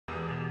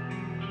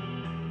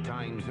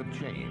times have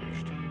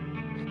changed.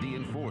 The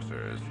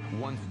enforcers,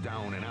 once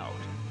down and out,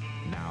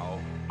 now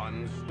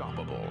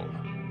unstoppable.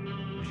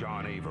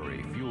 John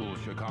Avery fuels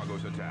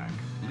Chicago's attack,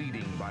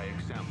 leading by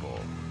example,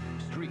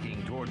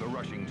 streaking toward the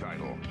rushing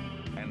title,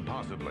 and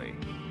possibly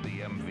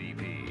the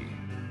MVP.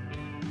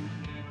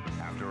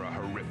 After a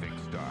horrific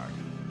start,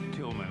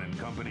 Tillman and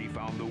company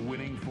found the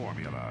winning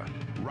formula,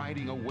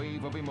 riding a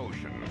wave of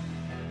emotion,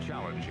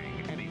 challenging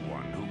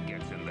anyone who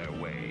gets in their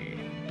way.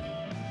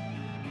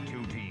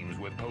 Two teams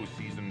with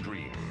postseason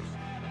dreams.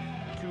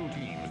 Two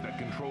teams that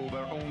control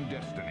their own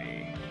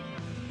destiny.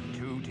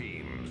 Two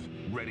teams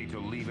ready to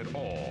leave it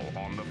all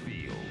on the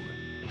field.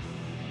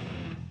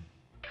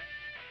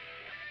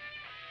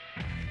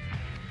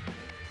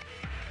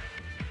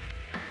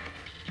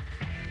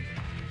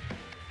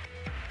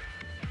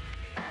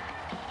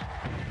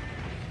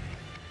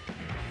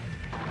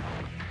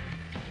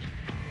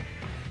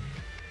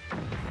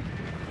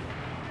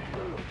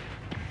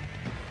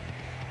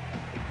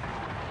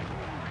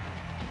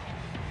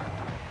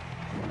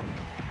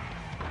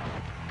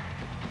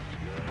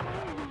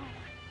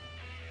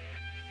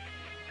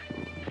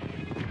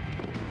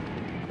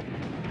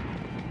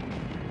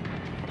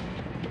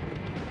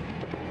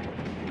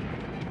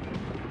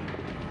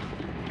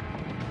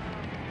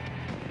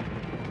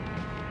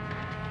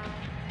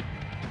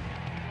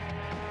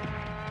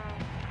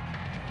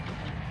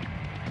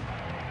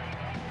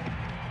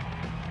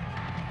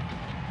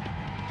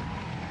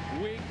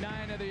 Week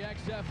 9 of the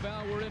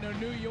XFL, we're in a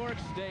New York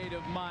state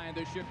of mind.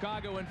 The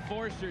Chicago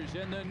Enforcers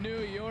and the New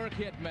York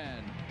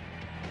Hitmen.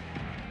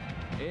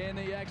 In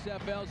the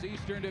XFL's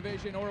Eastern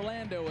Division,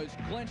 Orlando has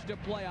clinched a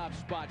playoff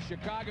spot.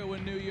 Chicago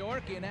and New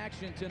York in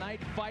action tonight,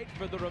 fight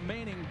for the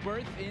remaining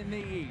berth in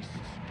the East.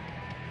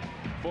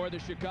 For the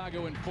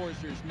Chicago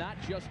Enforcers, not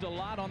just a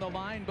lot on the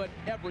line, but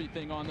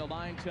everything on the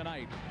line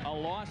tonight. A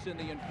loss and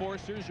the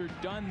Enforcers are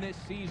done this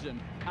season,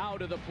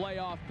 out of the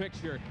playoff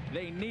picture.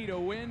 They need a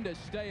win to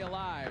stay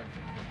alive.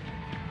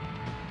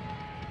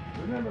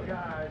 Remember,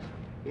 guys,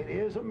 it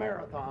is a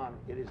marathon.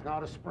 It is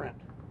not a sprint.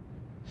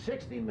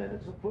 60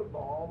 minutes of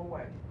football all the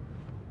way.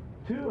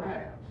 2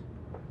 halves.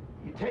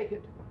 You take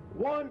it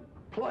one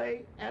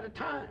play at a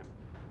time.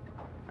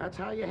 That's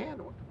how you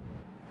handle it.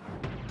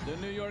 The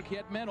New York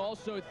Hitmen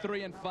also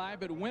 3-5,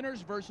 but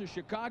winners versus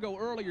Chicago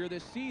earlier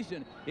this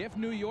season. If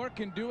New York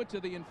can do it to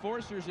the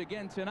Enforcers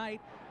again tonight,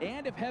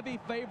 and if heavy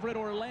favorite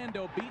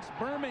Orlando beats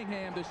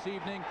Birmingham this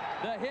evening,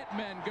 the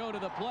Hitmen go to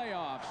the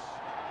playoffs.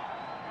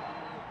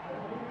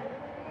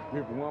 We're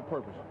here for one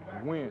purpose: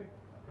 win.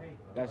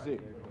 That's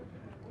it.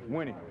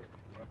 Winning.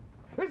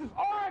 This is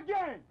our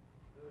game.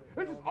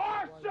 This is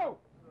our show.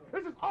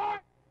 This is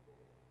our.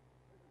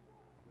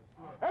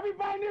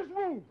 Everybody in this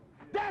room.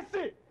 That's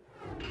it.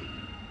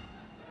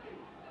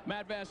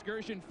 Matt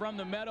Vasgersian from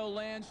the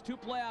Meadowlands. 2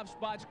 playoff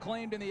spots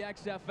claimed in the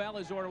XFL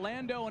as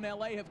Orlando and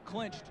LA have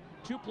clinched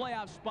 2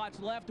 playoff spots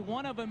left,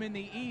 one of them in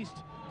the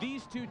East.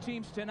 These 2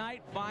 teams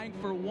tonight vying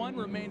for 1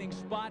 remaining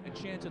spot, a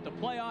chance at the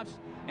playoffs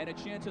and a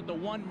chance at the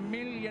 $1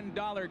 million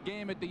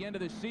game at the end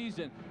of the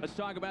season. Let's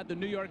talk about the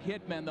New York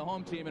Hitmen, the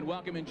home team, and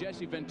welcome in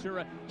Jesse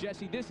Ventura.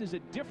 Jesse, this is a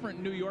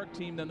different New York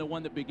team than the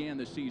one that began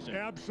the season.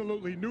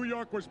 Absolutely. New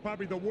York was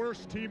probably the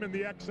worst team in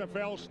the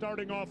XFL,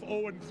 starting off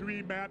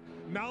 0-3, Matt.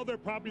 Now they're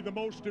probably the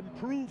most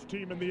improved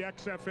team in the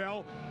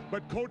XFL,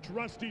 but Coach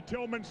Rusty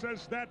Tillman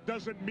says that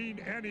doesn't mean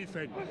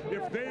anything.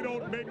 If they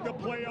don't make the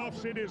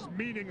playoffs, it is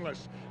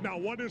meaningless. Now,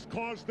 what has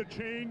caused the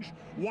change?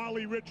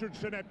 Wally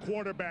Richardson at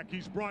quarterback.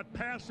 He's brought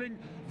passing,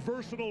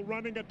 versatile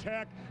running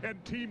attack,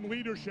 and team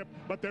leadership,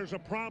 but there's a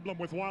problem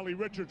with Wally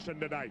Richardson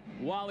tonight.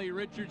 Wally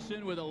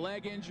Richardson with a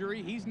leg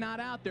injury. He's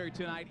not out there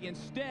tonight.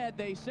 Instead,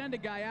 they send a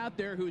guy out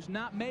there who's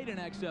not made an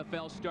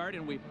XFL start,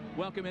 and we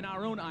welcome in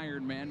our own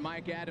Iron Man,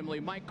 Mike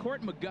Adamle. Mike,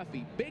 Court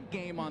McGuffey, big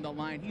game on the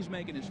line. He's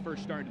making his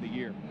first start of the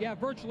year. Yeah,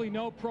 virtually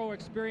no pro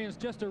experience,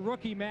 just a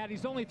rookie, Matt.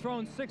 He's only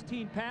thrown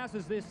 16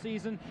 passes this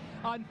season.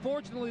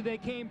 Unfortunately, they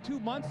came 2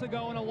 months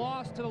ago in a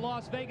loss to the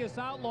Las Vegas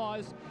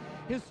Outlaws.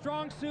 His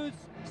strong suits,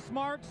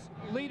 smarts,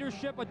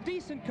 leadership, a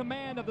decent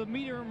command of the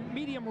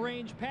medium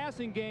range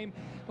passing game,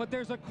 but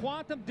there's a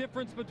quantum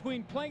difference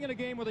between playing in a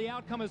game where the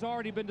outcome has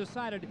already been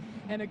decided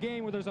and a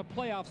game where there's a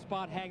playoff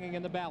spot hanging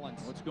in the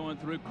balance. What's going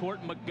through Court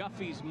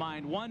McGuffey's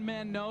mind? One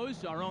man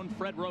knows, our own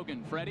Fred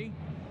Rogan. Freddie?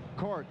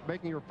 Court,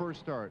 making your first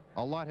start,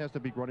 a lot has to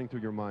be running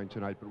through your mind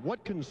tonight, but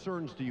what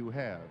concerns do you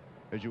have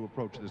as you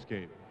approach this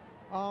game?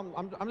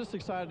 I'm just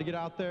excited to get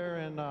out there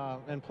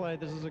and play.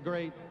 This is a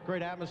great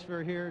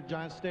atmosphere here at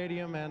Giant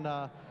Stadium,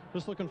 and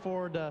just looking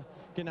forward to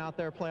getting out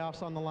there,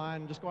 playoffs on the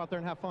line, and just go out there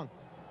and have fun.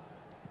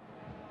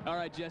 All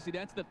right, Jesse,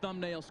 that's the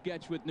thumbnail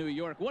sketch with New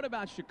York. What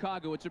about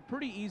Chicago? It's a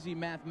pretty easy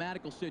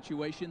mathematical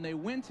situation. They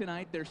win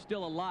tonight, they're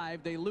still alive.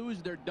 They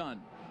lose, they're done.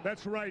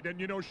 That's right, and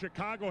you know,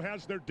 Chicago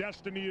has their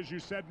destiny, as you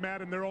said,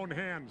 Matt, in their own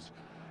hands.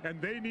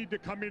 and they need to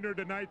come in here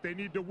tonight. They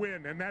need to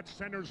win, and that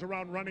centers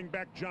around running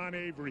back John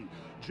Avery.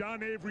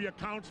 John Avery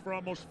accounts for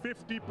almost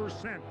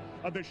 50%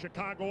 of the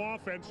Chicago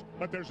offense,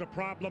 but there's a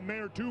problem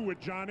there, too, with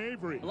John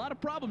Avery. A lot of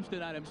problems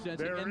tonight, I'm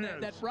sensing. And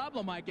that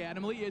problem, Mike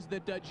Adamle, is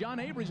that John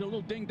Avery's a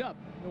little dinged up.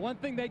 The one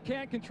thing they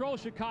can't control,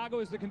 Chicago,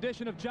 is the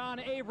condition of John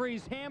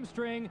Avery's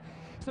hamstring.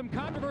 Some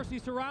controversy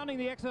surrounding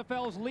the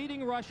XFL's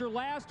leading rusher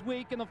last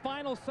week in the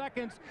final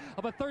seconds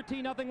of a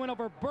 13-0 win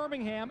over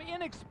Birmingham.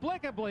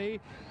 Inexplicably,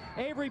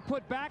 Avery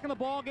put back in the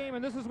ball game,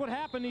 and this is what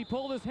happened. He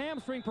pulled his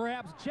hamstring,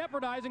 perhaps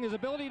jeopardizing his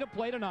ability to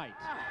play tonight.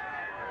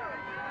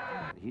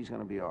 He's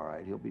going to be all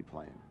right. He'll be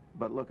playing.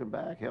 But looking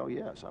back, hell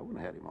yes, I wouldn't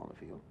have had him on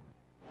the field.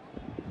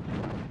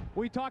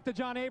 We talked to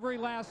John Avery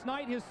last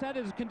night. His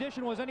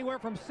condition was anywhere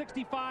from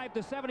 65 to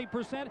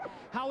 70%.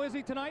 How is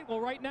he tonight? Well,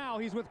 right now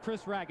he's with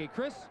Chris Raggy.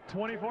 Chris?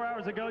 24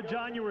 hours ago,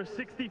 John, you were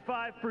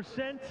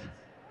 65%.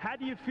 How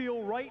do you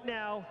feel right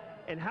now,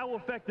 and how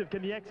effective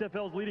can the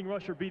XFL's leading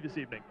rusher be this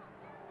evening?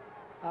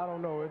 I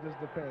don't know. It just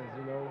depends,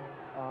 you know.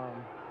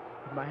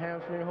 If my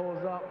hamstring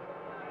holds up,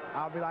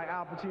 I'll be like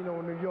Al Pacino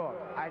in New York.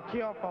 I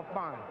kill for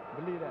fun.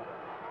 Believe that.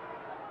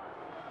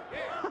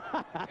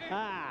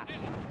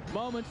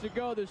 Moments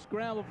ago, the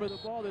scramble for the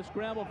ball, the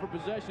scramble for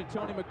possession.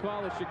 Tony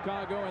McCall of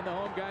Chicago and the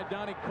home guy,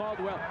 Donnie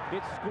Caldwell.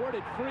 It's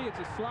squirted free. It's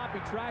a sloppy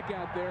track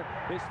out there.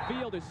 This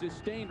field is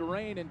sustained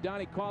rain, and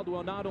Donnie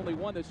Caldwell not only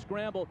won the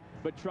scramble,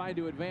 but tried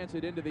to advance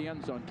it into the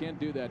end zone. Can't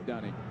do that,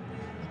 Donnie.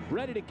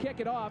 Ready to kick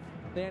it off.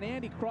 And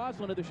Andy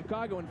Crosland of the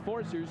Chicago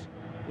Enforcers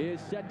is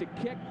set to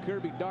kick.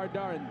 Kirby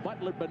Dardar and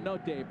Butler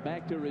Benote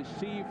back to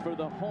receive for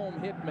the home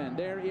Hitmen.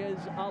 There is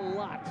a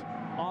lot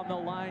on the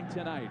line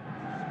tonight.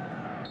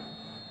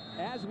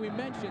 As we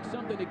mentioned,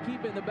 something to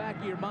keep in the back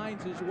of your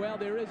minds as well,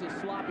 there is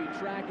a sloppy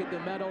track at the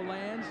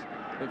Meadowlands.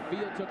 The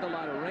field took a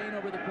lot of rain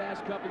over the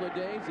past couple of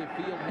days. The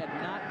field had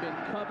not been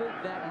covered.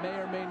 That may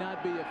or may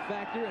not be a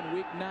factor, and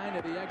week 9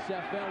 of the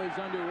XFL is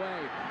underway.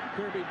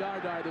 Kirby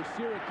Dardar, the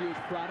Syracuse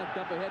product,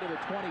 up ahead of the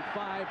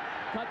 25,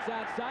 cuts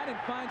outside and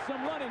finds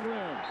some running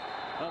room.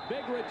 A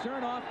big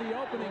return off the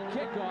opening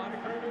kickoff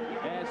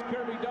as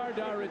Kirby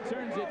Dardar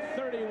returns it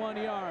 31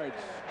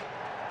 yards.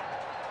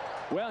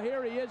 Well,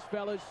 here he is,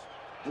 fellas.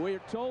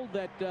 We're told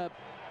that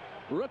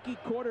rookie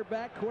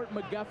quarterback Court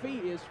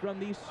McGuffey is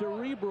from the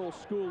cerebral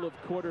school of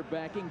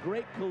quarterbacking.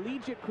 Great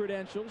collegiate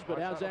credentials, but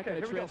how's that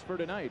going to transfer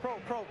tonight? Pro.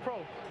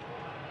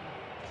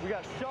 We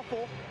got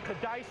shuffle to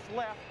dice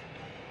left,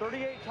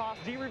 38 toss,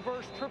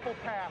 D-reverse, triple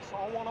pass,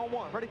 all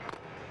one-on-one. Ready?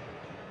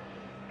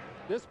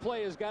 This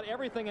play has got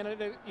everything in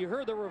it. You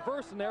heard the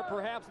reverse in there.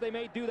 Perhaps they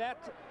may do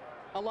that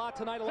a lot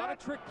tonight. A lot of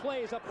trick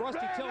plays up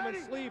Rusty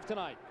Tillman's sleeve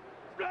tonight.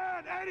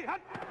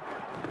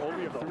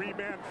 Only a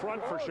 3-man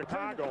front for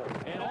Chicago.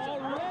 And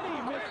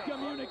already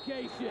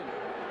miscommunication.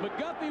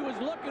 McGuffey was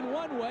looking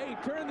one way, he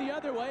turned the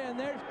other way, and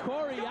there's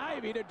Corey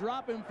Ivy to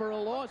drop him for a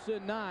loss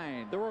of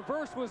 9. The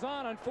reverse was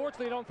on.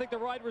 Unfortunately, I don't think the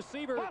wide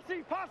receiver,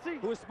 Posse.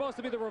 who was supposed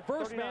to be the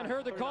reverse 39, man,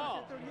 heard the 39.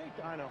 call.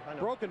 I know.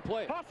 Broken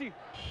play. Posse.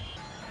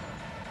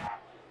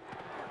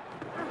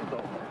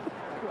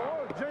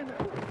 Oh, Jamie.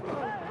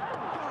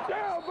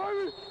 Yeah,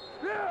 baby.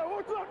 Yeah,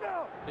 what's up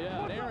now?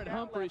 Yeah, and Aaron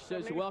Humphrey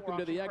says, welcome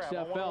to the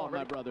XFL,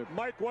 my brother.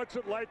 Mike, what's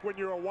it like when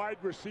you're a wide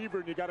receiver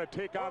and you got to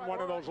take on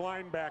one of those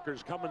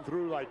linebackers coming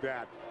through like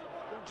that?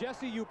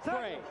 Jesse, you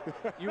pray.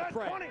 You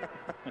pray.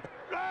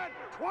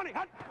 20.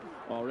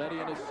 Already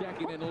in a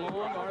second and long.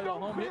 Are the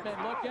home Hitmen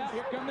look out?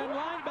 Here come the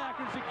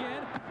linebackers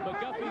again.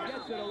 McGuffey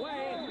gets it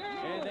away,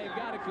 and they've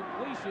got a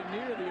completion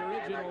near the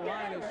original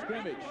line of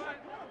scrimmage.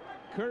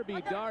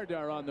 Kirby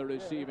Dardar on the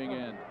receiving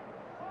end.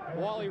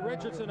 Wally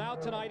Richardson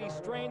out tonight. He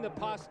strained the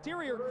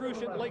posterior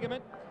cruciate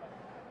ligament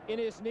in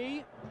his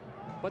knee,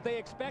 but they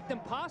expect him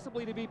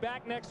possibly to be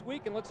back next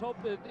week, and let's hope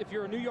that if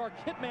you're a New York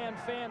Hitman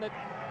fan that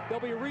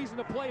there'll be a reason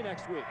to play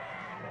next week.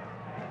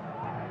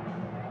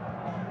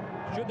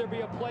 Should there be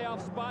a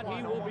playoff spot,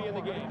 he will be in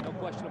the game, no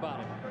question about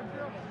it.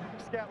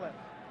 Scatlin.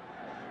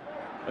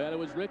 Well, it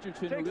was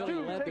Richardson who really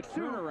led the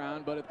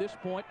turnaround, but at this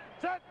point,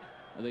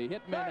 the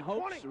Hitmen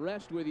hopes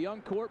rest with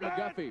young Court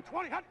McGuffey.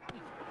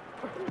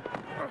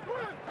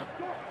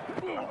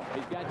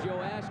 He's got Joe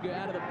Aska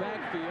out of the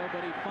backfield,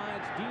 but he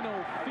finds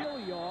Dino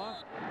Filiar.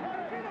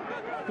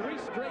 3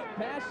 straight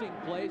passing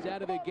plays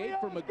out of the gate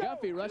for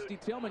McGuffey. Rusty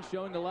Tillman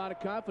showing a lot of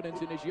confidence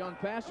in his young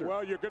passer.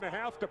 Well, you're going to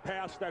have to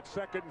pass that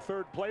second and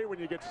third play when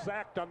you get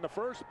sacked on the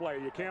first play.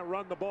 You can't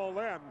run the ball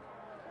then.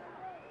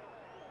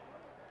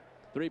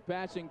 3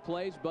 passing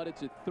plays, but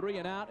it's a 3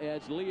 and out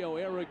as Leo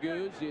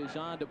Araguz is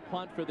on to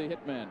punt for the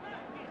Hitmen.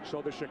 So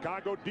the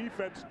Chicago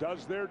defense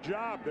does their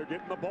job. They're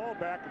getting the ball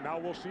back. Now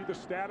we'll see the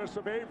status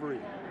of Avery.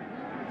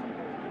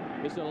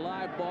 It's a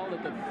live ball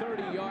at the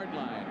 30-yard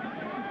line.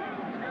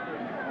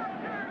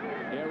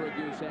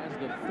 Araguz has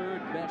the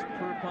 3rd best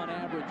per punt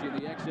average in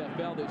the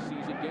XFL this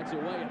season. Gets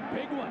away, a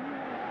big one.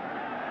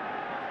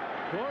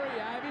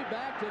 Corey Ivy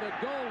back to the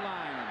goal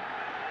line.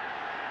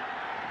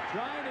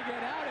 Trying to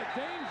get out of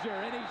danger,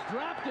 and he's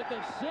dropped at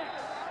the 6.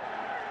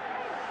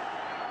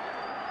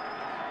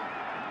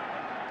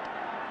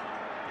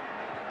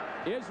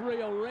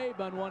 Israel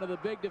Rabun, one of the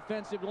big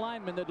defensive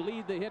linemen that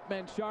lead the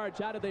Hitmen charge.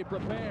 How do they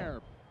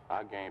prepare?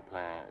 Our game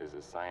plan is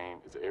the same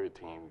as every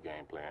team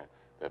game plan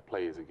that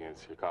plays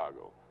against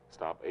Chicago.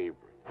 Stop Avery.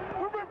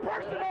 We've been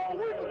pressing all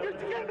week to get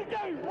you in the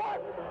game.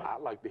 What? I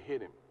like to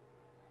hit him.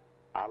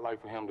 I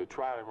like for him to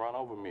try and run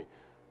over me.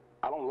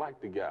 I don't like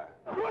the guy.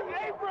 Put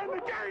Avery in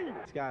the game.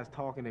 This guy's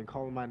talking and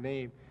calling my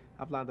name.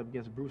 I've lined up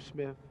against Bruce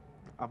Smith.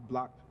 I've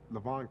blocked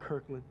LaVon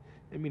Kirkland.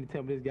 They mean to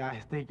tell me this guy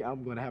think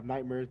I'm going to have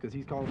nightmares because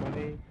he's calling my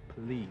name?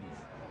 Please.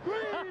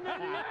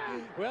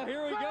 Well,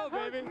 here we go,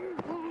 baby.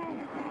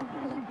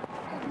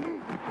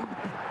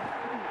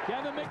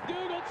 Kevin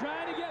McDougal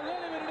trying to get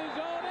rid of it in his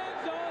own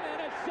end zone,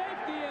 and a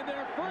safety in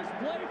their first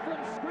play from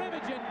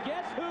scrimmage, and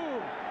guess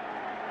who?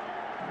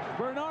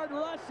 Bernard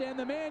Russ and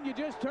the man you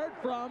just heard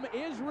from,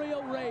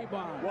 Israel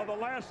Rabun. Well, the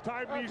last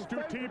time these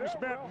two teams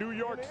met, New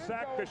York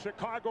sacked the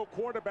Chicago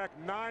quarterback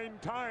 9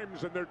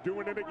 times, and they're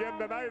doing it again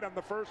tonight on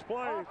the first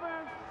play.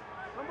 Offense,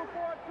 number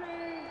 14,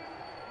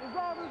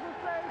 resolving for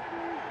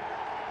safety.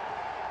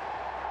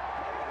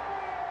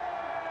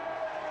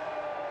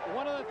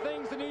 One of the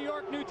things the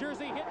York-New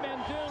Jersey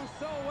Hitmen do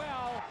so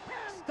well,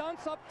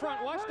 stunts up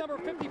front. Watch number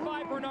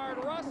 55, Bernard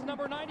Russ,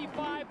 number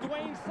 95,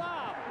 Dwayne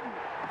Saab.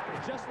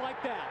 Just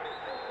like that.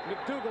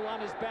 McDougal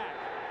on his back.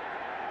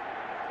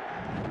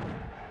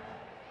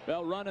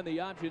 Well, running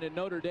the option in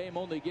Notre Dame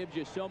only gives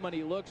you so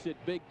many looks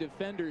at big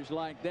defenders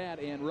like that,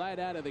 and right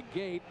out of the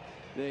gate,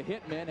 the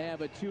Hitmen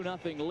have a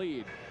 2-0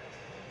 lead.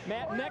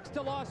 Matt, next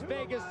to Las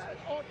Vegas,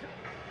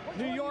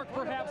 New York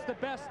perhaps the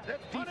best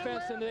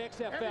defense in the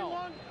XFL.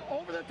 Everyone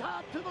over the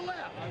top to the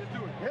left. Let's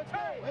do it. Let's go.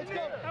 Let's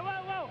go.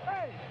 Whoa,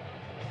 hey.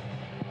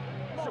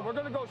 So we're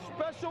going to go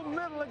special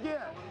middle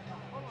again.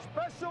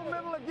 Special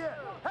middle again.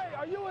 Hey,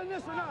 are you in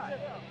this or not?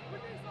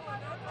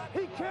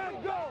 He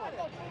can't go.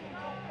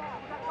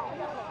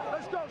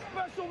 Let's go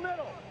special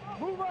middle.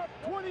 Move up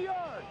 20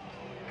 yards.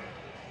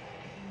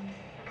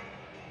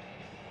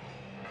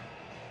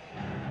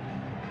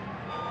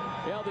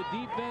 Well, the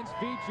defense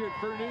featured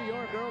for New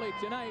York early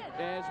tonight,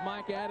 as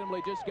Mike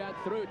Adamle just got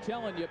through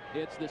telling you,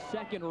 it's the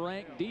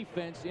second-ranked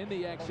defense in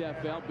the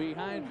XFL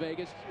behind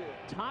Vegas.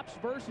 Tops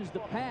versus the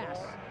pass,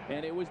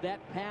 and it was that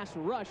pass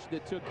rush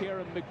that took care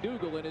of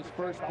McDougal in his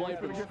first play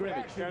from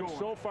scrimmage. And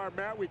so far,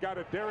 Matt, we got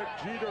a Derek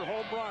Jeter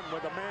home run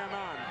with a man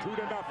on.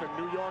 2-0,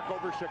 New York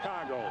over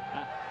Chicago.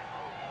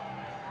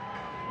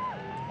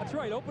 That's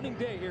right, opening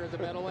day here at the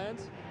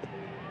Meadowlands.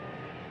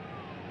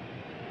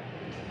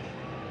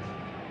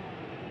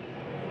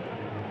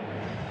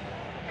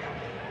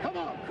 Come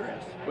on,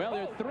 Chris. Well,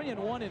 they're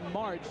 3-1 in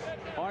March,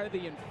 are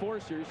the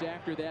Enforcers,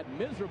 after that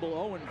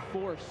miserable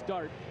 0-4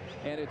 start.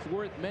 And it's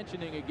worth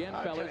mentioning again,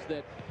 fellas,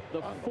 that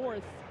the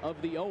fourth of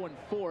the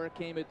 0-4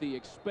 came at the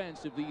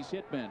expense of these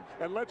Hitmen.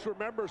 And let's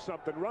remember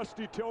something.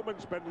 Rusty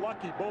Tillman's been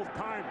lucky both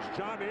times.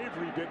 John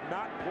Avery did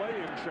not play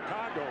in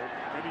Chicago,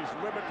 and he's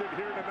limited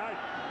here tonight.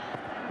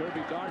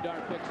 Kirby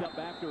Dardar picks up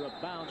after a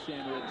bounce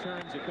and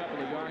returns a couple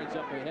of yards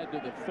up ahead to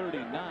the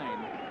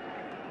 39.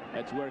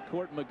 That's where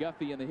Court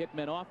McGuffey and the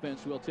Hitmen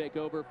offense will take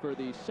over for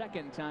the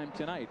second time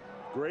tonight.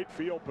 Great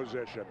field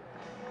position.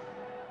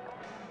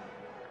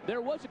 There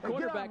was a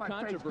quarterback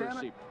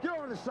controversy. Face, get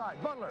over the side,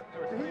 Butler.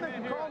 Did he make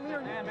you call me or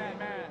man?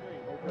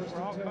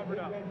 We're all covered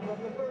up. Yeah.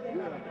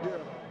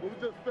 Well, we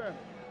just stand.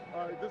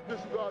 All right, this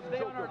is our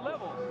stay on our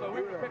level, so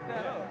we can pick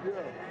that up.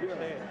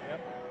 Yeah.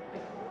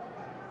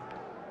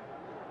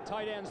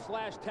 Tight end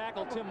slash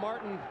tackle Tim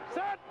Martin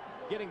Set.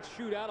 getting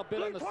chewed out a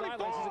bit on the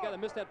sidelines. He's the guy that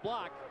missed that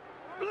block.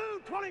 Blue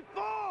 24.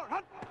 Oh,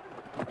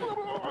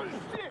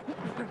 shit.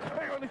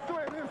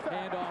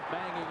 Handoff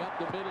banging up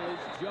the middle is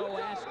Joe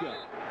Aska.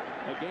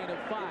 A gain of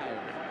 5.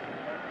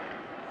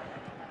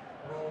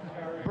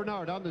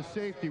 Bernard, on the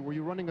safety, were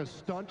you running a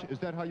stunt? Is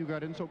that how you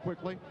got in so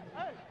quickly?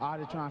 I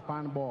was trying to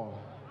find the ball.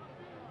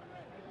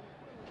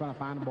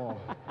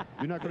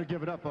 You're not going to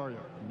give it up, are you?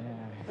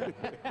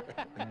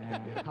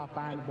 Man, I'll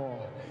find the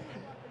ball.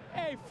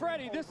 Hey,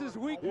 Freddie, this is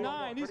week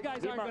 9. These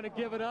guys aren't going to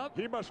give it up.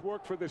 He must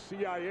work for the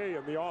CIA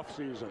in the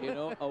offseason. You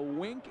know, a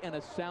wink and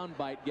a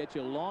soundbite get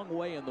you a long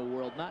way in the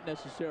world, not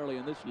necessarily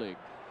in this league.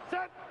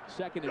 Set.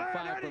 Second and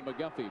 5 for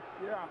McGuffey.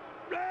 Yeah.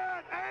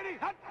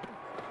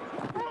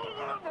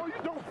 Oh,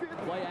 you don't fit.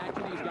 Play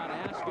action, he's got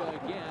Aska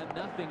again.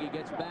 Nothing, he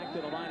gets back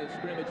to the line of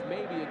scrimmage,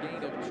 maybe a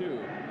gain of 2.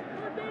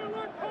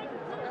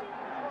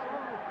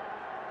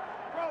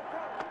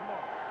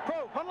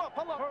 Pro, huddle up.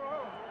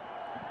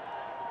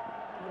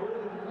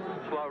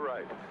 Slot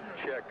right,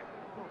 check.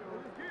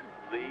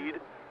 Lead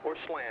or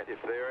slant.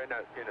 If they're in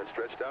a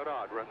stretched out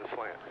odd, run the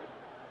slant.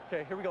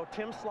 Okay, here we go.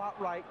 Tim slot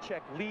right,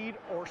 check lead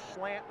or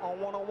slant on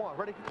 1-on-1.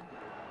 Ready?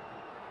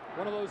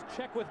 One of those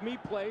check with me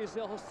plays.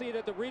 They'll see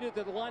that the read it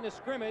to the line of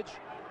scrimmage,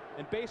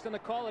 and based on the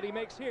call that he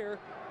makes here,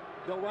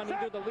 they'll run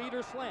either the lead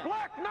or slant.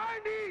 Black 90.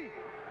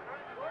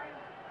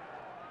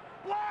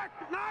 Black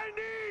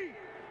 90.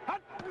 On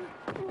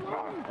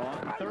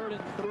 3rd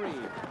and 3.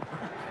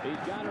 He's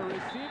got a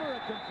receiver,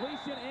 a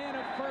completion, and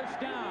a first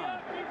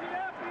down. Easy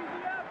up.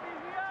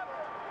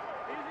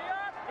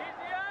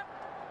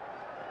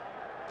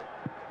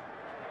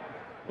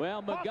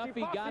 Well,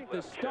 McGuffey got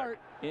the start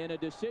in a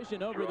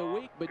decision over the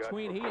week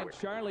between he and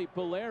Charlie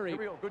Polari.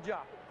 Good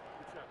job.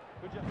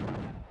 Good job.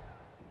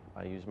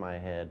 I use my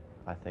head,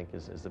 I think,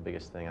 is the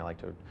biggest thing. I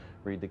like to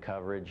read the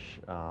coverage.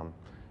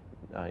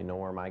 I know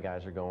where my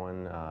guys are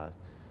going.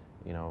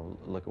 You know,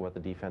 look at what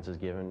the defense is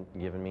giving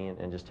me,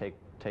 and just take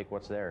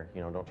what's there. You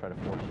know, don't try to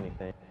force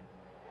anything.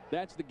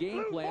 That's the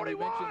game plan. We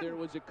mentioned there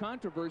was a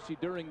controversy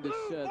during this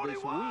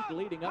week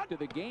leading up to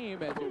the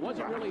game, as it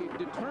wasn't really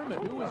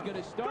determined who was going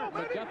to start,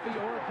 McGuffey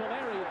or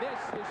Polari.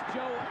 This is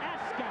Joe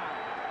Aska.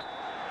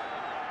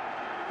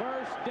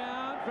 First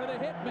down for the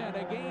Hitmen,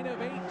 a gain of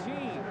 18.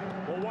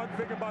 Well, one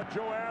thing about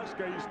Joe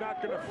Aska, he's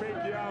not going to fake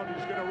you out.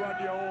 He's going to run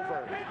you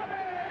over.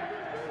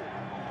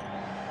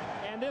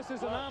 And this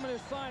is an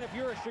ominous sign if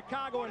you're a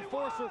Chicago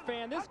Enforcer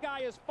fan. This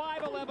guy is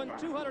 5'11",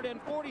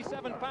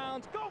 247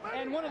 pounds,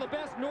 and one of the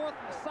best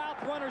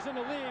north-south runners in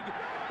the league.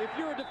 If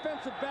you're a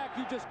defensive back,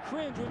 you just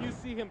cringe when you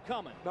see him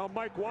coming. Now,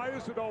 Mike, why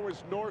is it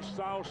always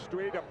north-south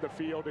straight up the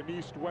field and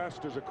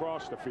east-west is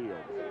across the field?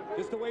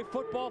 Just the way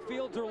football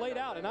fields are laid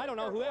out, and I don't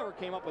know whoever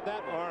came up with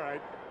that one. All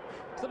right.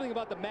 Something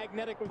about the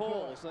magnetic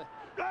poles.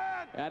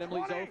 Adam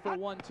Lee's 0 for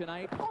 1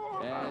 tonight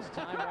as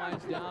time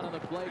winds down on the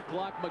play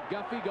clock.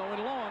 McGuffey going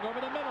long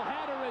over the middle,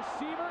 had a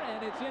receiver,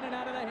 and it's in and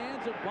out of the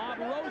hands of Bob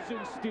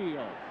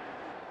Rosensteel.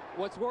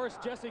 What's worse,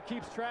 Jesse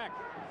keeps track.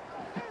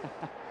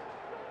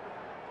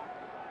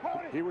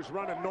 He was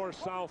running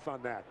north-south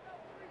on that.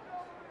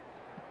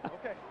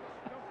 Okay.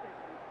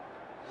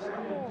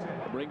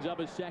 Brings up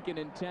a 2nd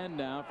and 10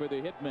 now for the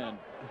Hitmen. I'm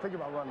thinking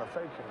about running a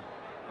fake here.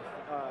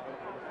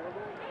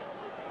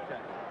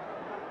 Okay.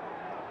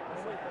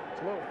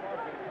 It's a little far.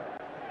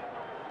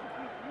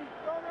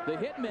 The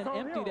Hitmen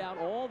emptied out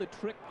all the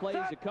trick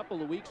plays a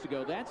couple of weeks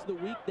ago. That's the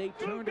week they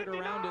turned it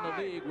around in the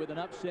league with an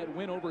upset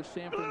win over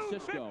San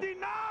Francisco.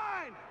 Dino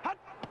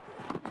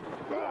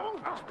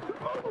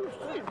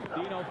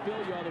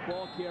Filia, the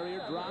ball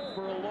carrier, dropped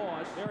for a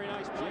loss. Very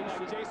nice play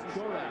by Jason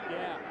Chorak.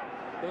 Yeah.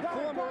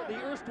 The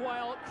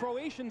erstwhile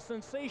Croatian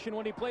sensation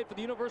when he played for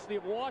the University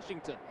of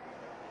Washington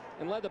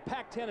and led the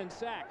Pac-10 in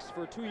sacks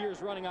for 2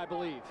 years running, I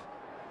believe.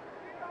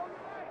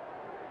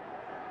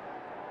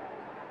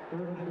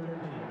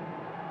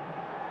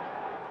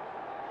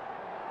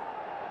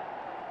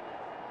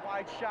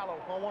 Wide shallow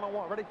on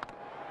one-on-one. Ready?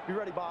 Be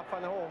ready, Bob.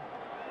 Find the hole.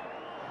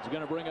 It's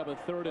going to bring up a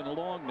 3rd and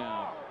long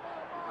now.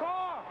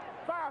 Car!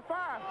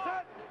 Fire!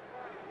 Set!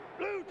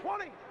 Blue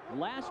 20!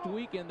 Last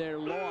week in their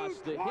loss,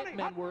 the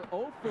Hitmen were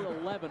 0 for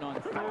 11 on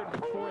 3rd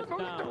and 4th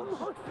downs.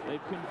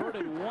 They've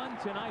converted 1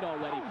 tonight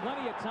already.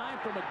 Plenty of time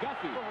for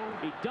McGuffey.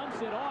 He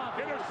dumps it off.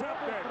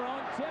 Intercepted.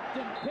 Thrown, tipped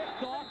and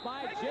picked off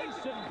by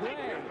Jason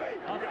Gray.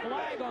 A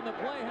flag on the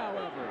play,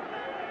 however.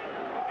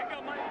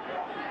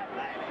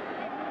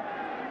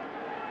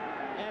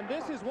 And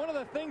this is one of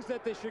the things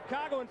that the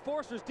Chicago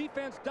Enforcers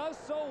defense does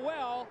so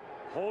well.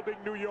 Holding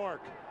New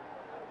York.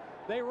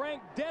 They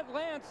rank dead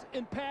last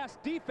in pass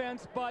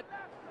defense, but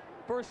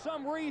for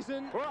some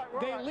reason,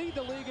 they lead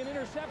the league in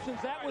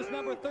interceptions. That was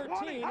number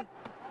 13.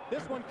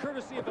 This one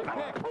courtesy of a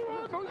pick.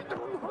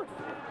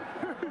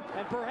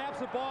 And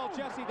perhaps a ball,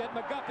 Jesse, that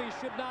McGuffey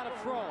should not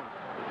have thrown.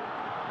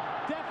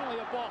 Definitely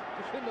a ball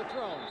he shouldn't have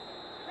thrown.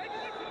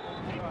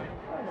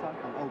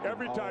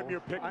 Every time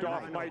you're picked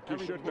off, Mike, you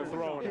shouldn't have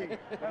thrown it.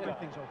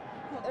 Everything's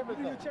open.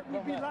 Everything.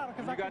 Be louder,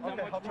 because I got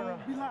that much room.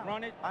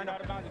 Run it. You're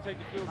not about to take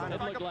the field goal.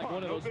 That looked like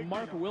one of those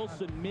Mark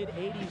Wilson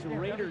mid-'80s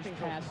Raiders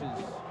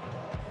passes.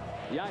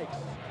 Yikes.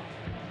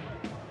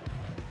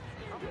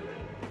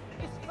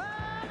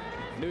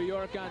 New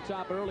York on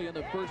top early in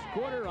the first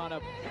quarter on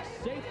a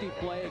safety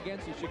play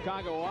against the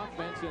Chicago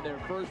offense in their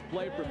first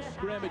play from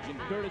scrimmage, and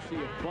courtesy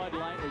of Bud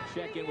Light. We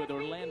check in with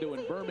Orlando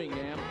and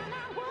Birmingham.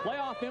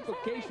 Playoff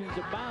implications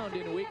abound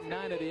in Week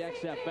 9 of the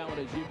XFL, and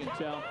as you can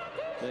tell,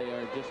 they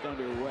are just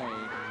underway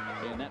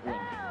in that one.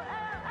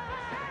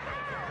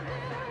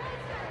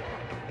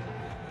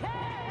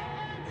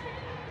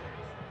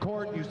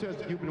 Court, you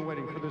said you've been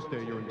waiting for this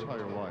day your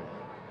entire life.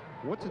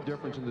 What's the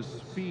difference in the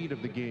speed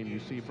of the game you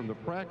see from the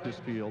practice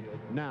field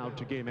now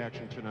to game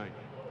action tonight?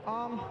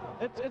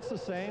 It's the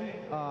same.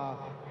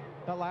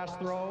 That last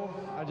throw,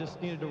 I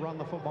just needed to run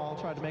the football,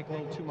 tried to make a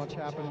little too much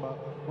happen, but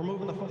we're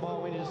moving the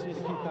football. We just need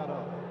to keep that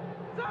up.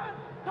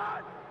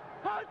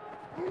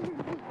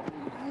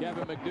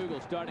 Kevin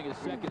McDougal starting his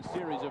 2nd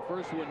series. The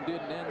first one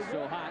didn't end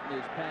so hot, and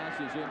his pass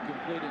is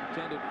incomplete,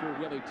 intended for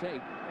Willy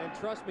Tate. And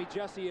trust me,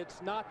 Jesse,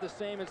 it's not the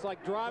same. It's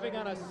like driving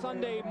on a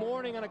Sunday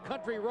morning on a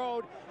country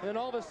road, and then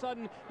all of a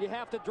sudden you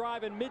have to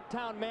drive in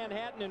Midtown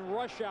Manhattan in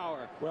rush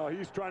hour. Well,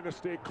 he's trying to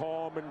stay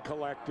calm and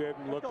collected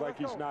and look like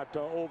he's not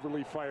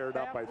overly fired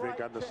up, I think,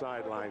 on the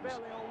sidelines.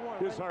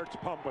 His heart's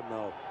pumping,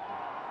 though.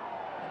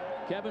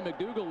 Kevin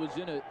McDougal was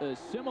in a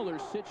similar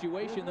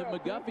situation that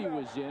McGuffey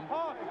was in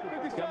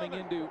coming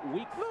into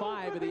Week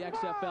 5 of the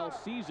XFL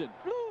season.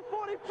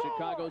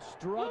 Chicago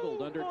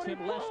struggled under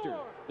Tim Lester.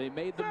 They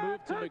made the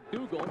move to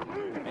McDougal,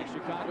 and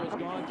Chicago's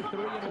gone to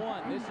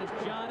 3-1. This is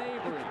John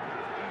Avery.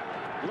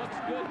 Looks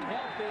good and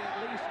healthy,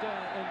 at least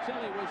until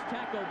he was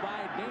tackled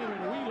by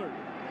Damon Wheeler.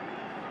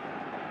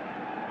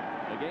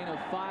 A gain of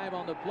 5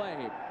 on the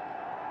play.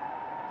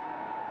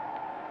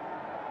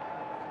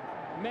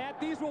 Matt,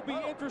 these will be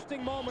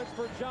interesting moments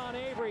for John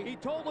Avery. He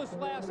told us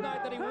last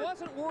night that he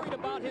wasn't worried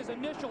about his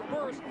initial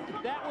burst.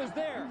 That was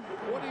there.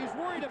 What he's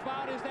worried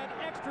about is that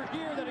extra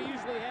gear that he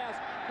usually has,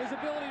 his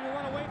ability to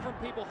run away from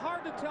people.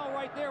 Hard to tell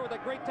right there with a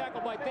great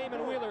tackle by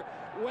Damon Wheeler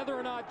whether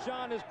or not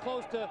John is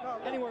close to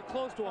anywhere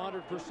close to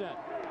 100%.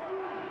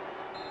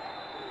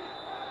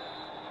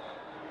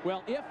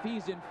 Well, if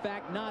he's in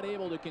fact not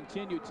able to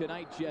continue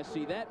tonight,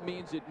 Jesse, that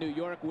means that New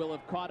York will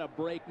have caught a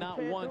break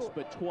not once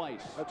but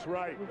twice. That's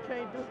right. We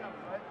can't do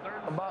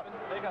about,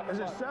 is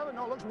it 7?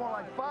 No, it looks more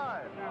like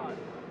 5.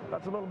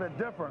 That's a little bit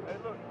different. Hey,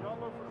 look, y'all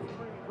look for the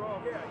screen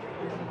draw.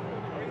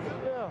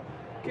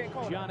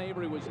 Yeah. John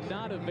Avery was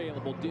not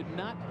available, did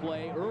not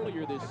play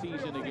earlier this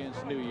season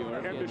against New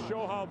York. And to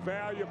show how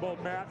valuable,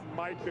 Matt and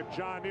Mike, that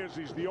John is,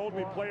 he's the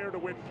only player to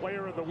win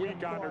Player of the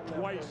Week honor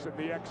twice in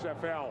the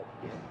XFL.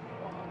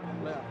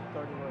 Left,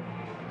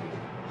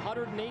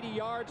 180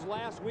 yards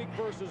last week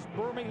versus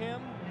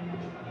Birmingham.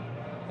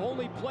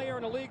 Only player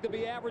in the league to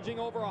be averaging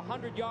over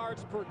 100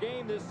 yards per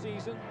game this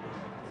season.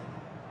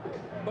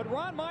 But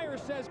Ron Meyer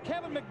says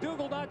Kevin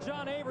McDougal, not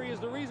John Avery, is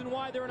the reason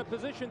why they're in a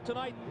position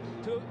tonight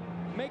to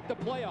make the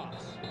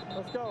playoffs.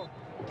 Let's go.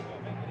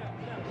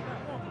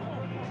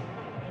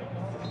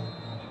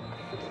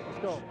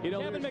 You know,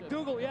 Kevin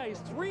McDougal, yeah, he's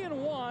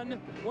 3-1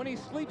 when he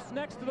sleeps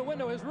next to the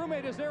window. His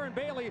roommate is Aaron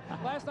Bailey.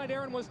 Last night,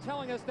 Aaron was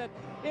telling us that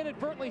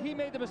inadvertently he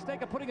made the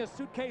mistake of putting a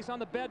suitcase on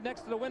the bed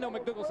next to the window.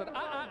 McDougal said,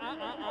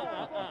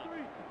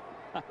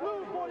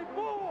 Blue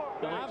 44.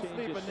 I'm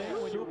sleeping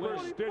there.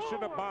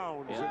 Superstition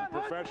abounds in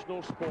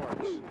professional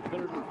sports.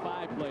 3rd and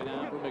 5 play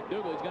now for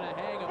McDougal. He's going to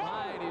hang him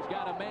high, and he's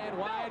got a man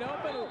wide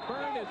open.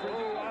 Burned his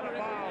receiver,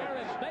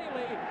 Aaron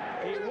Bailey.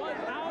 He was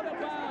out of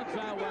bounds,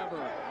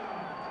 however.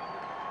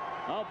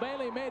 Oh,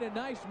 Bailey made a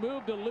nice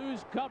move to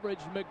lose coverage.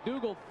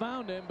 McDougal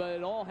found him, but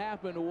it all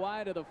happened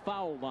wide of the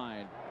foul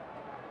line.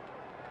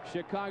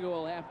 Chicago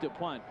will have to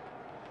punt.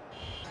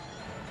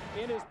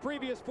 In his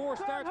previous 4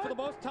 starts, for the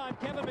most time,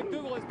 Kevin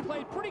McDougal has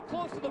played pretty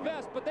close to the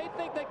vest, but they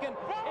think they can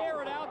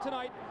air it out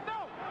tonight.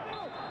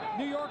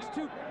 New York's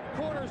 2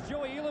 corners,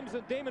 Joey Eloms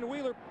and Damon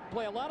Wheeler,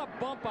 play a lot of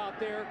bump out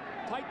there.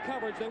 Tight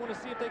coverage. They want to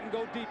see if they can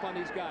go deep on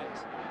these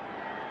guys,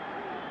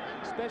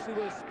 especially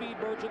with a speed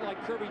merchant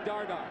like Kirby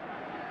Dardar.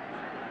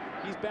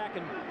 He's back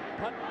in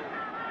punt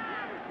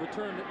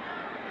return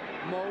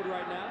mode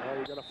right now. Oh,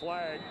 we got a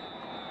flag.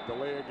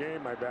 Delay a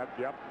game, I bet.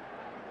 Yep.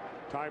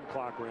 Time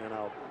clock ran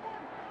out.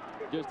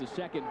 Just the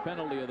 2nd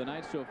penalty of the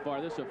night so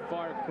far. This is a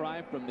far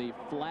cry from the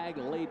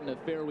flag-laden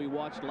affair we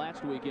watched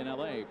last week in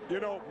L.A. You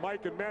know,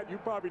 Mike and Matt, you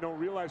probably don't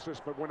realize this,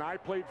 but when I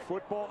played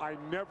football, I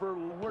never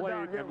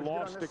played and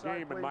lost a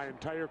game in my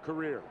entire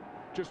career.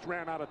 Just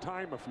ran out of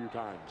time a few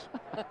times.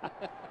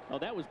 Oh,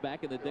 that was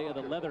back in the day of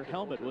the leather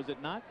helmet, was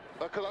it not?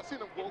 Because I seen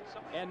them go.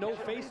 And no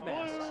face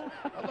masks.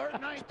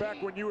 Alert 19. It's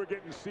back when you were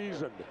getting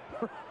seasoned.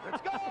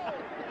 Let's go.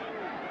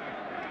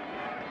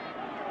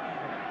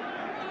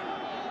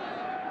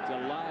 It's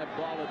a live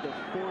ball at the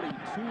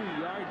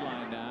 42-yard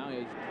line now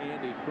as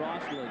Andy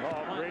Crossland.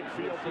 Oh, great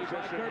field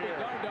position Kirby here.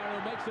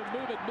 Dardar, who makes a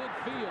move at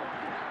midfield.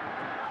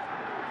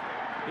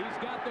 He's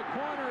got the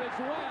corner as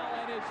well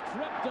and is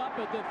tripped up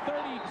at the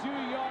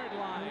 32-yard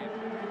line.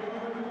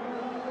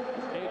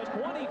 A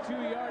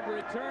 22-yard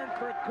return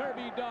for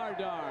Kirby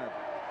Dardar.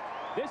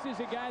 This is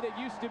a guy that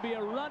used to be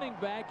a running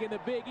back in the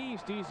Big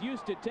East. He's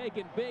used to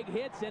taking big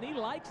hits, and he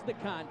likes the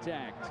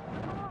contact.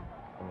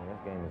 I mean, this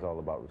game is all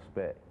about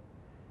respect.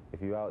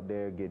 If you're out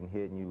there getting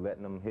hit and you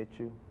letting them hit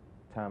you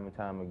time and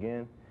time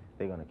again,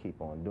 they're going to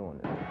keep on doing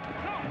it.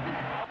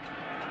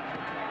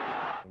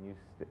 When you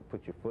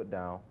put your foot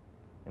down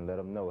and let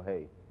them know,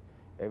 hey,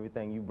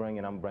 everything you bring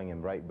in, I'm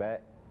bringing right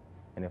back.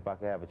 And if I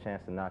could have a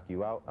chance to knock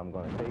you out, I'm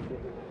going to take it.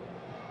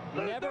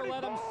 Never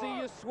let them see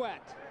you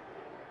sweat.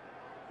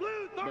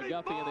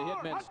 McGuffey and the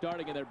Hitmen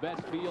starting in their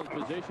best field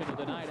position of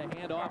the night. A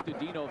handoff to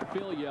Dino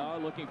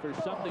Filya, looking for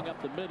something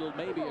up the middle,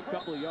 maybe a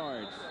couple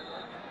yards.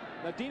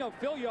 Now, Dino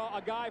Filya,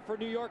 a guy for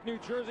New York-New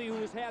Jersey who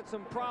has had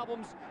some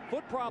problems,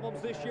 foot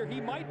problems this year. He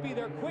might be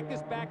their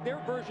quickest back, their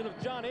version of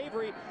John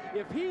Avery.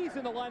 If he's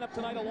in the lineup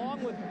tonight,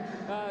 along with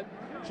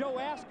Joe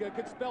Aska,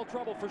 could spell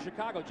trouble for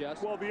Chicago,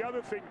 Jess. Well, the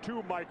other thing,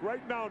 too, Mike,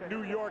 right now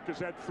New York has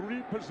had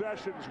 3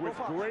 possessions with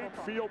great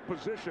field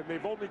position.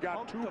 They've only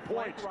got 2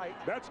 points.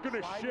 That's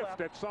going to shift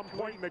at some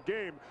point in the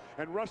game,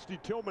 and Rusty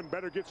Tillman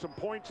better get some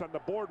points on the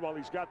board while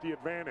he's got the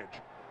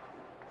advantage.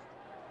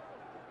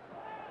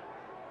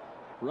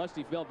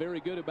 Rusty felt very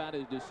good about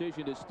his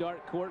decision to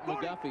start Court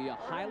McGuffey, a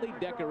highly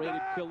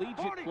decorated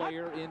collegiate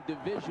player in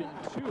Division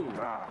II.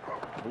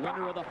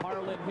 Winner of the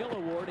Harlan Hill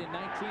Award in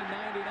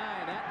 1999.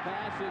 That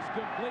pass is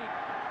complete.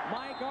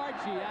 Mike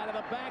Archie out of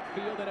the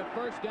backfield and a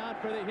first down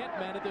for the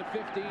Hitmen at the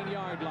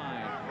 15-yard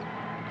line.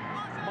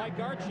 Mike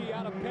Archie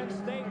out of Penn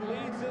State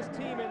leads this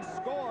team in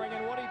scoring,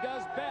 and what he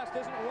does best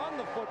isn't run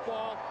the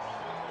football.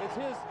 It's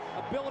his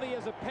ability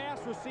as a pass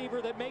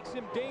receiver that makes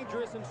him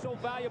dangerous and so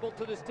valuable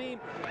to this team.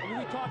 And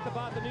we talked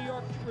about the New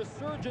York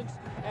resurgence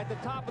at the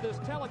top of this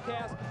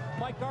telecast.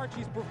 Mike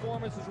Archie's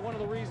performance is one of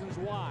the reasons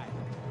why.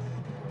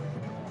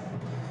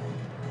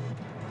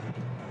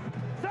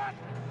 Set!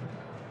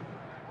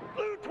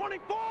 Blue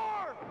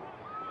 24!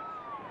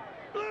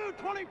 Blue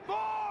 24!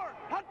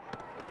 Hut.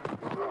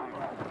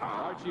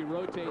 Archie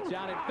rotates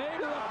out in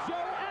favor of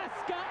Joe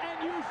Aska,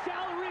 and you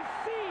shall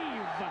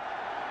receive.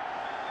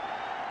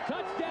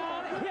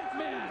 Touchdown,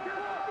 Hitmen.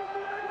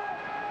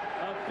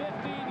 A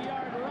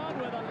 15-yard run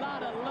with a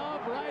lot of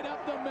love right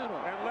up the middle.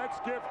 And let's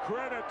give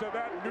credit to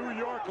that New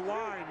York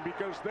line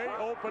because they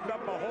opened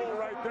up a hole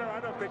right there. I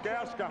don't think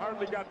Aska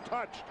hardly got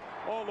touched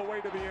all the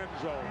way to the end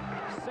zone.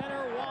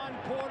 Center Juan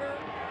Porter,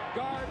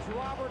 guards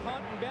Robert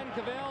Hunt and Ben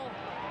Cavell.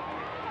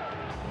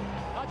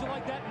 How'd you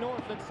like that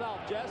north and south,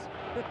 Jess?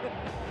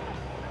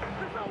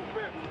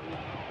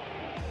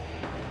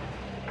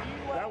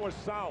 That was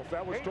south.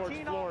 That was towards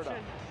Florida.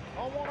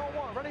 On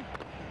one, ready?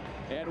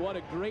 And what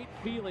a great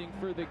feeling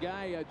for the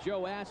guy,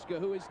 Joe Aska,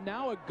 who is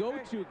now a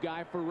go-to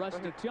guy for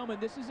Rusty Tillman.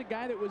 This is a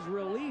guy that was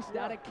released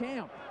out of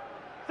camp.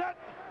 Set!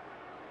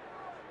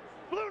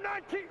 Blue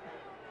 19!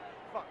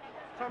 Fuck.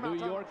 New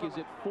York is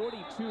at 42%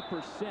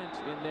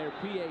 in their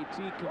PAT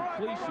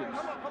completions.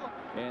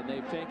 And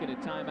they've taken a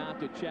timeout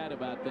to chat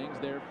about things.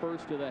 They're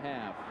first of the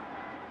half.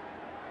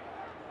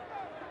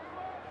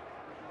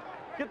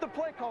 Get the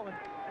play calling.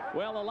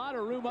 Well, a lot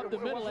of room up the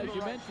middle, as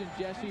you mentioned,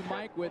 Jesse,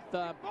 Mike, with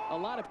a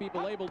lot of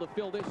people able to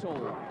fill this hole.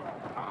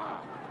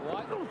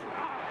 What?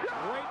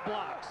 Great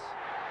blocks.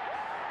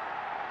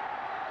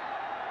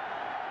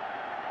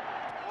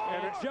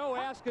 And Joe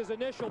Aska's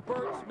initial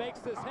burst makes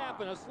this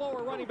happen. A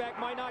slower running back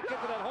might not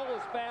get to that hole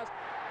as fast.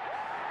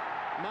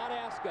 Not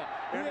Aska,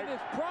 who in his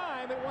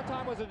prime at one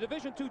time was a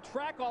Division II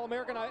track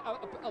All-American.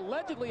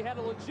 Allegedly had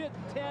a legit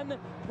 10.1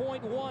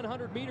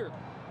 100-meter.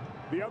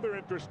 The other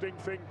interesting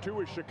thing, too,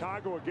 is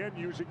Chicago, again,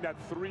 using that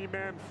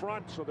three-man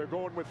front. So they're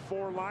going with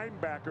 4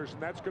 linebackers,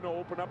 and that's going to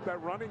open up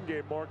that running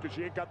game more because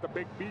you ain't got the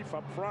big beef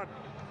up front.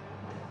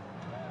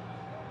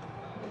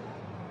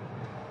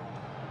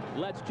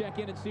 Let's check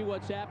in and see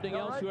what's happening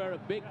elsewhere. A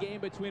big game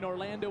between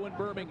Orlando and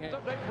Birmingham.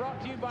 Update brought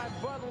to you by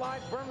Bud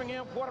Light.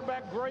 Birmingham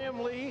quarterback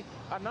Graham Lee,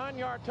 a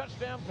 9-yard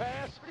touchdown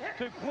pass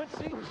to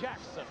Quincy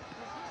Jackson.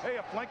 Hey,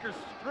 a flanker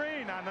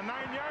screen on the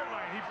 9-yard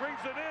line. He brings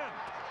it in.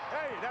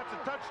 Hey, that's a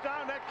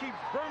touchdown. That keeps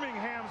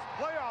Birmingham's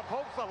playoff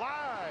hopes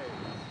alive.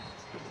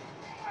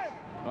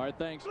 Our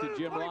thanks to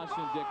Jim Ross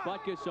and Dick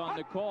Butkus on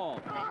the call.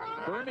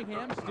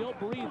 Birmingham still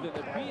breathing.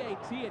 The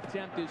PAT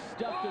attempt is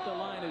stuffed at the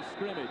line of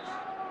scrimmage.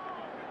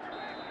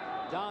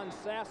 Don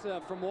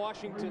Sassa from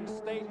Washington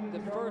State, the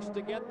first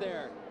to get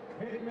there.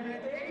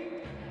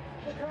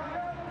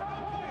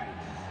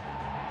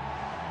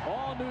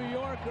 All New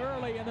York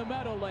early in the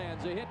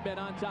Meadowlands. A Hitman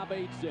on top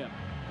 8-zip.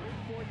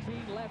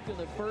 14 left in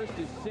the first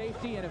is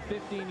safety and a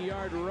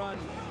 15-yard run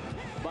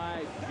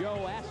by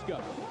Joe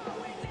Aska.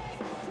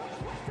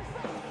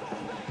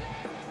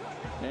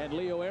 And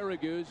Leo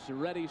Araguz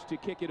readies to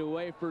kick it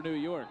away for New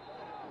York.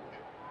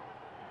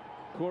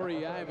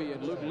 Corey Ivy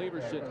and Luke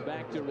Leverson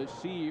back to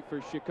receive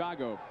for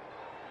Chicago.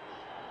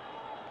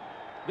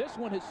 This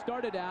one has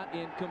started out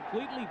in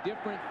completely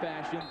different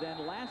fashion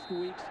than last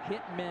week's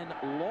Hitmen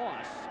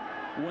loss,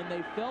 when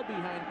they fell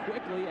behind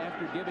quickly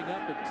after giving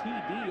up a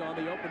TD on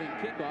the opening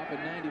kickoff, a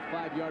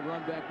 95-yard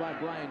run back by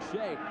Brian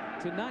Shea.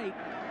 Tonight,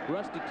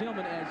 Rusty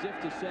Tillman, as if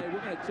to say, we're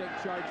going to take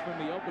charge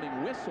from the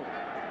opening whistle.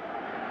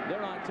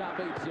 They're on top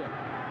 8-zip.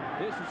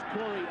 This is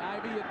Corey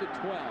Ivy at the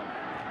 12.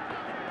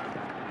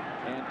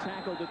 And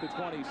tackled at the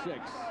 26.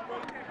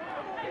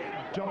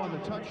 Joe, on the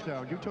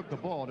touchdown, you took the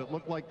ball and it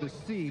looked like the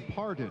sea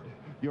parted.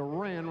 You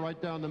ran right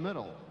down the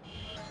middle.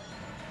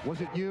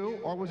 Was it you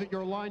or was it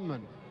your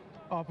lineman?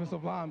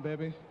 Offensive line,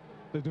 baby.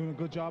 They're doing a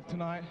good job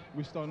tonight.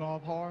 We're starting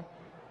off hard.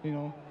 You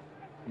know,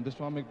 I'm just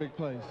trying to make big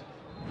plays.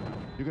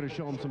 You're going to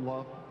show them some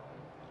love?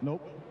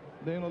 Nope.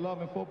 There ain't no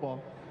love in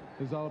football.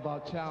 It's all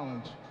about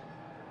challenge.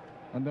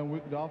 And then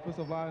the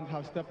offensive line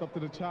have stepped up to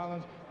the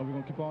challenge, and we're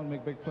going to keep on and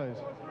make big plays.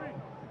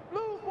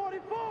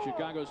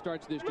 Chicago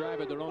starts this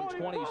drive at their own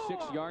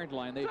 26-yard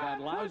line. They've had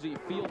lousy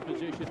field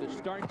position to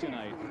start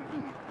tonight.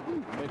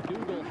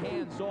 McDougal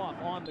hands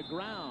off on the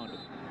ground.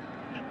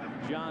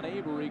 John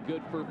Avery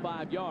good for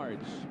 5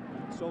 yards.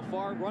 So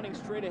far, running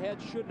straight ahead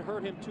shouldn't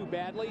hurt him too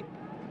badly.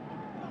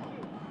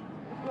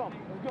 Let's go.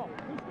 Let's go.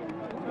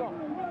 Let's go.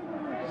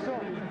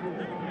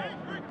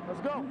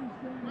 Let's go.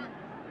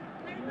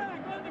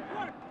 Let's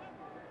go.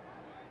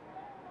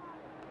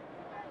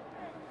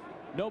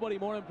 Nobody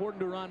more important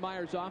to Ron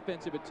Meyer's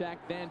offensive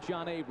attack than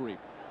John Avery,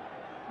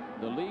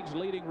 the league's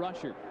leading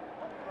rusher.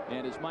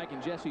 And as Mike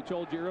and Jesse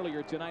told you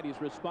earlier tonight,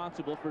 he's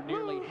responsible for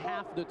nearly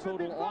half the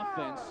total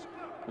offense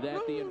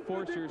that the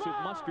Enforcers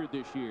have mustered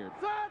this year.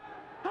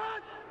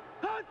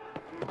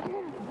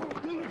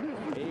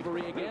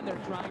 Avery again,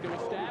 they're trying to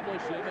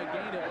establish him, a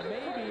gain of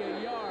maybe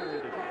a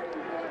yard.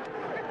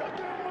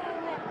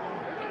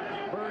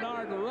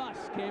 Bernard Russ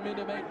came in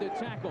to make the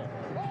tackle.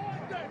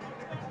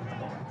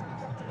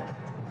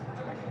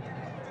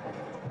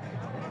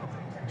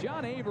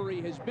 John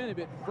Avery has been a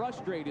bit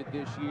frustrated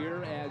this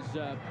year,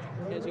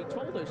 as he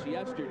told us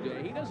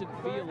yesterday. He doesn't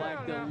feel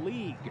like the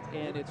league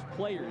and its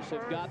players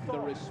have gotten the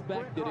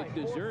respect that it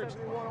deserves.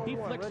 He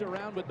flicks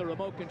around with the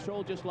remote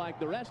control just like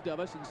the rest of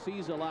us and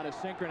sees a lot of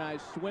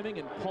synchronized swimming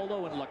and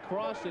polo and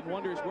lacrosse and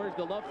wonders where's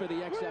the love for the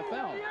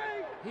XFL.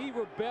 He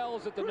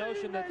rebels at the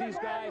notion that these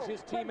guys,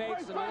 his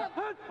teammates, and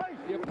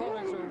the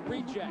opponents are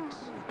rejects.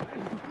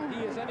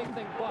 He is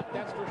anything but,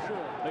 that's for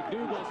sure.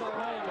 McDougal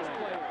spraying his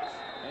players.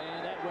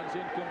 And that one's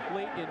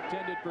incomplete,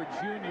 intended for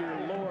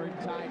Junior Lord.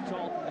 Ty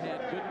Talton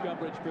had good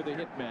coverage for the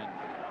Hitmen.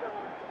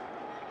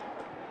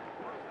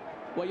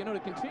 Well, you know, to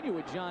continue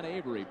with John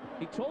Avery,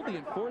 he told the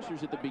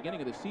enforcers at the beginning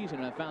of the season,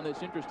 and I found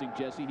this interesting,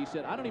 Jesse, he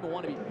said, I don't even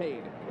want to be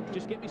paid.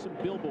 Just get me some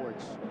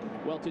billboards.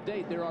 Well, to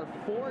date, there are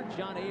 4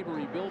 John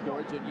Avery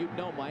billboards, and you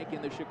know, Mike,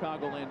 in the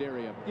Chicagoland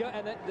area. Yeah,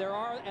 and there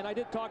are, and I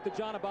did talk to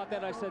John about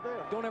that. I said,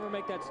 don't ever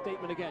make that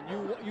statement again.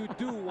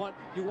 You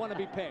want to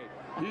be paid.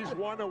 He's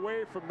one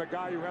away from the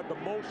guy who had the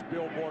most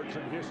billboards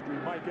in history,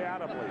 Mike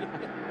Adamley,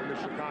 in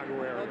the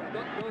Chicago area.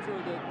 Those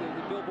are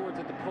the billboards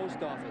at the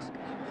post office.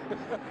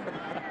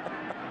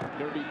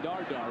 Kirby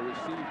Dardar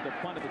received the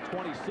punt at the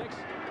 26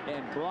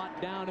 and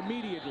brought down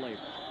immediately.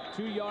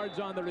 2 yards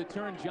on the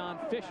return. John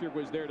Fisher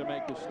was there to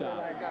make the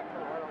stop.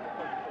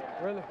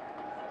 Really?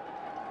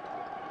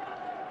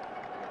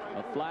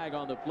 A flag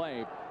on the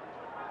play.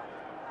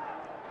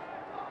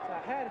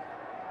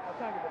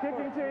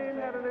 Kicking team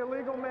had an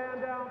illegal man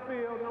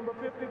downfield, number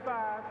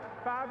 55.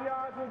 5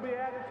 yards will be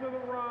added to the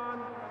run.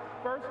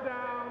 First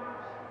down.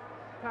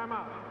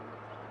 Timeout.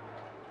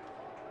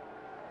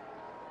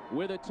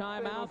 With a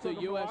timeout, the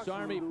U.S.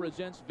 Army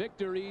presents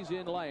victories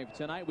in life.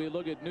 Tonight we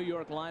look at New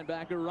York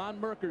linebacker Ron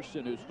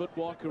Merkerson, whose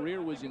football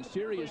career was in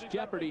serious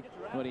jeopardy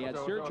when he had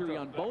surgery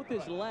on both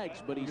his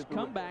legs, but he's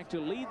come back to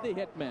lead the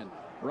Hitmen.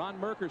 Ron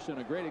Merkerson,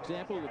 a great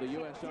example of the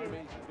U.S.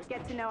 Army.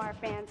 Get to know our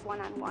fans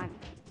one-on-one.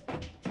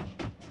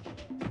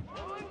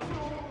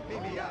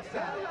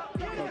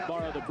 I'll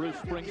borrow the Bruce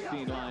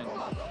Springsteen line.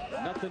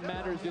 Nothing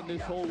matters in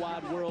this whole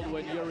wide world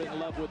when you're in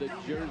love with a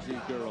Jersey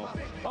girl.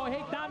 Oh,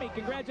 hey, Tommy,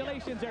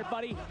 congratulations there,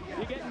 buddy.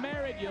 You're getting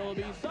married. You'll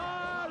be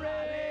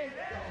sorry.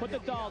 Put the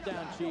doll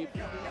down, Chief.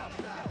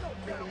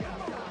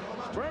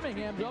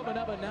 Birmingham's opened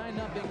up a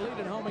 9-0 lead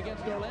at home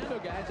against Orlando,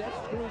 guys. That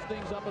screws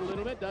things up a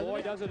little bit, doesn't it?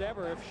 Boy, does it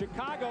ever. If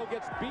Chicago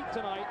gets beat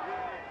tonight,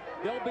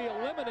 they'll be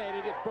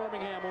eliminated if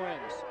Birmingham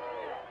wins.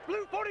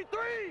 Blue 43!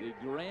 The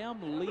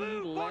Graham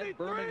Lee-led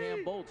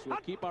Birmingham Bolts. We'll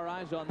keep our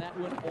eyes on that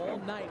one all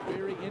night.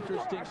 Very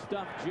interesting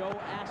stuff. Joe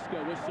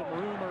Aska with some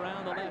room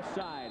around the left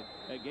side.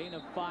 A gain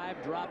of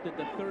 5, dropped at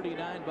the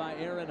 39 by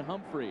Aaron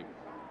Humphrey.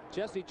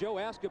 Jesse, Joe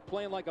Aska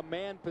playing like a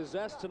man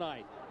possessed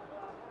tonight.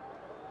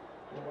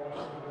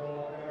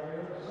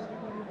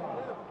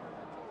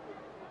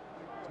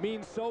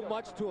 Means so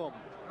much to him.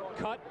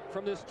 Cut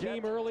from this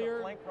team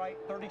earlier,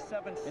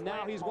 and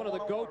now he's one of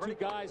the go-to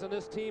guys on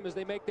this team as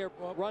they make their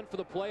run for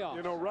the playoffs.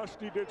 You know,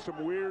 Rusty did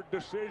some weird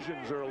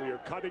decisions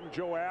earlier, cutting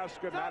Joe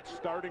Aska, not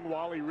starting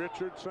Wally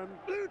Richardson.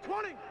 Blue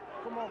 20!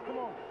 Come on, come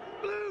on.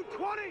 Blue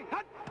 20!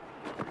 Hut.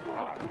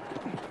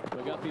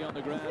 McGuffey on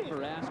the ground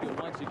for Aska.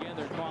 Once again,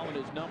 they're calling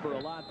his number a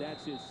lot.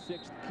 That's his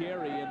 6th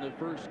carry in the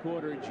first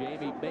quarter.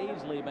 Jamie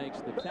Beasley makes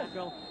the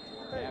tackle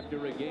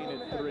after a gain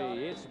of 3.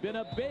 It's been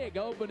a big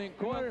opening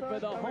quarter for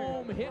the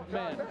home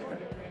Hitmen.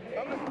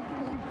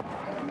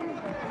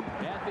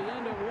 At the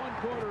end of 1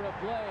 quarter of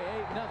play,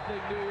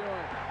 8-0 New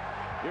York.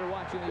 You're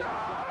watching the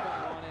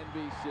XFL on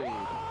NBC.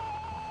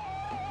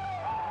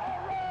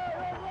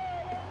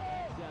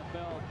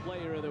 XFL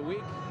Player of the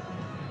Week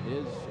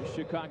is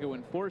Chicago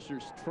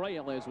Enforcers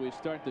trail as we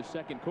start the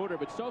second quarter.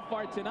 But so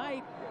far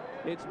tonight,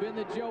 it's been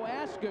the Joe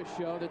Aska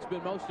show that's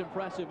been most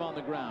impressive on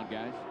the ground,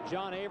 guys.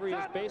 John Avery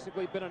has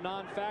basically been a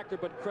non-factor,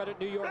 but credit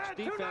New York's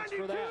defense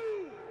for that.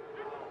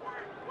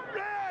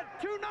 Red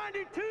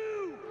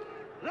 292.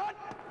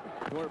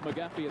 Gort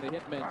McGuffey of the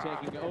Hitmen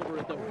taking over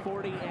at the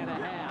 40.5.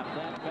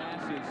 That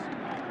pass is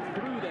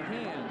through the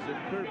hands of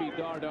Kirby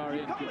Dardar,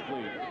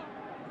 incomplete.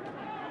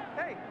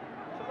 Hey.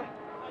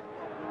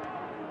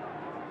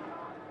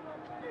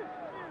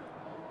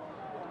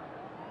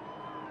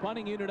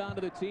 Punting unit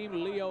onto the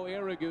team. Leo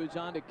Aragu's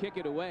on to kick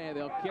it away.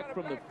 They'll kick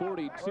from the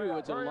 42.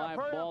 It's a live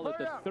ball at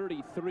the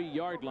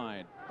 33-yard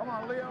line. Come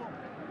on, Leo.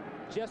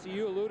 Jesse,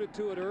 you alluded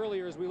to it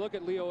earlier as we look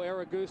at Leo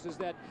Aragus, is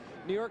that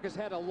New York has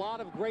had a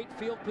lot of great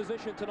field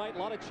position tonight, a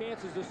lot of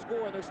chances to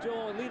score, and they're still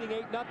only leading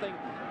 8-0.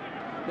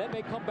 That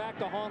may come back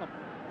to haunt them.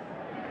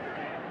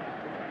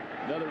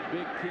 Another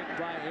big kick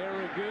by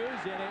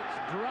Aragus, and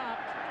it's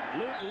dropped.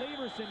 Luke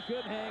Leverson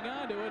couldn't hang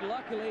on to it.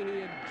 Luckily,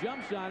 he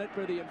jumps on it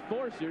for the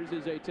Enforcers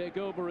as they take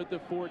over at the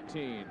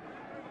 14.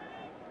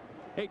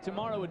 Hey,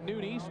 tomorrow at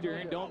noon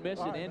Eastern, don't miss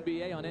an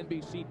NBA on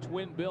NBC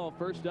twin bill.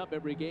 First up,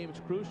 every game is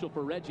crucial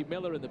for Reggie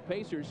Miller and the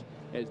Pacers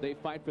as they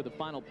fight for the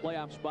final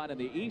playoff spot in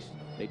the East.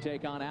 They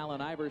take on Allen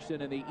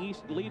Iverson and the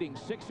East leading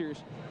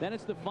Sixers. Then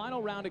it's the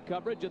final round of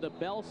coverage of the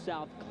Bell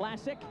South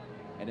Classic.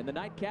 And in the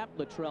nightcap,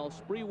 Latrell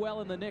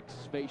Sprewell and the Knicks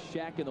face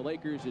Shaq and the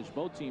Lakers as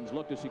both teams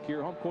look to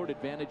secure home court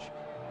advantage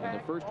in the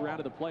first round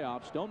of the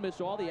playoffs. Don't miss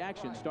all the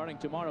action starting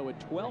tomorrow at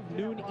 12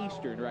 noon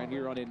Eastern right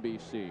here on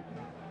NBC.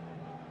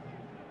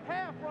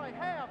 Half right,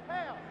 half.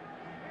 Here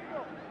you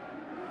go.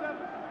 7.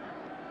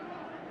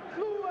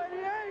 Blue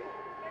 88.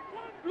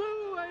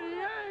 Blue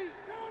 88.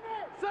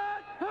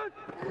 Side.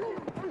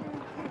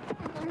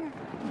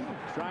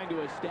 Trying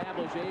to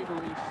establish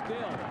Avery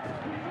still.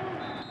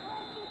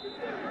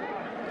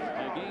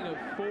 A gain of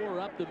 4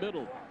 up the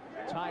middle.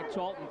 Ty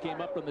Talton came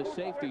up from the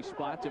safety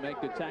spot to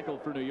make the tackle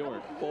for New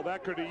York. Well,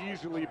 that could have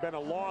easily been a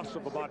loss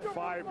of about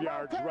 5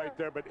 yards right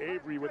there, but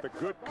Avery with a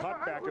good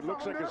cutback. It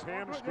looks like his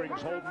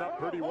hamstring's holding up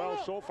pretty well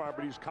so far,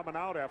 but he's coming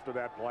out after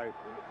that play.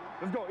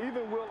 Let's go.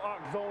 Even Will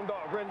Ock zoned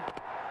off. Ready?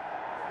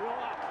 Will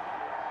Ock.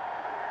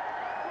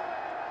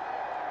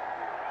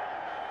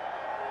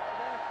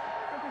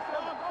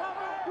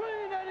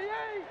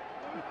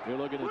 You're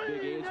looking at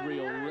big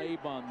Israel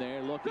Raybon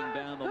there, looking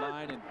down the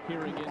line and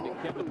peering into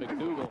Kevin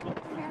McDougal.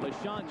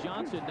 LaShawn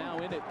Johnson now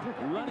in at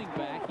running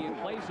back in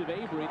place of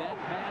Avery. That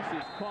pass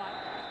is caught.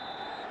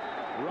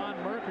 Ron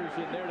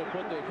Merkerson there to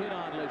put the hit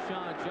on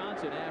LaShawn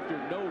Johnson after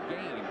no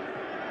gain.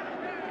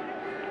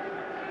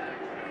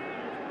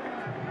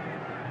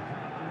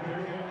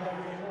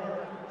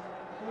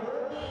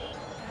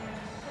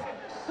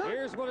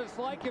 Here's what it's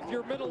like if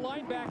you're middle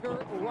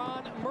linebacker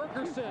Ron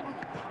Merkerson.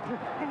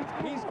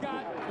 He's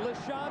got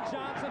LaShawn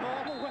Johnson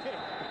all the way.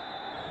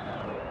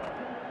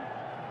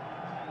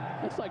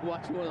 It's like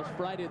watching one of those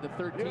Friday the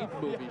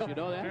 13th movies, you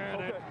know that?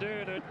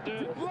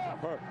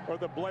 Or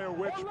the Blair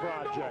Witch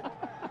Project.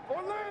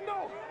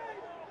 Orlando.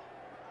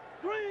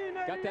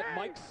 Got that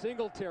Mike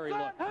Singletary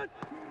look.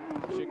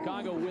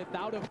 Chicago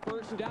without a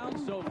first down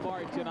so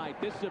far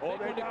tonight. This is a big one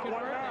to convert. They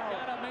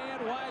got a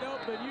man wide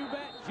open. You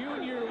bet.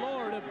 Junior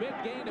Lord, a big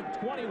gain of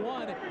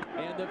 21,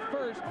 and the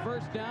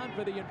first down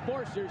for the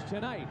Enforcers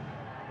tonight.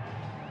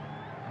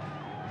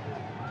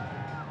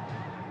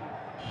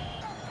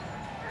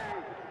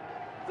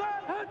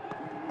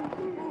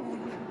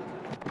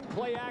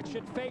 Play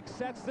action fake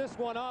sets this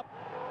one up.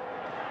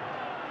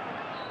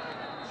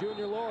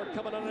 Junior Lord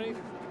coming underneath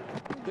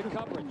the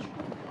coverage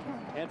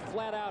and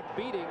flat out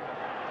beating.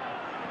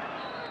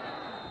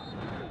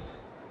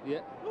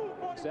 Yeah,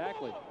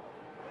 exactly.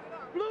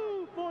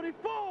 Blue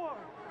 44.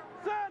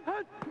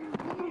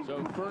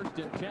 So 1st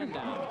and 10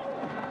 now.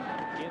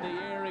 In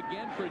the air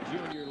again for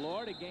Junior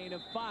Lord, a gain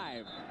of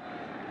 5.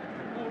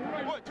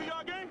 What,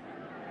 2-yard game?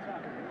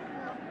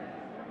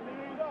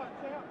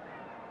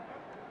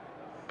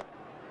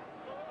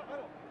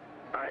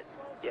 All right,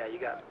 yeah, you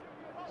got it.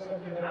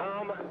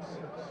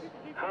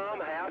 Hum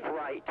half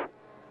right,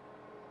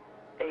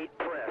 8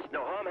 press.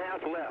 No, hum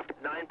half left,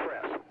 9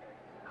 press.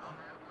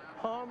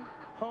 Hum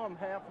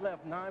half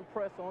left, 9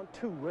 press on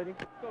 2. Ready?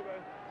 Okay.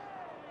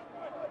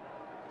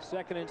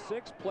 2nd and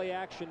 6, play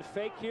action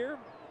fake here.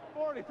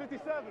 40,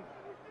 57.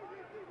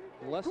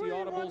 Unless he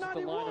audibles at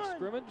the line of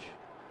scrimmage.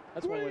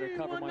 That's one way to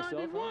cover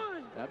myself.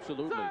 Huh?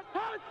 Absolutely.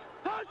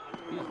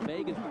 Be as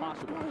vague as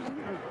possible.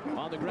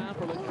 On the ground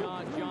for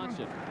LaShawn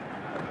Johnson.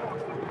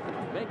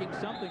 Making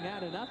something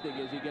out of nothing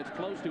as he gets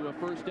close to a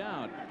first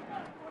down.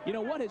 You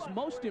know what has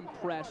most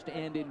impressed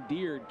and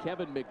endeared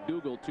Kevin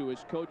McDougal to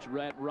his coach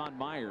Ron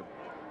Meyer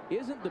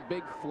isn't the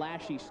big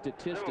flashy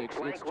statistics.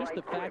 It's just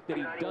the fact that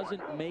he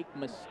doesn't make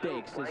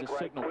mistakes as a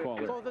signal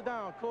caller. Close it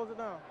down. Close it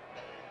down.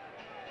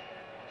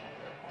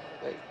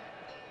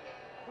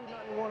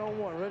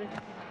 291-on-1. Ready?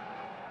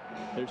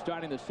 They're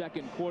starting the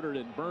second quarter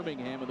in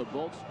Birmingham, and the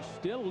Bolts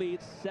still lead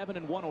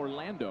 7-1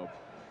 Orlando.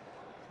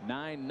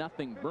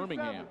 9-0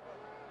 Birmingham.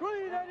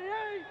 Green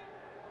 88.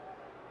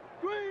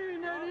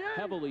 Green 88.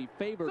 Heavily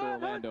favored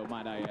Orlando,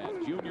 might I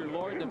add. Junior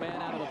Lord, the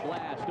man out of the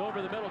blast.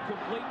 Over the middle,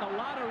 complete, and a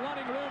lot of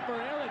running room for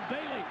Aaron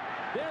Bailey.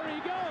 There he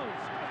goes.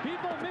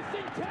 People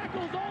missing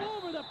tackles all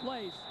over the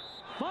place.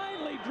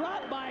 Finally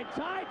dropped by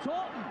Ty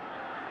Talton.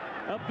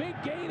 A big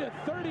gain of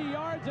 30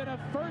 yards and a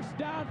first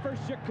down for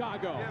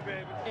Chicago.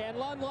 Yeah, and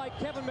unlike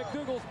Kevin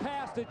McDougal's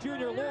pass to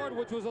Junior Lord,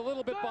 which was a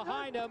little bit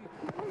behind him,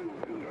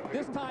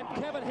 this time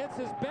Kevin hits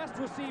his best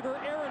receiver,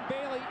 Aaron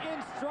Bailey,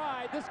 in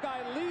stride. This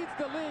guy leads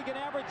the league in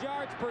average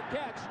yards per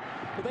catch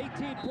with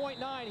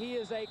 18.9. He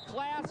is a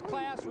class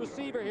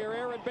receiver here,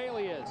 Aaron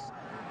Bailey is.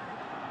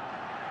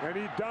 And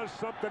he does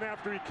something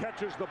after he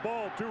catches the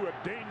ball, too. A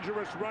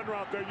dangerous run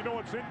route there. You know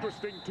what's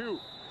interesting, too?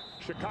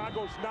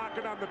 Chicago's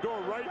knocking on the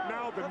door. Right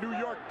now, the New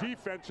York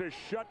defense has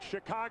shut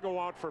Chicago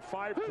out for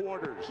 5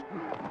 quarters.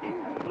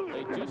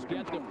 They just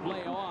get the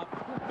play off.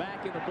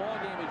 Back in the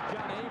ballgame is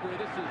John Avery.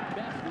 This is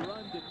best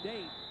run to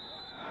date.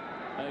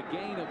 A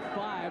gain of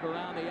 5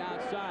 around the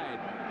outside.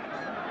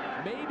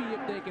 Maybe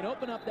if they can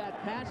open up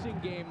that passing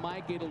game,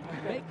 Mike, it'll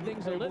make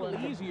things a little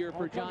easier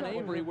for John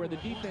Avery, where the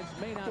defense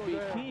may not be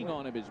keying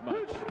on him as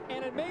much.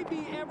 And it may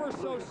be ever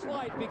so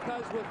slight,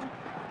 because with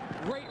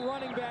great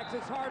running backs,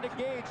 it's hard to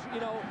gauge, you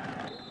know,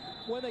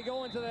 when they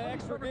go into the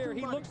extra gear.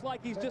 He looks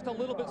like he's just a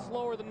little bit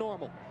slower than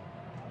normal.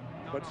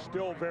 But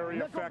still very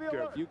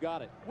effective. You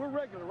got it. We're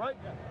regular, right?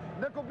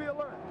 Nickel, be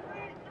alert.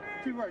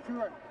 Two right.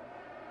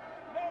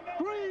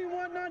 Green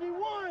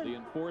 191. The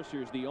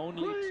Enforcers, the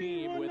only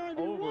team with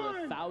over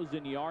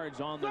 1,000 yards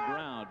on the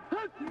ground.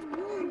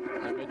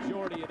 The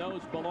majority of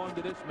those belong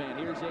to this man.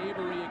 Here's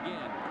Avery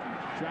again,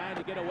 trying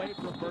to get away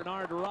from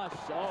Bernard Russ.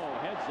 Oh,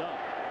 heads up.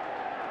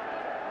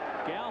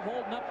 Gal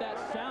holding up that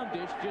sound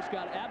dish just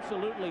got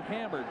absolutely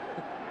hammered.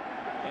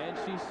 And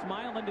she's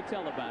smiling to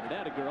tell about it.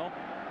 Atta girl.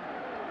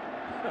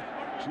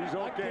 She's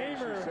okay,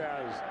 she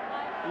says.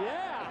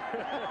 Yeah.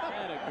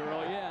 Atta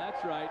girl, yeah,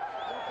 that's right.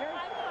 Okay?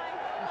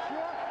 You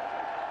sure?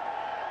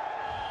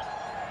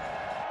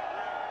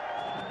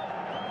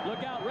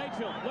 Look out,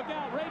 Rachel. Look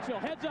out, Rachel.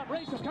 Heads up,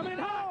 Rachel. Coming in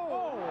hot.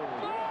 Oh.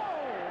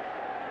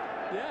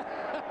 Yeah,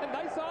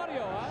 nice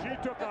audio, huh? She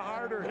took a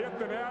harder hit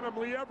than Adam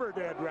Lee ever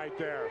did right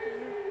there.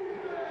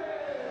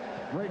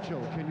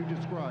 Rachel, can you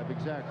describe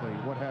exactly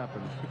what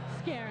happened?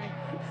 Scary.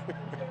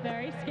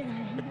 Very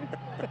scary.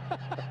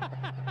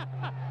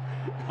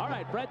 All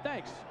right, Fred,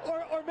 thanks.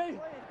 Or maybe.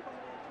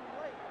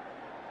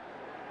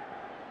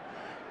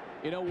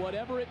 You know,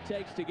 whatever it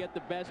takes to get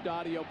the best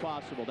audio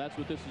possible, that's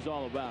what this is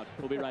all about.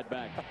 We'll be right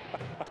back.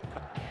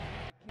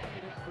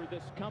 For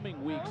this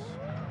coming week's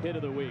hit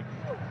of the week.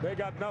 They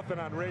got nothing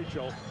on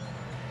Rachel.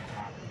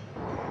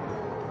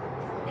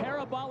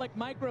 Parabolic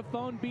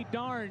microphone be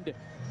darned.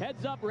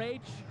 Heads up, Rach.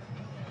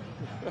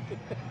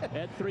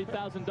 That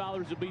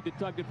 $3,000 will be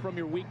deducted from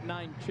your week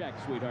 9 check,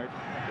 sweetheart.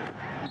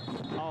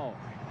 Oh.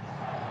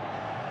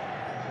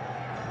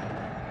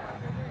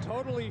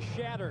 Totally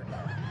shattered.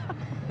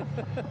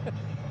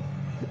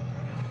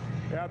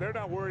 Yeah, they're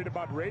not worried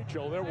about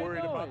Rachel. They're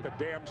worried about the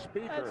damn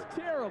speaker. That's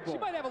terrible. She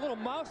might have a little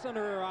mouse under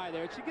her eye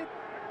there. She get.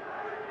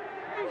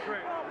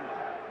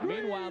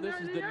 Meanwhile, this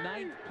is the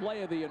 9th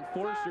play of the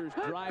Enforcers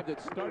drive that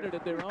started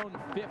at their own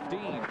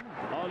 15.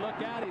 Oh,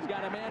 look out. He's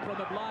got a man from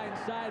the blind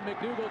side.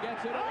 McDougal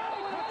gets it.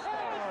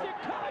 Oh,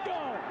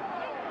 Chicago!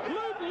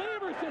 Luke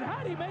Leverson,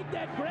 how'd he make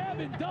that grab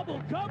in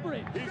double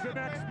coverage? He's an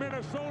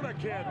ex-Minnesota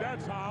kid,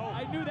 that's how.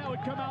 I knew that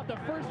would come out the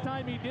first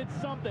time he did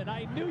something.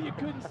 I knew you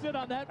couldn't sit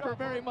on that for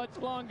very much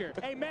longer.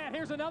 Hey, Matt,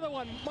 here's another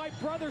one. My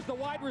brother's the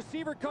wide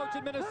receiver coach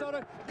in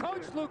Minnesota.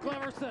 Coach Luke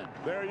Leverson.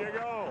 There you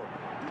go.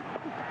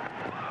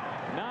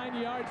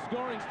 9-yard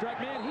scoring strike.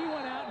 Man, he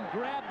went out and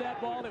grabbed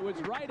that ball that was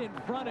right in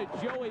front of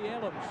Joey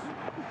Eloms.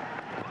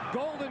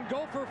 Golden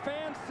Gopher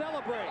fans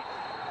celebrate.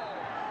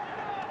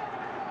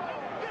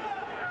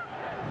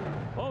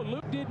 Oh,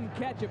 Luke didn't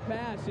catch a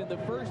pass in the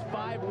first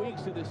 5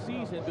 weeks of the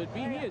season, but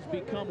he has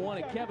become one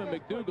of Kevin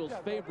McDougal's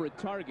favorite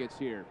targets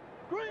here.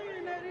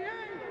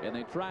 And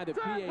they tried the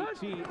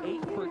PAT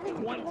 8 for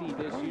 20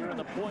 this year in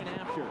the point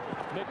after.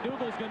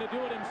 McDougal's going to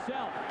do it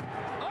himself.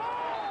 Oh,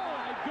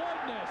 my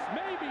goodness,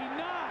 maybe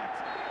not.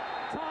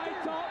 Ty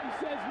Talton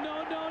says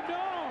no, no, no.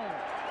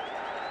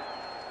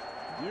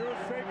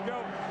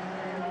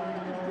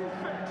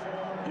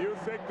 You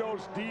think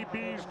those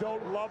DBs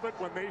don't love it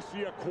when they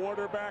see a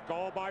quarterback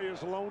all by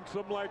his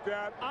lonesome like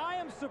that? I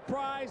am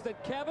surprised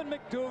that Kevin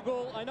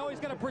McDougal, I know he's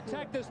going to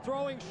protect his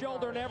throwing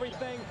shoulder and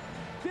everything,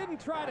 didn't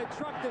try to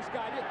truck this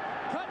guy.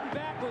 Cutting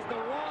back was the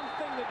wrong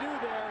thing to do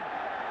there.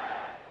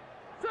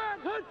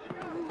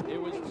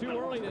 It was too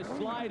early to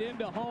slide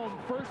into home.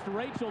 First,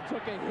 Rachel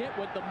took a hit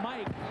with the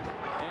mic,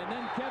 and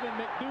then Kevin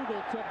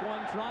McDougal took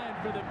one trying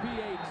for the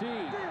PAT.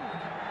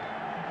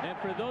 And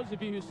for those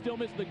of you who still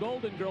miss the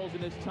Golden Girls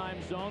in this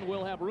time zone,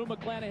 we'll have Rue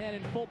McClanahan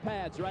in full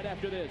pads right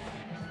after this.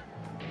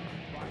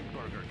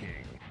 Burger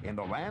King. In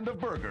the land of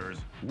burgers,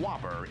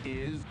 Whopper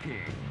is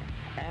king.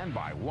 And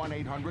by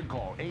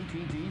 1-800-CALL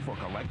ATT for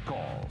collect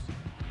calls.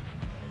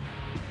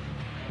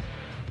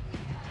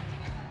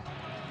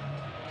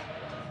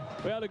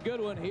 Well, a good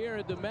one here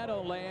at the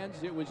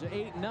Meadowlands. It was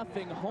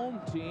 8-0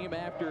 home team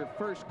after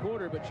first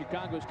quarter, but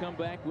Chicago's come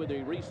back with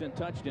a recent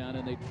touchdown,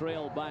 and they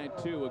trail by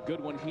 2. A good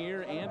one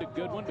here and a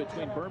good one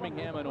between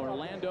Birmingham and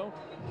Orlando.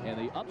 And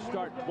the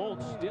upstart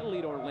Bolts still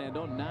lead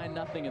Orlando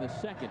 9-0 in the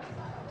second.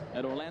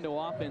 That Orlando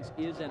offense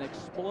is an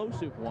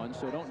explosive one,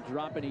 so don't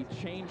drop any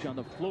change on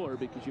the floor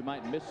because you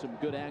might miss some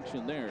good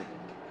action there.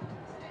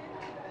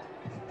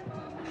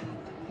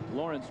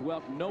 Lawrence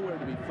Welk nowhere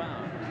to be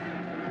found.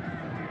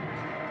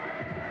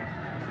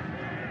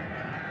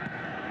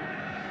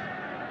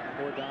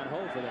 Or Don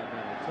Ho for that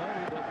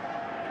matter.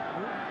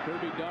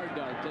 Kirby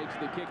Dardar takes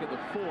the kick at the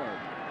 4.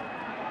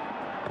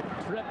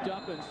 Tripped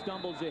up and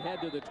stumbles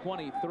ahead to the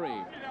 23.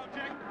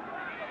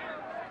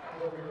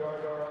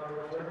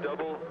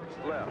 Double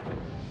left.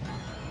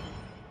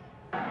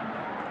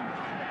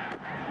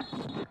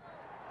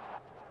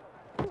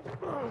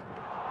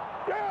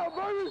 Yeah,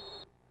 baby!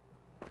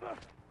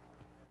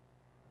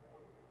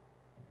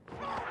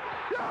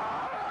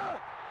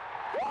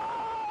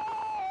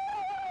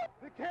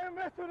 They can't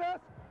mess with us.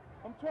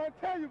 I'm trying to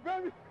tell you,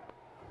 baby.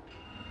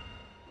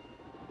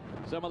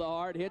 Some of the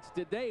hard hits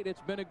to date.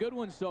 It's been a good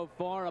one so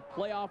far. A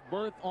playoff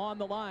berth on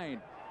the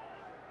line.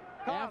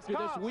 After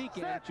this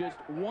weekend, just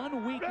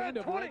one weekend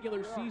of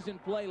regular season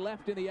play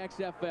left in the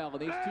XFL, and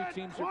these two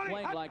teams are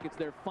playing like it's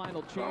their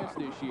final chance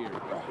this year.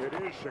 It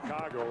is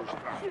Chicago's.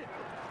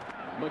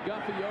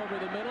 McGuffey over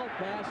the middle.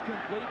 Pass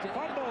complete to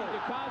Anthony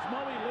DeCosmo.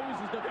 He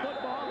loses the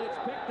football. It's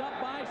picked up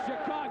by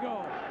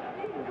Chicago.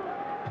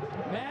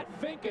 Matt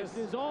Finkus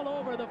is all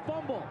over the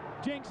fumble.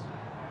 Jinx.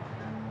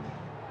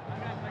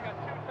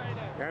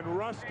 And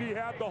Rusty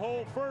had the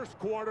whole first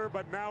quarter,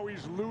 but now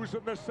he's losing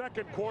the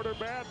second quarter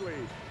badly.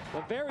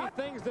 The very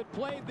things that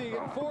played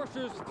the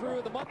Enforcers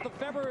through the month of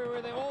February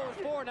where they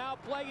 0-4 now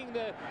plaguing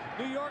the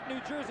New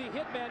Jersey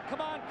Hitmen.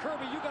 Come on,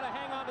 Kirby, you got to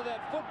hang on to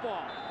that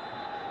football.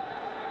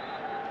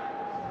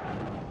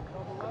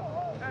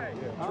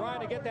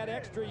 Trying to get that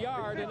extra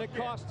yard, and it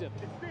cost him.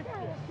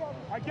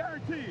 I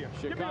guarantee you.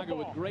 Chicago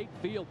with great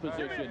field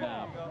position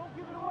now.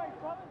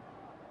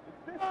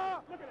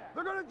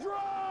 They're going to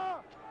draw!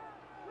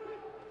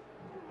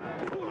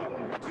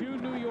 2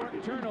 New York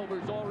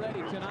turnovers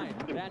already tonight.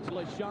 That's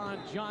LaShawn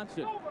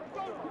Johnson.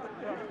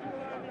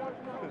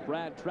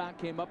 Brad Trout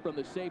came up from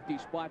the safety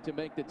spot to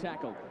make the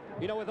tackle.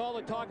 You know, with all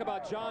the talk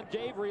about John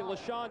Avery,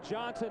 LaShawn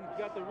Johnson,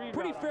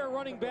 pretty fair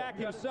running back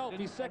himself.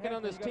 He's second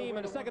on this team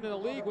and second in the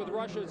league with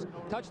rushes,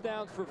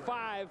 touchdowns for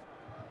 5.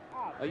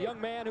 A young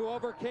man who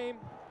overcame.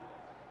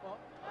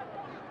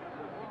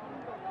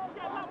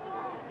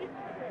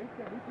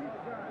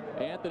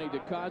 Anthony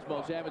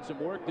DeCosmo's having some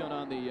work done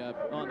on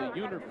the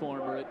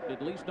uniform, or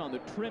at least on the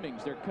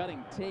trimmings. They're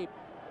cutting tape.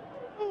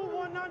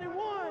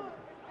 191.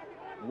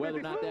 Whether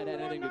or not that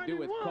had anything to do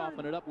with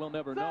coughing it up, we'll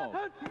never know.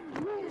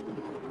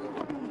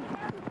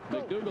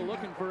 McDougal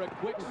looking for a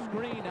quick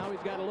screen. Now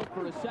he's got to look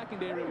for a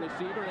secondary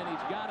receiver, and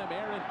he's got him.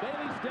 Aaron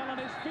Bailey still on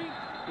his feet.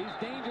 He's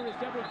dangerous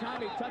every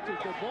time he touches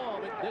the ball,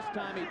 but this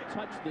time he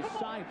touched the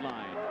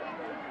sideline.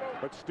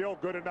 But still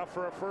good enough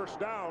for a first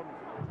down.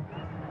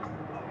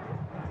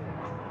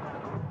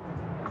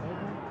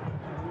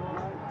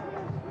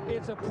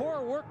 It's a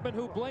poor workman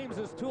who blames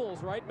his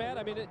tools, right, Matt?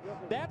 I mean,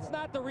 that's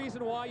not the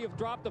reason why you've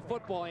dropped the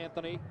football,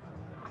 Anthony.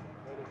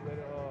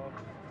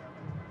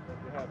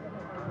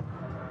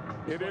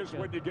 It is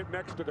when you get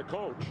next to the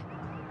coach.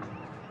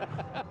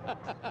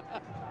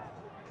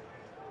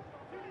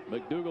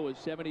 McDougal with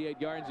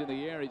 78 yards in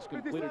the air. He's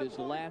completed his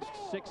last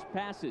 6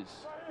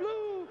 passes.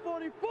 Blue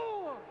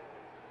 44.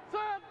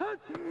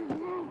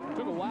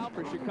 Took a while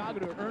for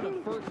Chicago to earn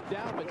a first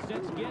down, but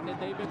since getting it,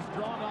 they've been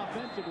strong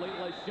offensively.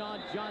 LaShawn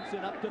Johnson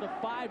up to the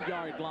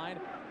 5-yard line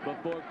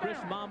before Chris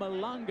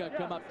Mamalanga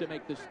come up to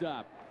make the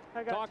stop.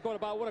 Talking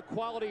about what a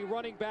quality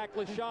running back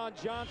LaShawn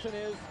Johnson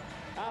is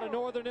out of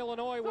Northern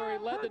Illinois, where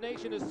he led the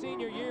nation his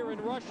senior year in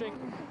rushing.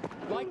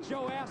 Like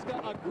Joe Aska,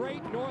 a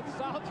great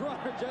north-south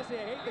runner. Jesse,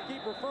 I hate to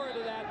keep referring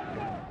to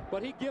that,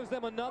 but he gives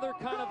them another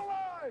kind of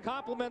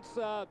compliments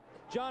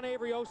John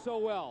Avery oh so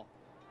well.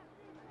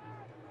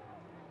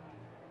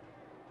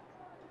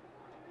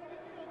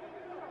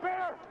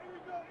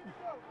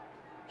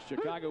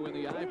 Chicago in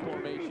the I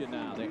formation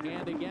now. They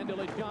hand again to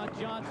LaShawn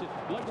Johnson.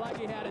 Looked like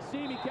he had a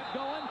seam. He kept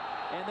going,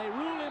 and they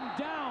rule him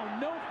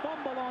down. No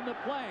fumble on the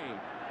play.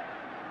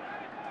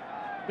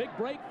 Big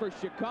break for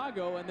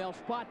Chicago, and they'll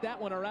spot that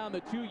one around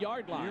the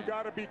 2-yard line. You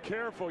got to be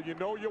careful. You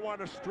know you want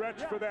to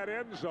stretch for that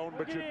end zone,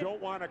 but you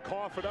don't want to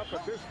cough it up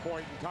at this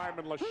point in time.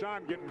 And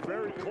LaShawn getting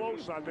very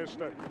close on this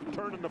to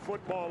turning the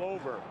football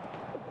over.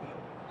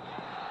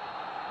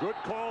 Good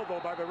call, though,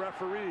 by the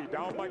referee.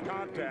 Down by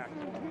contact.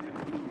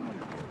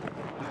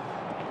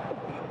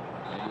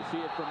 And you see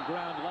it from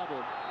ground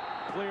level.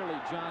 Clearly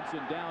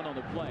Johnson down on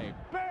the play.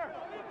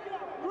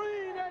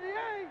 Green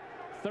 88.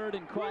 3rd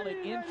and call it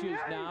inches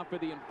now for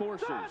the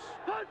Enforcers. Again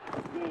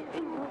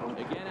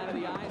out of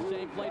the eye,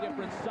 same play,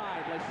 different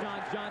side.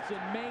 LaShawn Johnson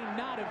may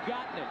not have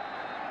gotten it.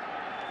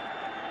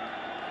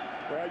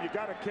 Well, you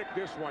got to kick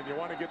this one. You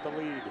want to get the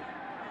lead.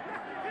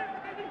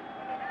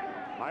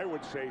 I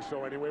would say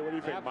so anyway. What do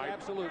you think, Mike?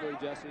 Absolutely,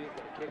 Jesse.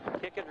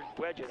 Kick it or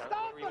wedge it.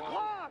 Stop the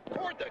clock.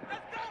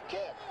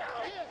 Kick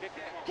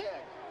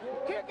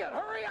it.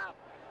 Hurry up.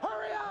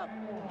 Hurry up.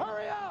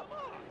 Hurry up.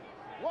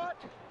 What?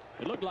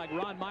 It looked like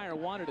Ron Meyer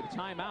wanted a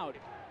timeout.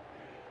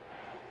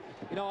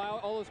 You know,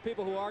 all those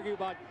people who argue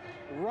about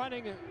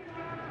running,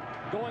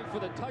 going for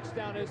the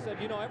touchdown, has said,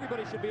 you know,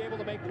 everybody should be able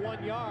to make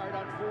 1 yard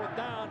on 4th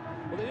down.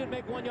 Well, they didn't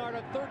make 1 yard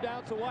on 3rd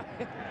down, so why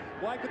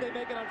could they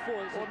make it on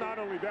 4th? Well, not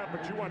only that,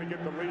 but you want to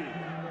get the lead.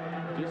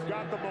 You've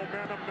got the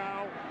momentum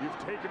now. You've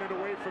taken it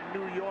away from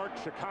New York.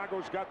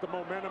 Chicago's got the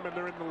momentum, and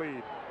they're in the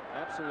lead.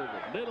 Absolutely.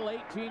 Little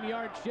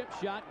 18-yard chip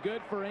shot,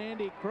 good for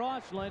Andy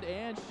Crossland,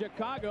 and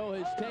Chicago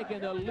has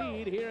taken the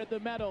lead here at the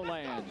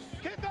Meadowlands.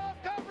 Kickoff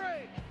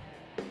coverage.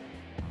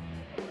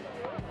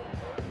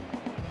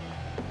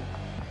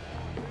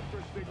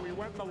 We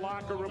went in the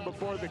locker room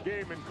before the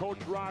game, and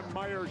Coach Ron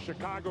Meyer,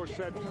 Chicago,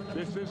 said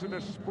this isn't a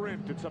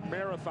sprint, it's a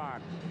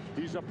marathon.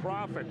 He's a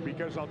prophet,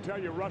 because I'll tell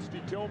you,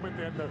 Rusty Tillman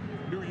and the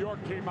New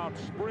York came out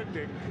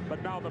sprinting,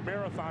 but now the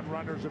marathon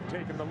runners have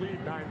taken the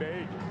lead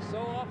 9-8. So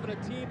often a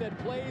team that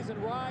plays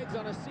and rides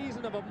on a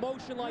season of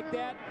emotion like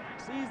that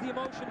sees the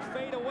emotion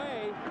fade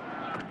away,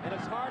 and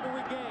it's hard to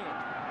regain.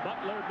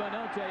 Butler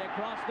Bonote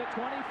across the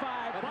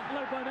 25.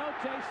 Butler Bonote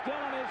still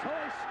on his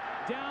horse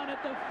down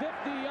at the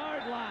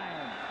 50-yard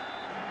line.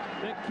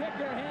 The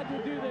kicker had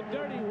to do the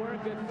dirty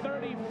work. A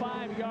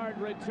 35-yard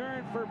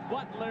return for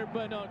Butler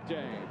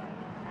Benote.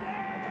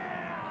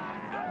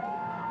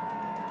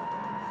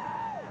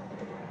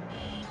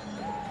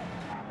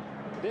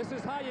 This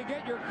is how you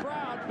get your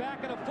crowd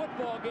back in a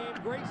football game.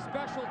 Great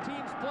special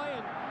teams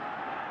playing.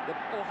 The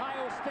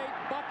Ohio State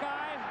Buckeye.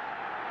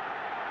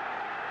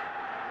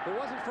 If it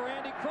wasn't for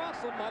Andy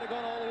Crossland, might have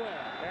gone all the way.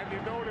 And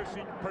you notice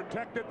he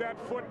protected that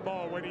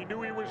football. When he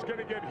knew he was going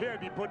to get hit,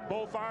 he put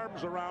both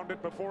arms around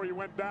it before he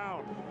went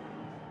down.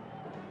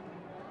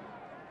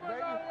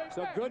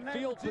 So good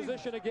field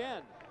position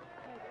again.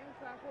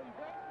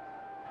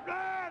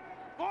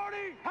 40,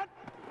 hut.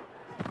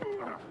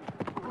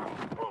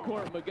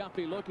 Court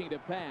McGuffey looking to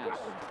pass.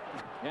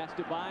 Has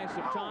to buy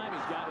some time.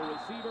 He's got a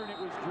receiver, and it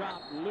was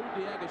dropped. Lou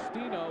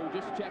D'Agostino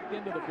just checked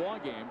into the ball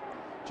game.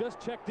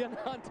 Just checked in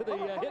onto the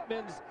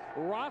Hitmen's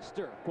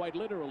roster. Quite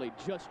literally,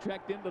 just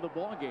checked into the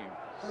ball game.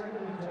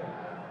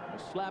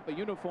 Slap a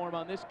uniform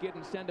on this kid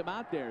and send him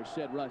out there,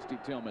 said Rusty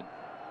Tillman.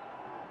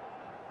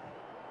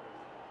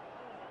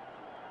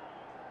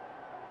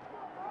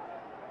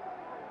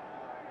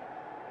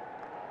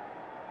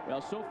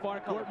 Well, so far,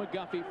 Court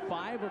McGuffey,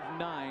 5 of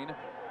 9,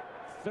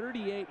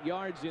 38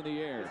 yards in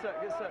the air. Get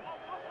set, get set.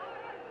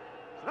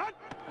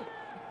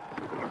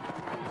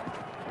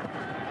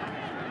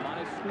 On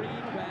a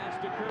screen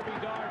pass to Kirby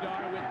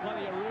Dardar with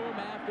plenty of room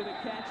after the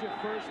catch of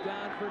first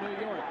down for New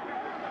York.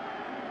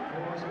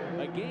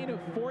 A gain of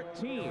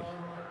 14.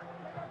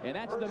 And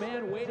that's the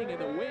man waiting in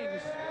the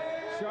wings,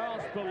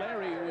 Charles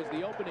Polari, who was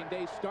the opening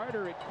day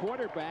starter at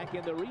quarterback.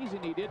 And the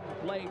reason he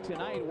didn't play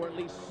tonight, or at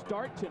least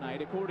start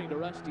tonight, according to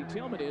Rusty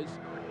Tillman, is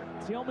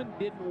Tillman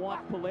didn't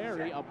want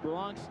Polari, a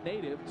Bronx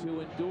native,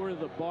 to endure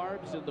the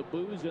barbs and the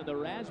booze and the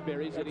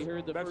raspberries that he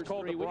heard the first 3 weeks. That's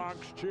called the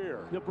Bronx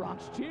cheer. The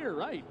Bronx cheer,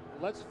 right.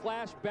 Let's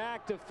flash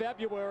back to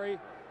February.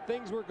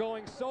 Things were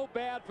going so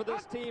bad for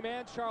this team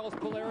and Charles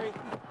Polari.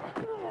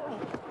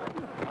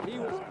 He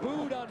was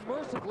booed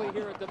unmercifully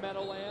here at the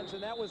Meadowlands,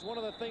 and that was one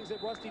of the things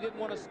that Rusty didn't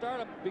want to start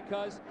him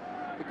because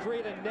to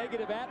create a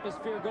negative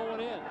atmosphere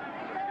going in.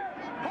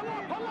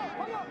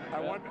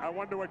 I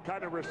wonder what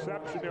kind of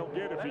reception he'll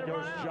get if he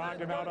goes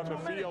jogging out on the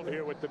field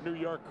here with the New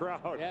York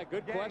crowd. Yeah,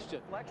 good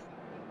question.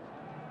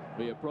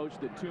 We approach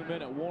the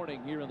 2-minute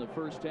warning here in the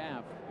first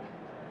half.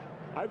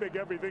 I think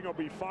everything will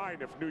be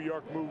fine if New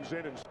York moves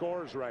in and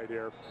scores right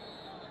here.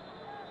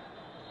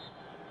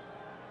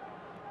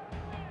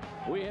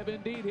 We have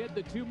indeed hit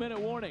the 2-minute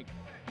warning.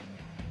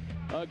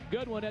 A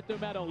good one at the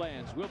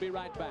Meadowlands. We'll be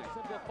right back.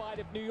 Simplified,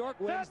 if New York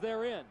wins,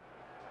 they're in.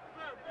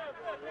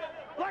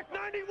 Black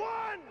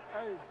 91!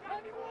 Hey.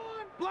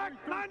 91! Black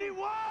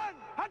 91!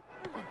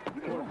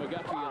 Court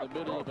McGuffey in the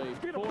middle of a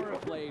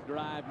 4-play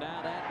drive.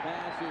 Now that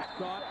pass is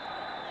caught.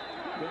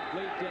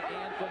 Complete to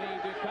Anthony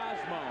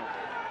DeCosmo.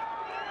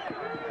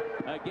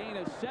 A gain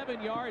of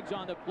 7 yards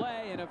on the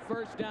play and a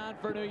first down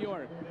for New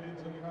York.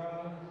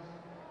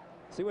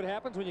 See what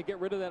happens when you get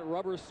rid of that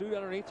rubber suit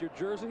underneath your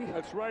jersey?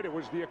 That's right. It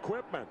was the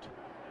equipment.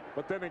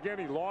 But then again,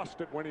 he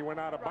lost it when he went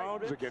out of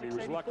bounds again. He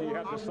was lucky he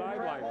had the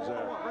sidelines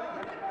there.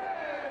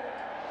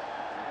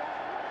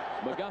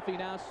 McGuffey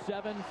now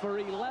 7 for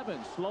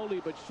 11,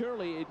 slowly but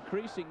surely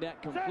increasing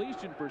that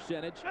completion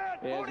percentage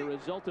as a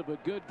result of a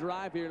good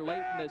drive here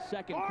late in the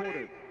second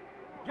quarter.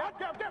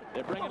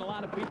 They're bringing a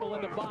lot of people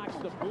in the box.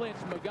 The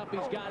blitz,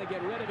 McGuffey's got to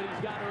get rid of it.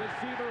 He's got a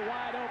receiver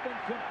wide open,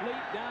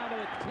 complete down to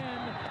the 10,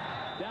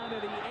 down to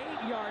the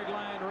 8-yard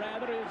line,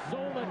 rather, is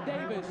Zola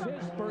Davis,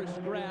 his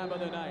first grab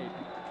of the night.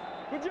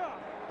 Good job.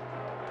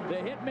 The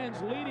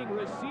Hitmen's leading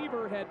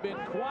receiver had been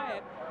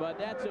quiet, but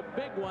that's a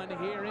big one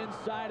here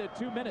inside of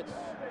 2 minutes.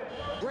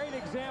 Great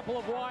example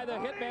of why the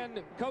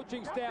Hitmen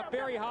coaching staff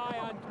very high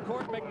on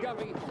Court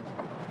McGuffey.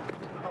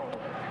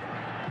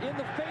 In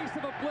the face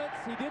of a blitz,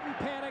 he didn't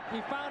panic.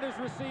 He found his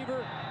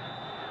receiver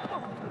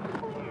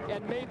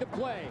and made the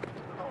play.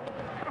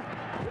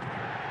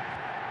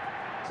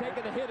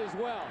 Taking a hit as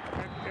well.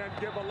 And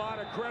give a lot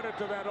of credit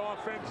to that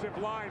offensive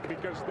line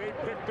because they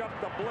picked up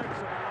the blitz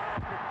and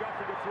allowed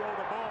McGuffey to throw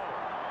the ball.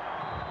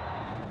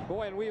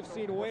 Boy, and we have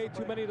seen way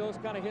too many of those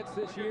kind of hits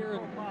this year.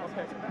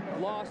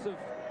 And loss of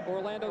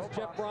Orlando's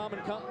Jeff Brom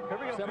and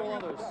several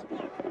others.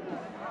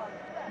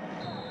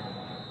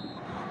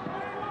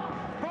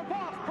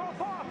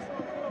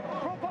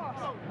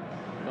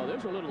 Well,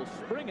 there's a little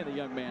spring in the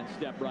young man's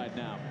step right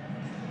now.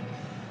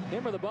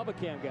 Him or the Bubba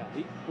Cam guy?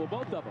 Well,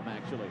 both of them,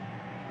 actually.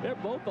 They're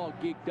both all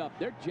geeked up.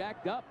 They're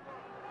jacked up.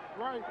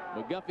 Right.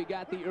 McGuffey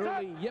got the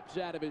early yips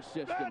out of his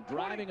system,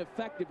 driving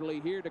effectively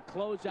here to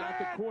close out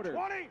the quarter.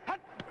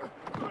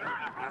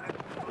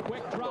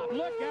 Quick drop.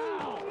 Look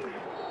out!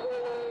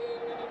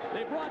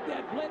 They brought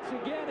that blitz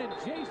again, and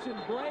Jason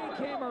Bray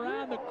came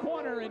around the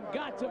corner and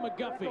got to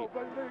McGuffey.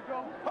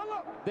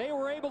 They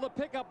were able to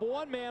pick up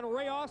one man,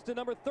 Ray Austin,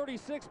 number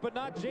 36, but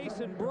not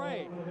Jason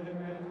Bray.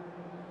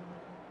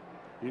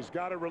 He's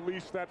got to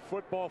release that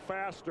football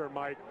faster,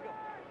 Mike.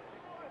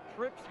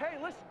 Trips, hey,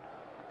 listen.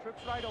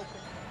 Trips right open.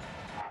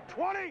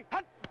 20.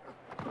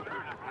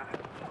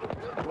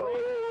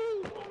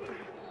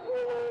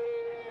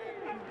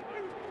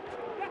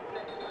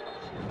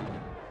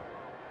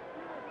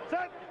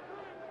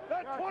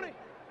 20.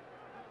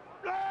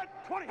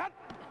 20.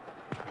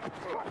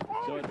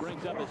 So it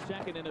brings up a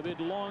second and a bit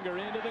longer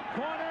into the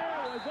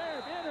corner. Was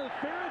there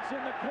interference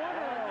in the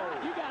corner or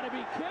not? You got to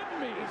be kidding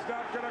me. He's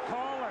not going to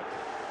call it.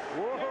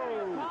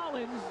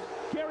 Whoa.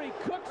 Gary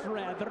Cooks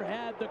rather,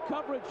 had the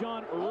coverage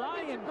on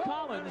Ryan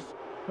Collins,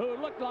 who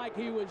looked like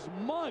he was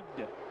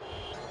mugged.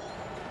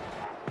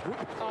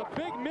 A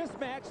big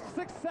mismatch.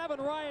 6'7"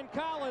 Ryan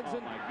Collins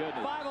and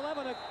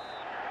 5'11"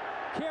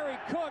 Kerry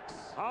Cooks.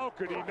 How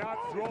could he not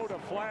throw the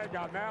flag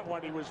on that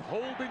one? He was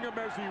holding him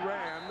as he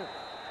ran.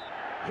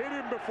 Hit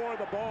him before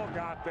the ball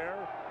got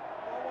there.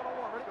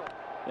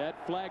 That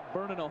flag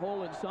burning a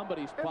hole in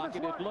somebody's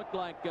pocket. It looked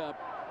like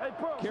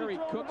Kerry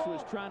Cooks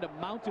was trying to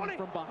mount him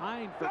from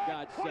behind, for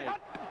God's sake.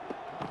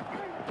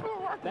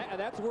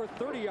 That's worth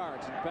 30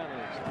 yards in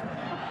penalties.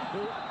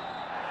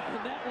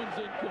 And that one's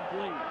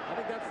incomplete. I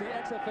think that's the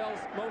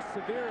XFL's most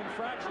severe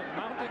infraction,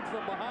 mounting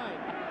from behind.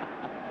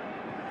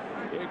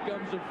 Here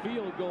comes the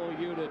field goal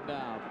unit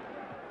now.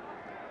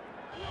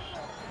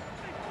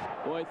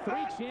 Boy,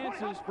 3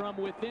 chances from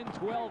within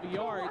 12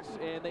 yards,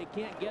 and they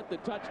can't get the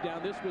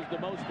touchdown. This was the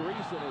most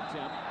recent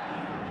attempt.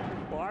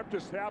 Well, I'm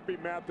just happy,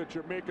 Matt, that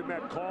you're making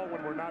that call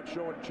when we're not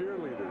showing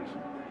cheerleaders.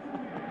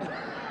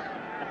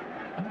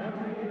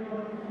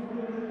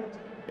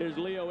 Here's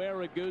Leo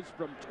Aragoose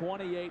from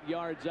 28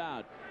 yards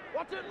out.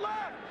 Watch it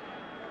left!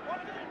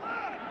 Watch it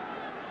left!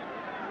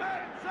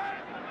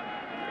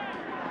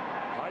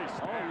 Nice.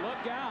 Oh,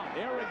 look out.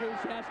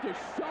 Aragoose has to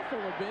shuffle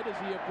a bit as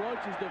he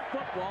approaches the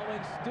football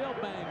and still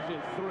bangs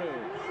it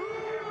through.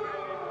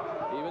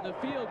 Even the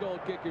field goal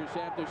kickers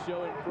have to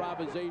show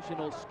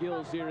improvisational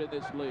skills here in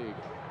this league.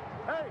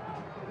 Hey,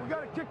 we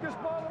got to kick this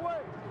ball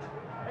away.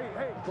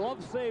 Hey.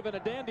 Glove save and a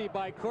dandy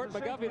by Court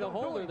McGuffey, the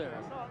holder there.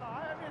 No,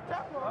 I had me a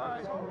tackle. All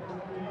right.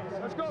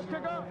 Let's go,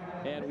 kick up.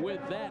 And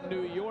with that,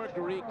 New York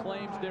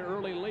reclaims their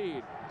early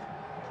lead.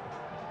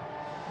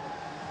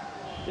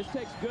 This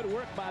takes good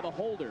work by the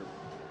holder.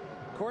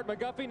 Court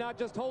McGuffey not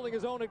just holding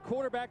his own at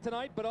quarterback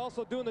tonight, but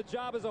also doing the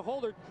job as a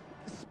holder,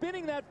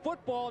 spinning that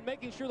football and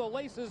making sure the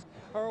laces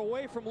are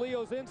away from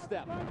Leo's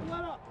instep.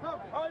 All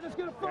right, let's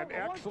get a football. And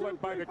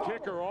excellent by the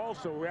kicker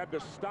also, who had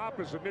to stop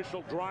his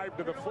initial drive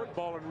to the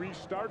football and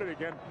restart it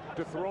again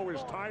to throw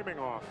his timing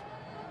off.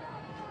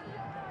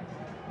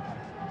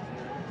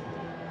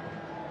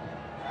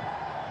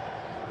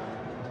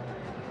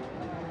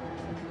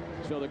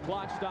 So the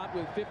clock stopped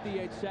with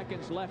 58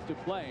 seconds left to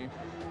play.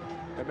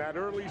 And that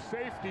early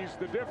safety's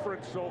the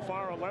difference so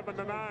far,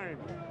 11-9.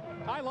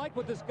 I like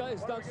what this guy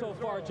has done so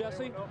far,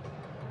 Jesse.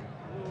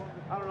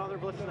 I don't know, they're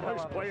blitzing the hell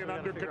He's out of playing us.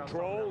 under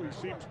control. He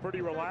seems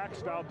pretty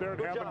relaxed out there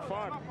and having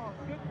fun.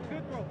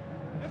 Good throw.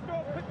 Let's throw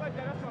a pick like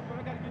that. That's what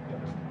I got to get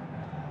there.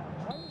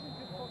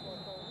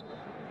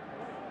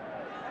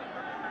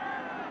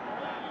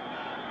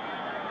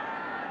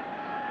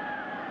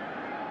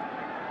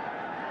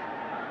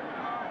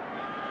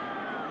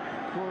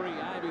 Corey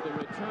Ivy, the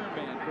return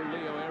man for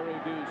Leo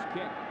Aradou's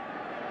kick.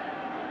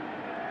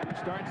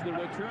 Starts the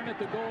return at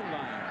the goal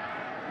line.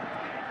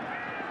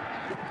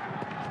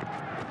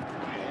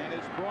 And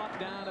is brought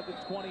down at the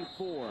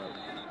 24.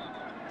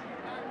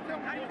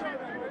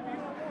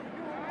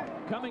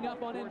 Coming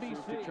up on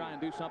NBC to try and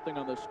do something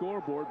on the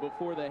scoreboard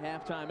before the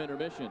halftime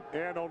intermission.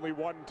 And only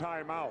one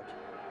timeout.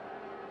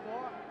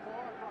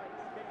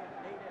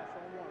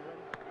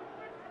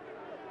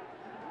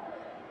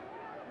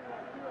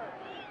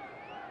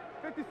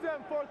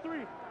 57-4-3.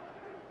 Green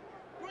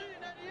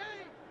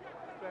 88.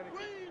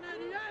 Green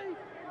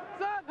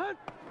 88.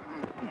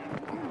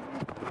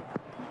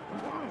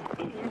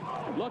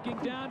 Looking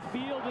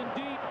downfield and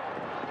deep.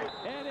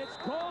 And it's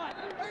caught.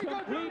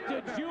 Complete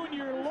to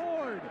Junior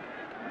Lord.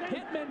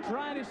 Hitmen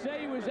trying to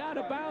say he was out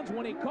of bounds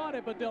when he caught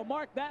it, but they'll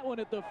mark that one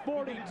at the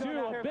 42.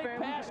 A big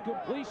pass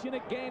completion, a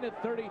gain of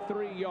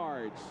 33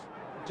 yards.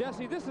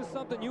 Jesse, this is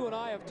something you and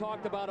I have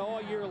talked about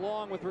all year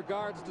long with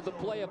regards to the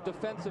play of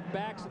defensive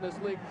backs in this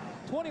league.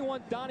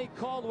 21, Donnie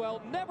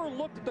Caldwell, never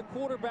looked at the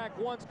quarterback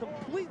once,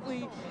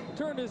 completely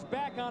turned his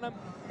back on him,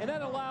 and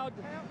that allowed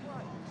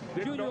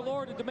Junior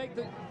Lord to make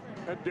the...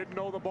 And didn't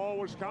know the ball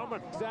was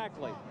coming.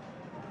 Exactly.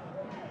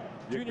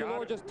 Junior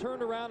Lord just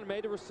turned around and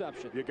made a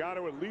reception. You got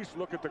to at least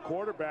look at the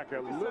quarterback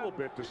a little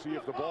bit to see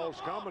if the ball's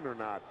coming or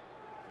not.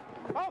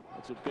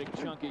 It's a big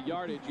chunk of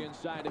yardage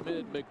inside the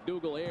mid.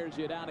 McDougal airs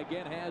it out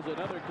again, has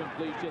another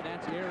completion.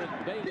 That's Aaron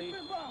Bailey,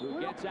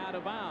 who gets out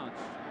of bounds.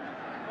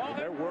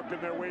 They're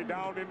working their way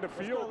down into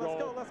field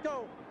goal. Let's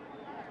go.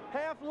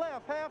 Half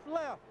left, half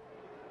left,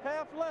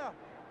 half left.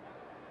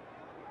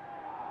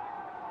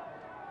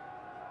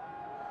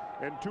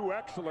 And two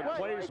excellent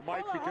plays,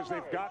 Mike, because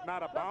they've gotten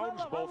out of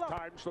bounds both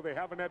times, so they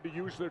haven't had to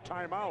use their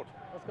timeout.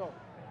 Let's go.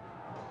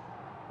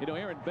 You know,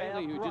 Aaron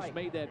Bailey, who just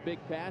made that big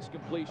pass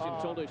completion,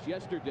 told us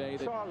yesterday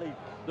that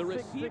the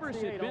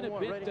receivers had been a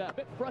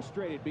bit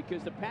frustrated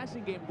because the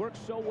passing game works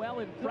so well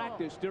in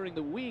practice during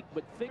the week,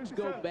 but things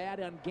go bad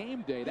on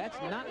game day. That's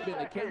not been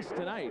the case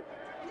tonight.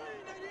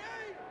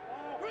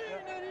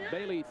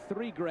 Bailey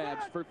 3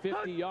 grabs for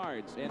 50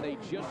 yards, and they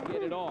just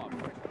get it off.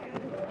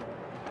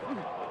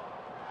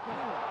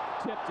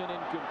 Tipped and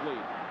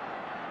incomplete.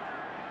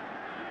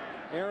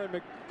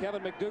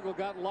 Kevin McDougal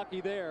got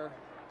lucky there.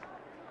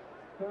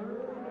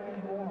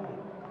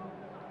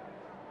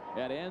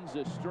 That ends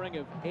a string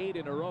of 8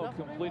 in a row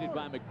completed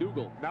by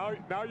McDougal.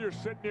 Now you're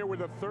sitting here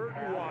with a 3rd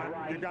and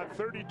 1. You got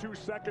 32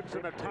 seconds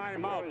and a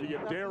timeout. Do you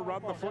dare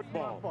run the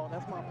football?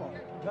 That's my fault.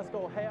 Let's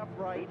go half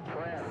right.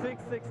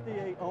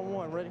 668 on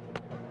 1. Ready?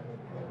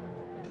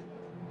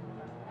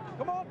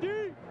 Come on,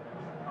 D.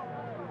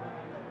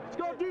 Let's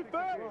go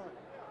defense.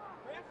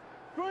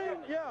 Green,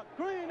 yeah,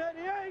 green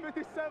 88.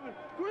 57.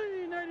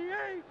 Green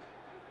 88.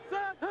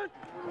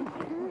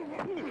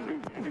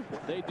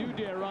 They do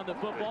dare run the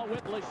football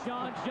with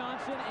LaShawn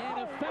Johnson,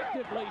 and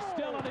effectively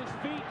still on his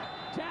feet,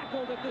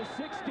 tackled at the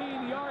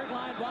 16-yard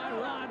line by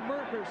Ron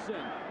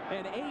Merkerson.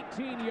 An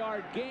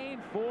 18-yard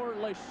gain for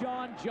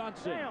LaShawn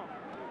Johnson.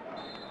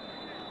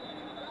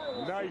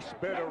 Nice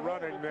bit of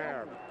running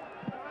there.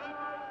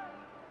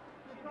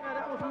 Yeah,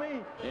 that was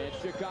me. And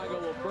Chicago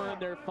will burn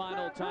their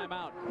final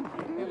timeout.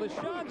 And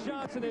LaShawn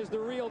Johnson is the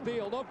real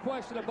deal, no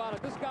question about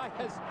it. This guy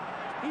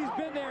he's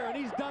been there and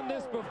he's done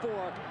this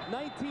before.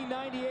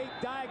 1998,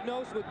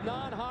 diagnosed with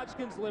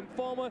non-Hodgkin's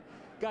lymphoma,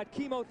 got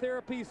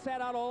chemotherapy,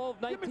 sat out all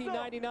of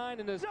 1999,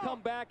 and has come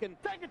back and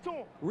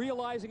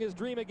realizing his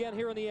dream again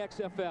here in the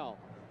XFL.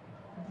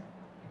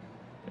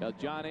 Well,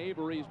 John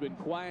Avery's been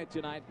quiet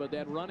tonight, but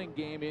that running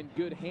game in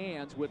good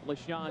hands with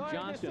LaShawn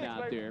Johnson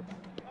out there.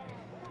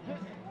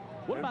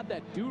 What about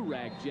that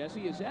do-rag,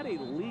 Jesse? Is that a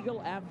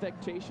legal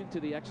affectation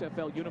to the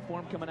XFL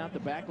uniform coming out the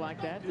back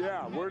like that?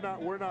 Yeah, we're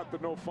not the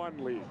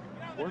no-fun league.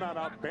 We're not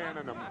out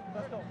banning them.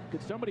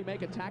 Could somebody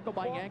make a tackle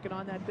by yanking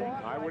on that thing?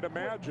 I would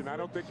imagine. I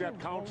don't think that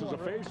counts as a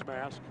face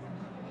mask.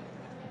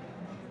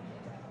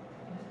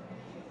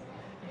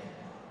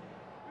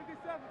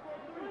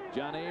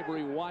 John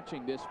Avery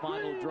watching this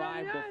final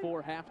drive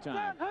before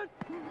halftime.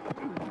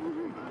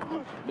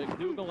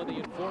 McDougal and the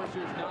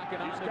enforcers knocking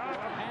on the door.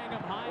 Hang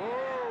him high in the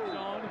end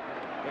zone.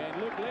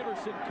 And Luke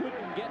Leverson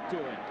couldn't get to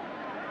it.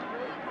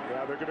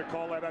 Yeah, they're going to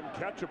call that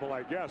uncatchable,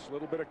 I guess. A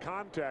little bit of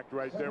contact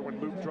right there when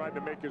Luke tried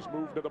to make his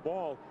move to the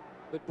ball.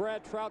 But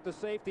Brad Trout, the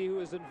safety who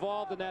is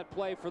involved in that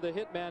play for the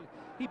Hitmen,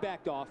 he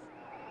backed off.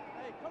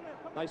 Hey, come here,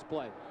 come nice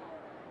play.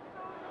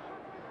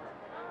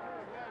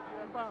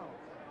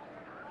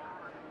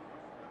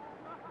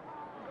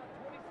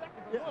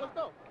 Yeah, let's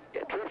go.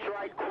 Yeah, trips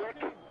right quick.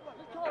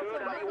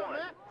 291.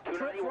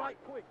 Trips right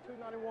quick.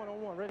 291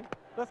 on 1. Ready?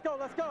 Let's go.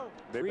 Let's go.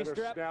 They better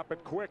snap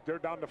it quick. They're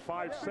down to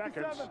 5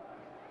 seconds.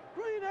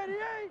 Green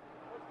 88.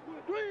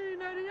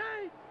 Green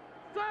 88.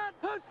 Side.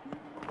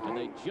 And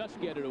they just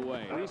get it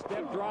away.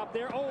 3-step drop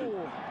there.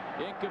 Oh,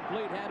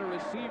 incomplete. Had a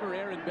receiver,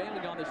 Aaron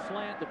Bailey, on the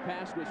slant. The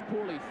pass was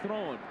poorly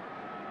thrown.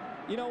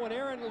 You know, when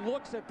Aaron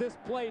looks at this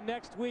play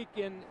next week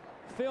in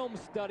film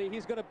study,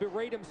 he's going to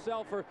berate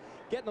himself for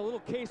getting a little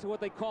case of what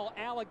they call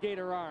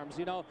alligator arms.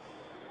 You know,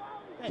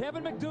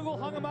 Kevin McDougal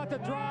hung him out to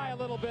dry a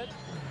little bit.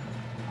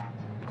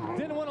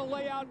 Didn't want to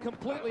lay out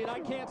completely, and I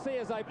can't say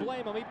as I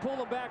blame him. He pulled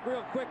him back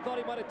real quick, thought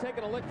he might have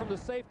taken a lick from the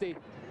safety.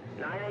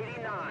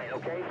 989,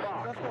 okay,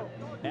 Fox.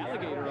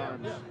 Alligator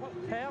arms.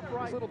 Half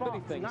right, little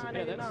bitty things.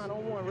 989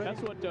 on 1. That's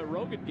what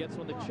Rogan gets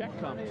when the check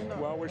comes.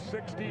 Well, with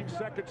 16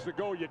 seconds to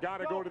go, you got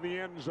to go to the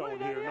end zone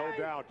here, no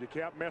doubt. You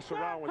can't mess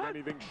around with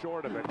anything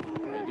short of it.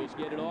 And just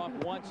get it off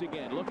once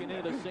again. Looking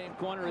into the same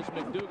corner as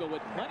McDougal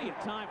with plenty of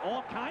time,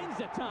 all kinds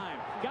of time.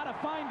 Got to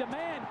find a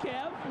man,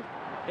 Kev.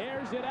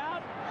 Airs it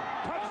out.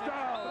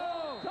 Touchdown!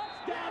 Oh,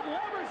 touchdown!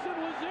 Leverson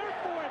was there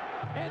for it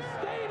and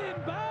stayed in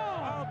bounds.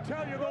 I'll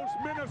tell you, those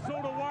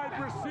Minnesota wide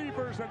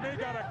receivers, and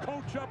they got a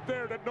coach up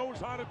there that knows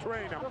how to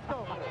train them. Let's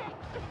go.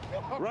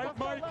 Right,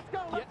 Mike? Let's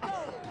go. Let's go.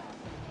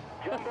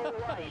 Jumbo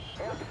right.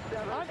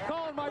 I'm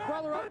calling my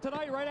brother up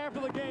tonight right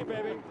after the game,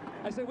 baby.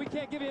 I said, we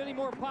can't give you any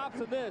more pops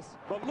than this.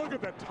 But look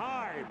at the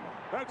time.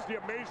 That's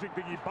the amazing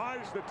thing. He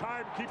buys the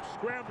time, keeps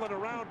scrambling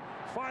around,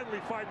 finally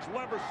finds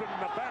Leverson in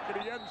the back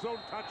of the end zone.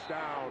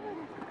 Touchdown.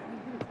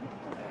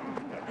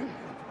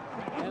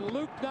 And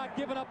Luke not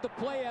giving up the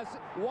play as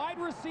wide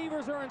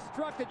receivers are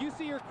instructed. You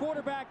see your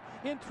quarterback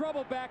in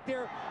trouble back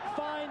there.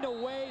 Find a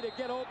way to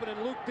get open,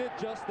 and Luke did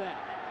just that.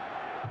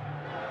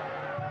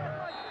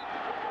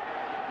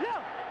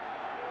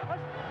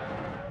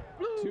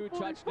 Two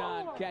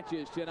touchdown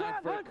catches tonight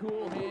for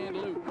Cool Hand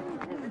Luke.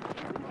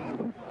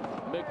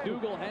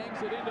 McDougal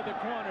hangs it into the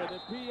corner. The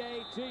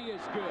PAT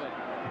is good.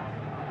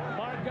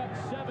 Mark up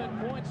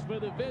 7 points for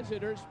the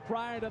visitors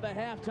prior to the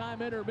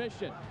halftime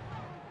intermission.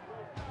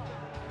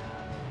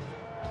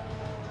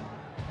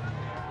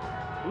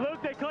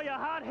 Luke, they call you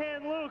Hot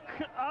Hand Luke,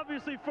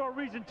 obviously for a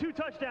reason. 2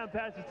 touchdown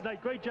passes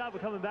tonight. Great job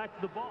of coming back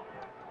to the ball.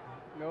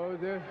 No,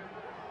 this.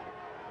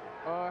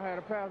 I had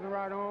a passing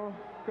right on.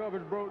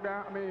 Coverage broke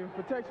down.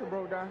 Protection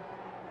broke down.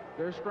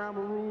 There's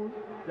scramble rules.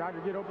 Y'all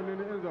can get open in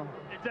the end zone.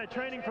 It's that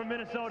training from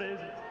Minnesota,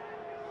 isn't it?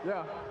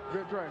 Yeah,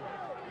 good training.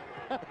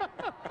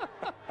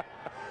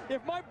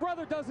 If my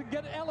brother doesn't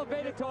get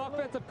elevated to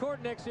offensive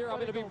court next year, I'm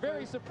going to be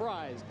very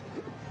surprised.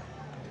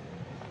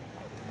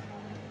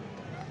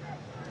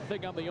 I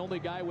think I'm the only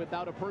guy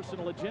without a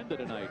personal agenda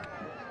tonight.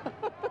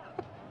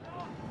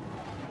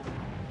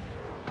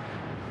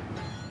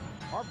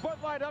 Our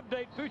Bud Light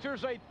update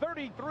features a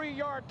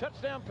 33-yard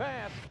touchdown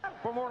pass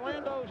from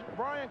Orlando's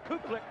Brian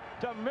Kuklik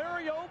to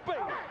Mario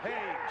Bailey.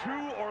 Hey, 2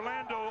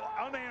 Orlando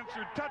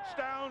unanswered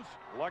touchdowns.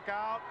 Look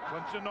out,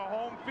 clinching the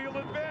home field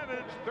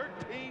advantage,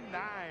 13-9.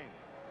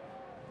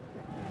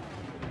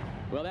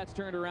 Well, that's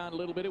turned around a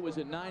little bit. It was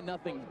a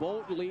 9-0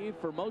 Bolt lead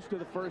for most of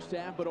the first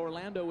half, but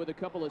Orlando with a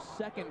couple of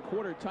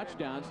second-quarter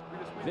touchdowns.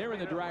 They're in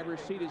the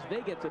driver's seat as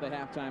they get to the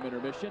halftime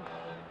intermission.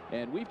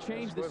 And we've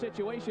changed the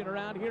situation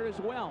around here as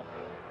well.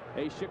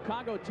 A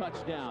Chicago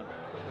touchdown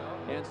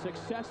and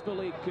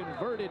successfully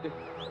converted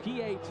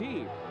PAT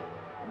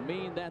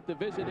mean that the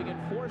visiting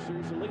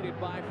Enforcers lead it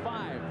by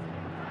 5.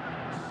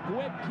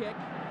 Squib kick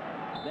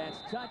that's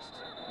touched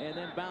and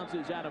then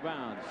bounces out of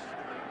bounds.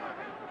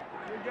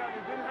 You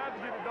didn't have to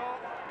get it, dog.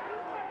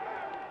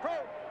 Pro.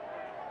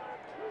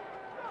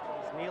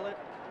 Just kneel it.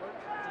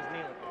 Just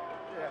kneel it.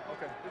 Yeah,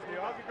 okay. Just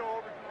kneel. How's it go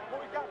over?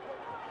 What we got?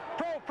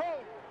 Pro.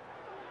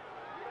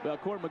 Well,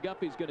 Cord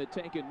McGuffey's going to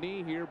take a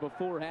knee here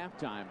before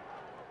halftime.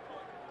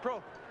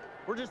 Pro,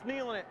 we're just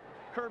kneeling it.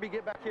 Kirby,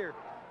 get back here.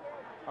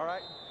 All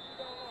right.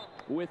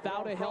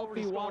 Without a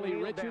healthy Wally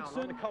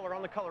Richardson,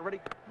 on the color, ready?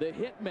 The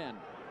Hitmen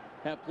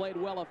have played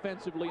well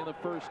offensively in the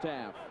first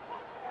half.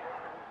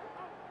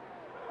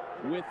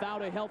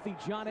 Without a healthy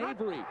John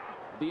Avery,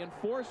 the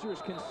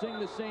Enforcers can sing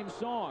the same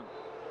song.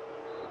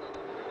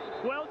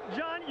 Well,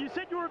 John, you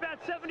said you were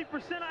about 70%.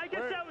 I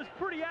guess that was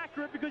pretty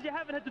accurate because you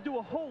haven't had to do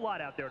a whole lot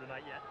out there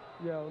tonight yet.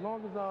 Yeah, as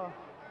long as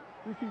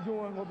we keep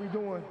doing what we're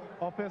doing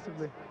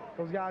offensively,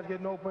 those guys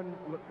getting open,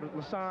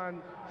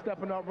 LaShawn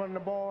stepping up, running the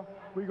ball,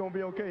 we're going to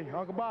be okay.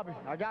 Uncle Bobby,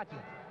 I got you.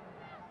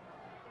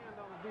 And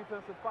on the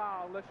defensive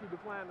foul unless you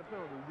decline the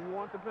penalty. Do you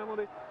want the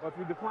penalty? Or if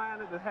you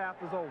decline it, the half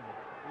is over.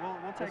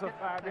 We'll take it. It's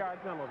a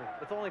 5-yard penalty.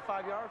 It's only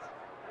 5 yards?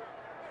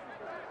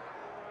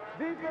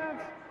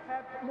 Defense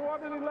had more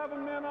than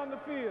 11 men on the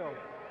field.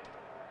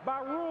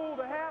 By rule,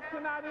 the half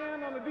cannot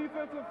end on a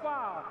defensive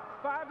foul.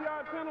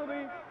 5-yard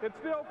penalty, it's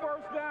still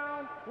first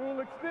down. We'll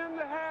extend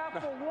the half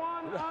for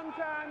one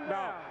untimed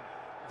down.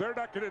 They're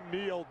not going to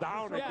kneel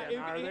down again,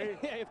 are they?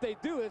 Yeah, if they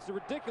do, it's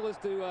ridiculous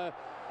to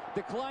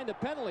decline the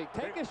penalty.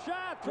 Take a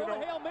shot, throw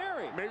a Hail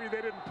Mary. Maybe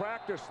they didn't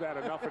practice that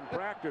enough in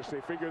practice.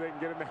 They figure they can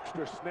get an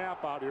extra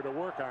snap out here to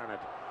work on it.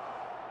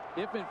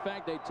 If, in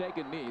fact, they take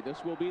a knee,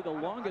 this will be the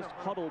longest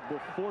huddle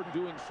before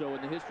doing so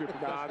in the history of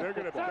professional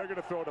football. They're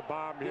going to throw the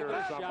bomb here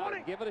or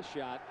something. Give it a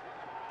shot.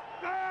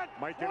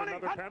 Might get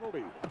another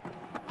penalty.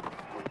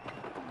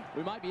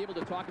 We might be able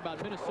to talk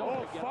about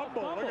Minnesota. Oh,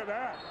 fumble. Look at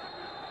that.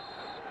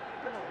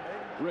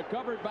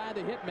 Recovered by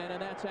the Hitmen,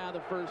 and that's how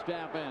the first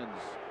half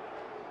ends.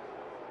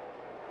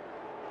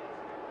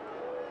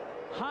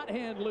 Hot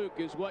hand Luke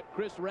is what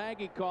Chris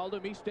Raggy called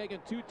him. He's taken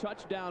 2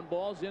 touchdown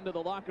balls into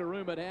the locker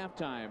room at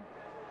halftime.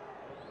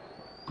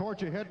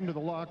 Court, you head into the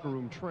locker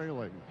room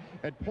trailing.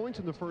 At points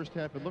in the first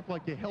half, it looked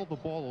like you held the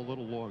ball a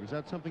little long. Is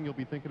that something you'll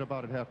be thinking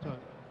about at halftime?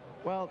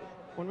 Well,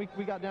 when we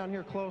got down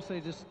here close,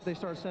 they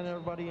started sending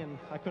everybody, and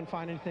I couldn't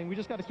find anything. We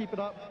just got to keep it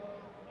up,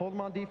 hold them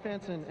on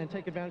defense, and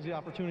take advantage of the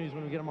opportunities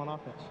when we get them on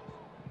offense.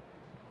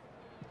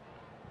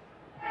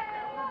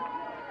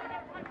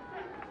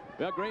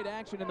 Well, great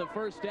action in the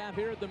first half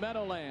here at the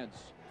Meadowlands.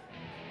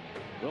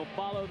 We'll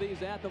follow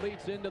these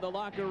athletes into the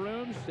locker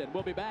rooms, and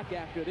we'll be back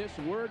after this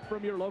word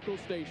from your local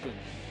stations.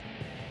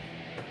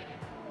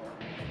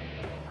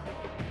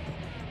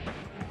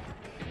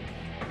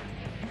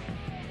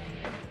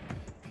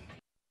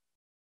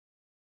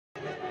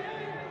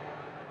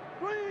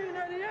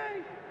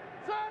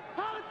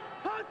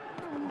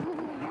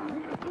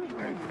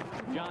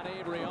 John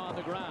Avery on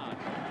the ground.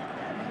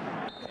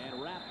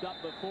 And wrapped up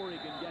before he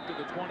can get to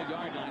the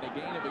 20-yard line. A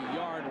gain of a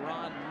yard.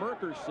 Ron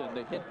Merkerson,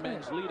 the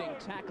Hitmen's leading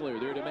tackler,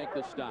 there to make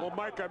the stop. Well,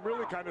 Mike, I'm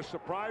really kind of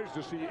surprised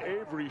to see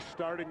Avery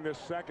starting this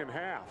second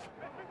half.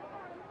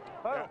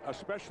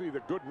 Especially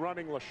the good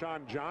running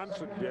LaShawn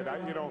Johnson did.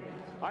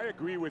 I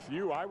agree with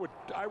you. I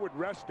would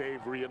rest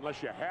Avery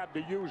unless you had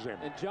to use him.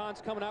 And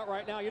John's coming out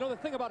right now. You know, the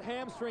thing about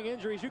hamstring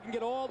injuries, you can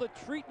get all the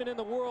treatment in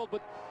the world,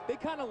 but they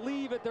kind of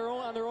leave it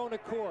on their own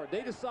accord.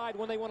 They decide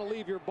when they want to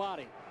leave your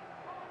body.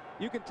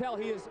 You can tell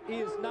he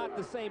is not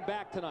the same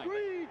back tonight.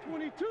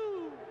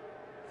 3-22.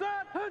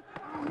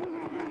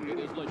 It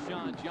is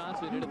LaShawn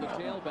Johnson into the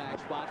tailback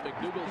spot.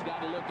 McDougal's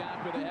got to look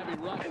out for the heavy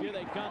rush. Here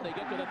they come. They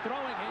get to the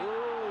throwing hand.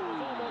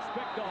 Almost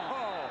picked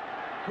off.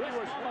 Chris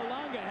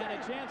Malonga had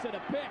a chance at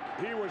a pick.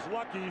 He was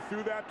lucky. He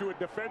threw that to a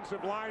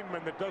defensive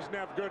lineman that doesn't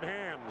have good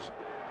hands.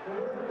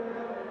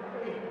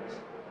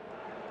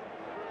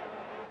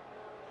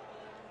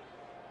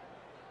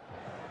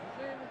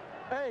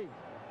 Hey.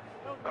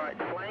 All right,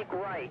 flank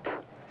right.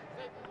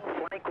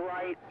 Flank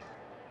right.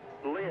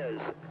 Liz,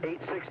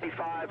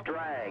 865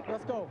 drag.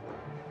 Let's go.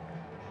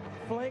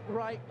 Flank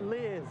right,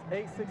 Liz,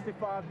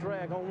 865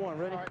 drag on 1.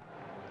 Ready? Right.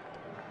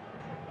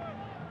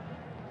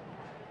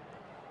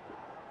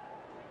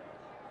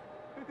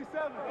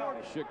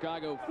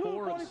 Chicago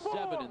 4 of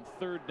 7 in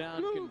third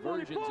down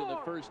conversions in the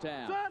first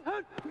half.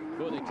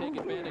 Boy, they take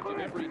advantage of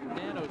every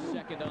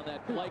nanosecond on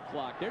that play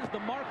clock. There's the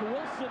Mark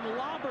Wilson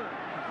lobber.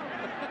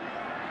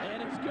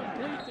 And it's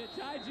complete to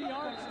Ty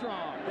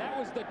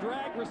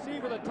drag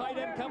receiver, the tight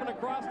end coming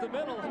across the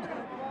middle.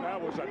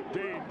 That was a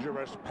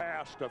dangerous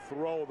pass to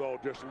throw, though,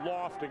 just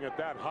lofting it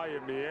that high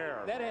in the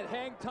air. That had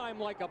hang time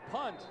like a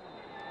punt.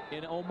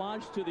 In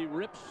homage to the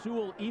Rip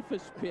Sewell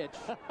Ephus pitch.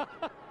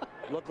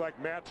 Looked like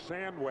Matt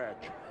Sandwedge.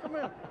 Come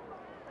here.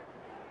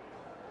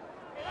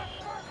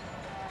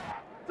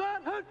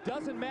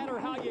 Doesn't matter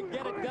how you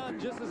get it done,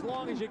 just as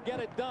long as you get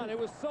it done. It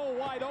was so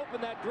wide open,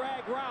 that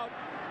drag route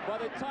by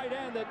the tight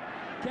end, that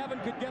Kevin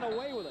could get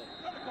away with it.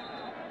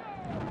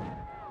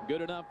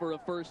 Good enough for a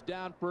first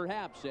down,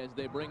 perhaps, as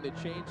they bring the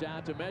chains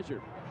out to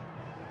measure.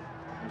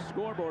 The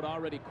scoreboard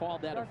already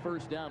called that a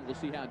first down. We'll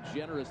see how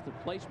generous the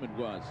placement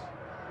was.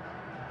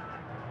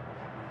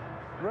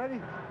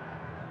 Ready?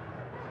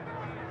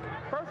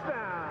 First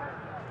down.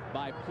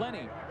 By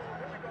plenty.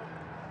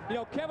 You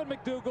know, Kevin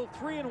McDougal,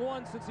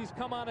 3-1 since he's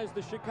come on as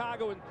the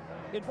Chicago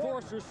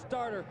Enforcers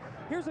starter.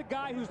 Here's a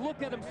guy who's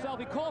looked at himself.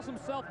 He calls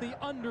himself the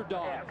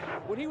underdog.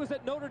 When he was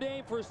at Notre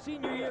Dame for his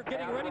senior year,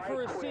 getting ready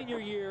for his senior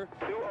year,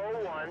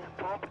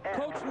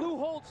 Coach Lou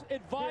Holtz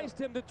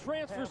advised him to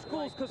transfer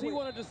schools because he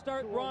wanted to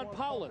start Ron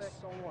Powlus.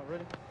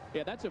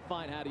 Yeah, that's a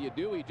fine how do you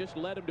do. He just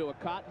led him to a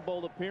Cotton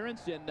Bowl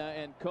appearance,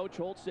 and Coach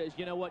Holtz says,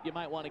 you know what, you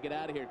might want to get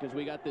out of here because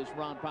we got this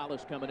Ron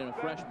Powlus coming in, a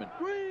freshman.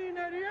 Green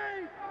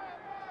 88.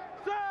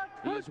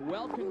 He is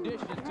well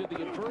conditioned to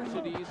the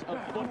adversities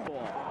of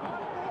football.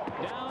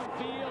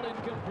 Downfield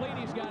incomplete.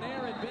 He's got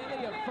Aaron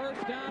Bailey, a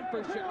first down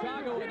for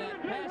Chicago, and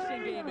that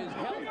passing game is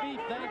healthy.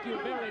 Thank you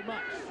very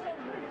much.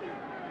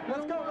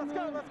 Let's go, let's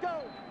go, let's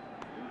go.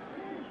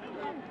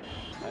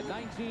 A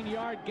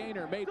 19-yard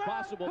gainer made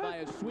possible by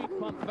a sweet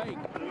pump fake.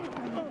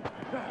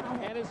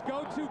 And his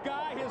go-to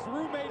guy, his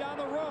roommate on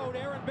the road,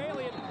 Aaron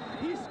Bailey, and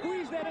he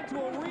squeezed that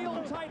into a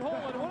real tight hole.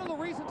 And one of the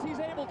reasons he's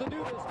able to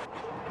do this,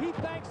 he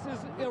thanks his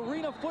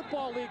Arena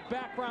Football League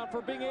background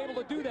for being able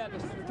to do that. The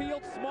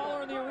field's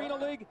smaller in the Arena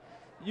League.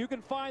 You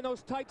can find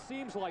those tight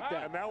seams like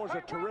that. And that was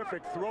a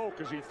terrific throw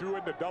because he threw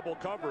into double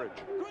coverage.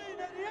 Green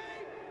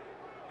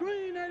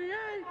 88. Green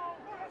 88.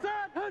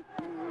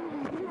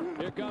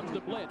 Here comes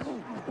the blitz.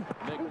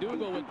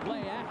 McDougal with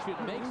play action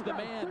makes the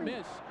man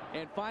miss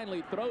and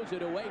finally throws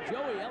it away.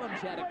 Joey Eloms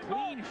had a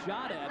clean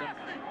shot at him,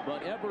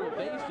 but ever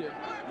evasive,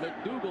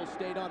 McDougal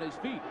stayed on his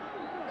feet.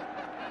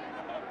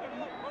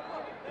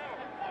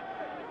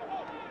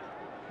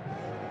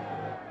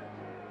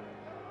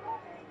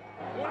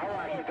 All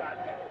right, you got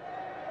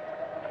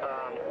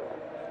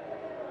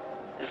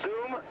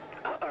zoom,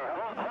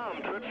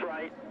 hum, trips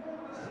right.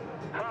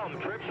 Hum,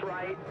 trips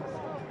right.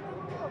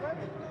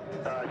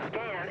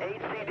 Scan,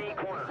 8CD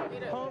corner.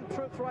 Hum,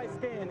 trips right,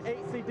 scan,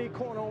 8CD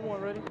corner on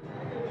one, ready?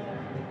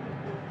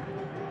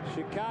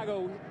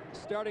 Chicago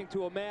starting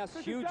to amass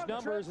huge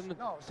numbers in the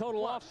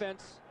total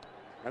offense.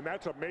 And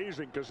that's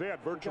amazing because they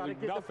had virtually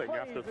nothing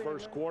after the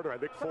first quarter. I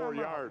think 4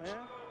 yards.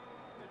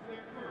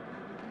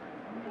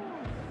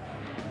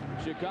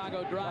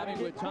 Chicago driving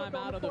with time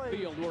out on the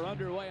field. We're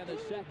underway in the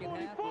second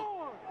half.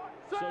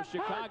 So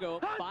Chicago,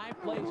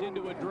 5 plays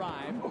into a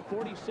drive,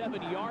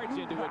 47 yards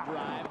into a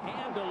drive.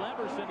 Hand to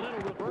Leverson,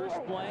 little reverse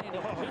play, and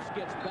it just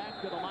gets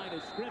back to the line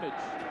of scrimmage.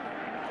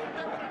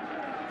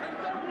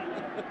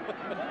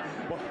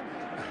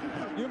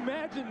 You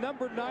imagine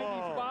number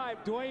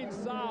 95, Dwayne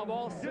Saab,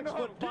 all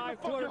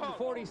 6'5",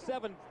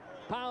 247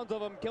 pounds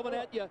of him coming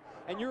at you,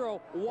 and you're a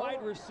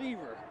wide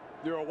receiver.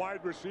 You're a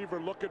wide receiver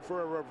looking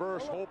for a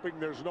reverse, hoping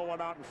there's no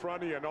one out in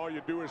front of you, and all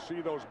you do is see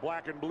those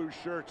black and blue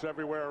shirts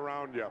everywhere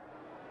around you.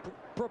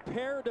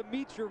 Prepare to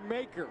meet your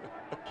maker.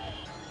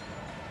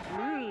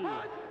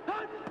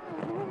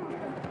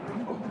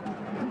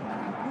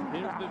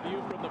 Here's the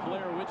view from the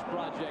Blair Witch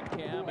Project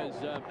cam as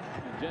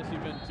Jesse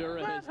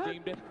Ventura has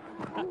deemed it.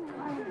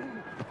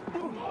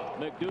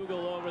 McDougal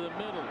over the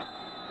middle.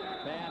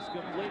 Pass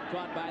complete,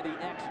 caught by the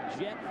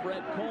ex-Jet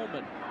Fred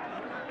Colemen.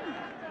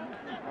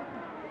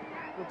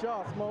 Good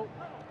job, Smoke.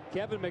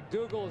 Kevin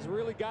McDougal has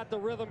really got the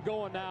rhythm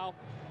going now.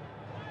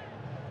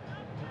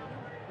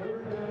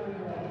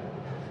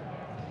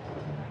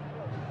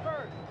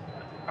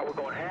 We're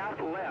going half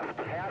left,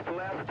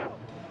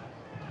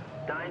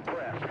 9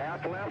 press,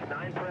 half left,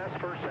 9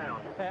 press, first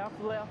sound. Half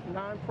left,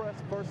 9 press,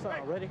 first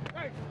sound, ready?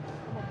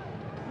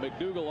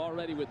 McDougal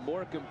already with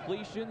more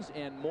completions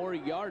and more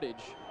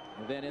yardage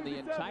than in the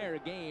entire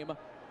game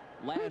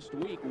last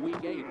week,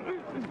 week 8.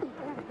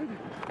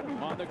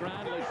 On the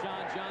ground,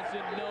 LaShawn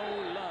Johnson, no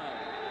love.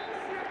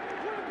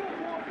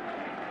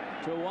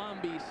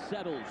 Tawambi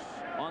settles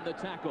on the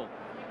tackle.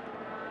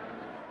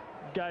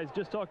 Guys,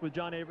 just talked with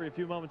John Avery a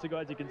few moments ago.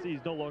 As you can see,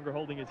 he's no longer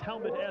holding his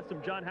helmet. Asked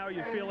him, John, how are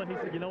you feeling? He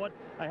said, you know what?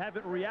 I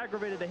haven't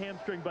re-aggravated the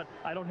hamstring, but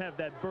I don't have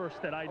that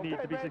burst that I need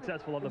to be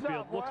successful on the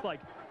field. Looks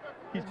like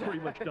he's pretty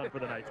much done for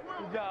the night.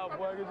 Good job,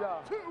 boy. Good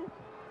job. Good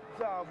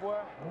job, boy.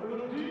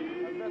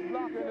 Best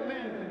blocker in the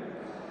league.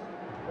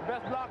 The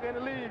best blocker in the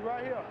league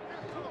right here.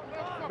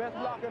 Best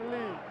blocker in the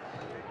league.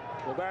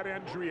 Well, that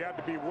injury had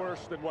to be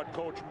worse than what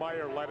Coach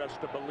Meyer led us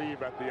to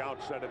believe at the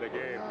outset of the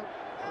game.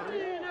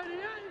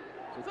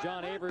 So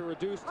John Avery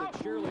reduced to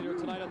cheerleader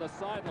tonight on the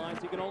sidelines.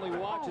 He can only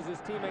watch as his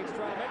teammates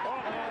try to make it.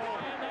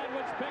 And that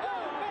was picked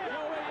up.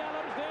 Joey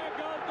Eloms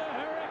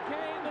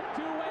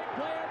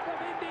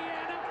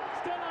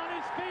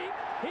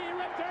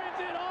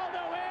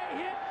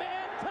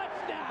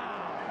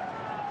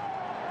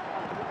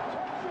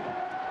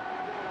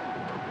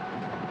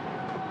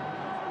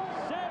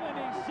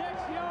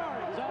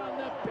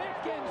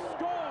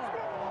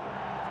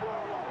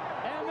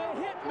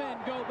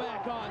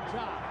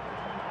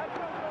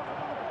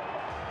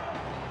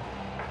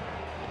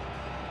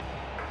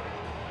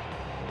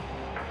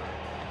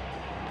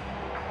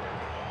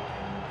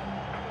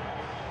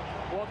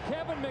Well,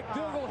 Kevin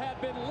McDougal had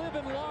been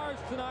living large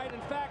tonight.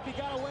 In fact, he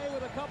got away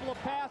with a couple of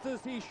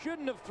passes he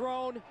shouldn't have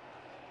thrown.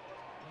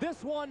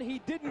 This one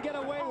he didn't get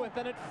away with,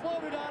 and it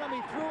floated on him.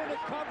 He threw into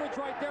coverage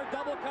right there,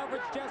 double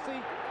coverage,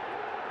 Jesse.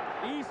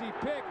 Easy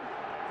pick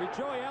for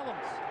Joey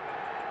Eloms.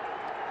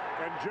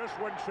 And just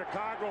when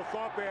Chicago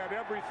thought they had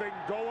everything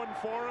going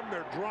for them,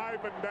 they're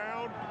driving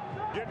down,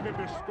 getting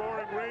into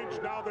scoring range,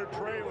 now they're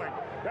trailing.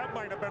 That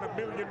might have been a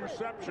million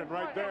reception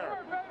right there.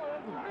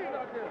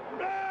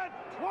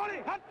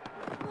 20.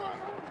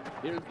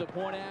 Here's the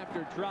point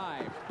after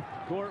drive.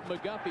 Court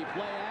McGuffey,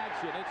 play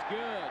action. It's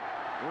good.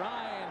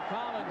 Ryan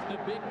Collins, the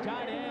big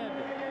tight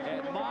end.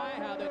 And my,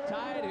 how the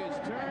tide has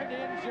turned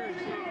in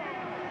Jersey.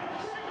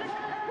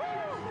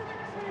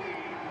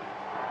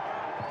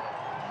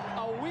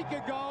 A week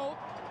ago,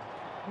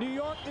 New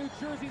York-New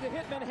Jersey, the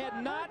Hitmen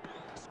had not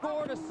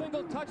scored a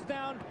single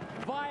touchdown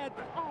via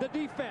the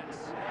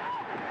defense.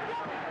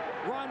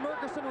 Ron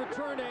Merkerson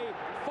returned a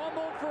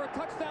fumble for a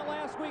touchdown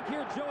last week.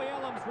 Here, Joey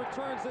Eloms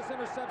returns this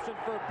interception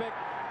for a pick.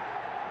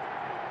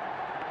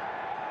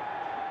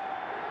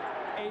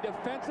 A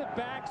defensive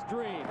back's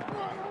dream.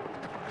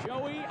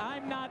 Joey,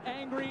 I'm not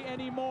angry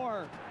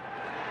anymore.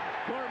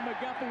 Court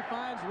McGuffey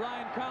finds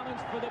Ryan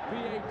Collins for the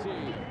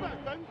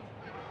PAT.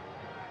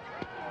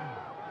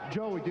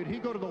 Joey, did he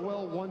go to the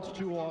well once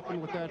too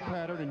often with that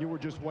pattern and you were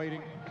just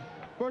waiting?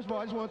 First of all,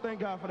 I just want to thank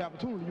God for the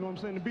opportunity, you know what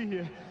I'm saying, to be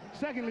here.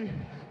 Secondly,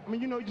 I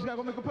mean, you know, you just got to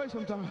go make a play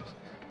sometimes.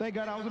 Thank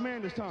God I was a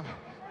man this time.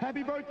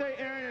 Happy birthday,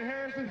 Aaron and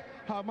Harrison.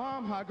 Hi,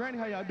 Mom. Hi, Granny.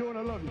 How y'all doing?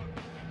 I love you.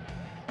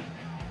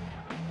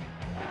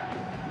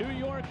 New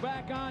York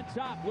back on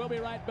top. We'll be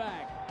right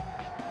back.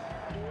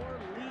 4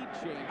 lead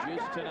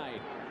changes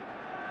tonight.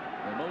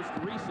 The most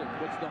recent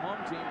puts the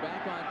home team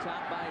back on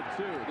top by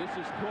 2. This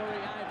is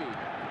Corey Ivy.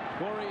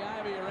 Corey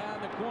Ivy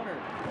around the corner.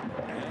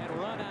 And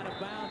run out of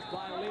bounds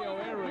by Leo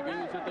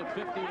Aragouz at the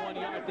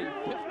 51-yard, the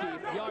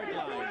 50-yard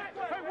line.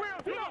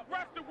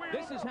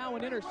 This is how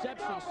an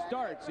interception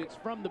starts. It's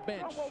from the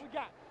bench.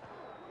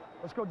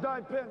 Let's go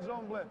dime pin,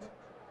 zone blitz.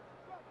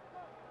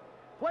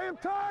 Play him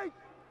tight.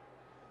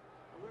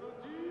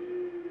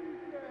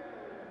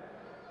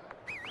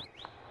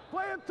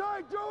 Play him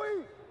tight,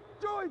 Joey.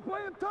 Joey,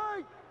 play him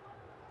tight.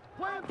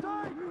 Play him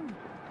tight.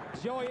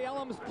 Joey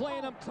Eloms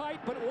playing him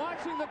tight, but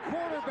watching the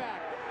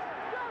quarterback.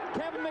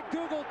 Kevin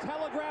McDougal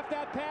telegraphed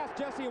that pass,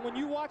 Jesse, and when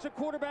you watch a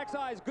quarterback's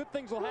eyes, good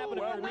things will happen.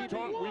 Well, we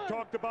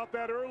talked about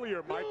that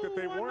earlier, Mike, that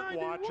they weren't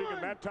watching,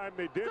 and that time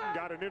they did and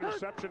got an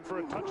interception for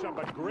a touchdown,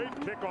 but great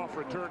kickoff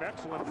return,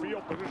 excellent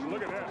field position.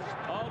 Look at this.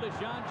 Oh,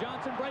 Deshaun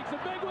Johnson breaks a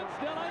big one,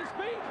 still on his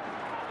feet.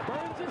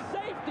 Burns his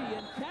safety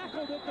and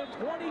tackled at the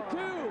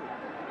 22.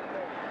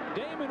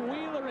 Damon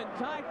Wheeler and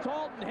Ty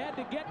Talton had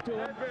to get to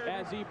him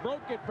as he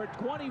broke it for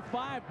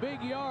 25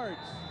 big yards.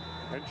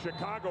 And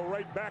Chicago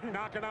right back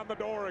knocking on the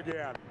door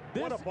again.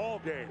 What a ball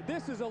game.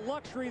 This is a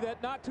luxury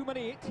that not too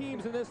many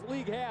teams in this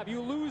league have.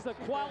 You lose a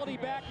quality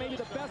back, maybe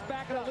the best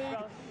back in the league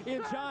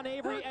in John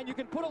Avery, and you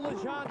can put a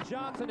LeJean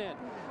Johnson in.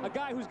 A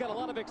guy who's got a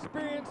lot of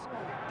experience,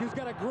 who's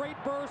got a great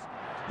burst,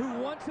 who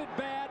wants it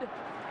bad.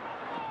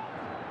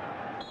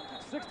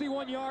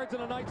 61 yards in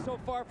a night so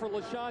far for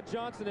LeJean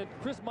Johnson, and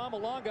Chris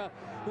Mamalonga,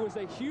 who is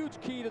a huge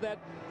key to that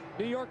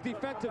New York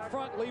defensive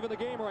front, leaving the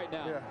game right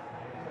now. Yeah.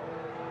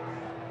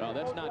 Well,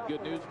 that's not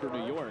good news for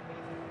New York.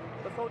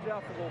 Let's hold you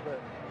out for a little bit.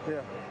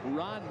 Yeah.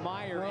 Ron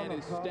Meyer and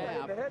his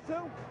staff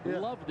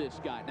love this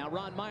guy. Now,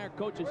 Ron Meyer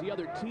coaches the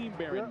other team,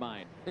 bear in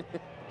mind.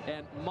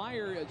 And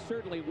Meyer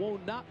certainly will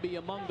not be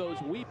among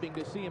those weeping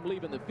to see him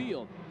leaving the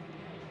field.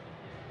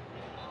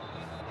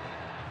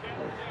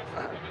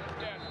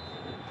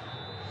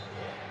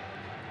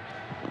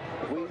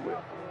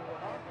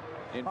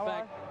 In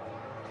fact,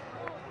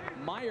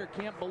 Meyer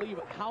can't believe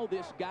how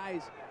this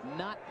guy's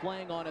not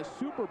playing on a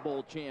Super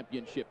Bowl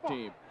championship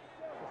team.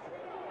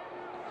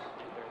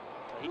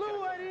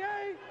 Blue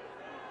 88!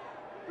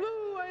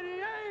 Blue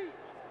 88!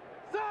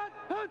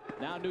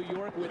 Now New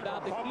York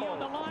without the key on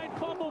the line.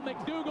 Fumble.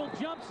 McDougal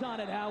jumps on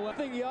it, however. One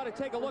thing you ought to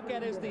take a look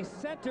at is the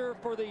center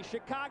for the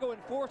Chicago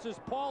Enforcers,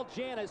 Paul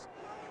Janis.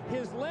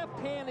 His left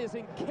hand is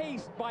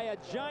encased by a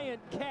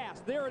giant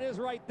cast. There it is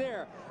right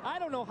there. I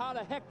don't know how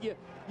the heck you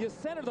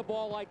center the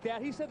ball like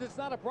that. He said it's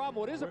not a problem.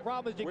 What is a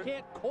problem is you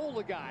can't cold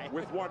a guy.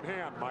 With one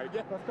hand, Mike.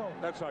 Yeah. Let's go.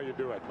 That's how you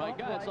do it. My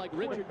God, it's like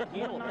Richard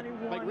Keel.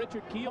 Like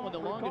Richard Keel in the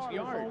longest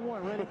yard.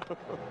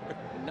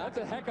 That's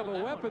a heck of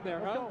a weapon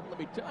there, huh? Let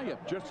me tell you.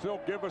 Just still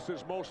give us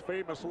his most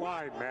famous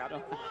line, Matt.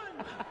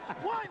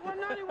 White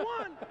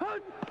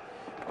 191!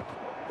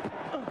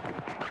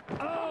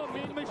 Oh,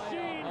 mean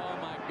machine! Oh,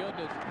 my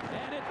goodness.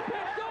 And it's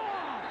picked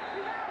off!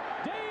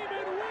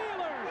 David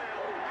Wheeler!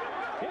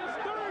 His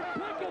 3rd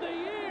pick of the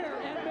year,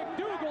 and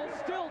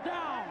McDougal still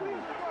down.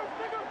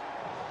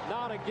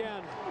 Not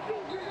again.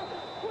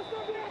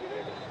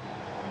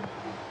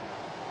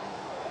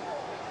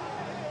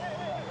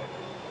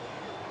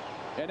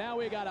 And now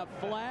we got a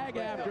flag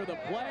after the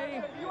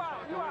play.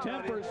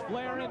 Tempers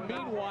flaring.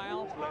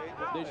 Meanwhile,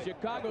 the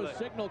Chicago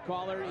signal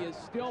caller is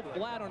still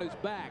flat on his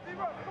back.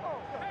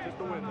 Just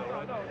the window,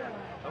 right?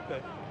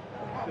 Okay.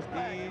 Just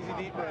easy,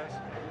 deep breaths.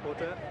 Hold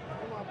that.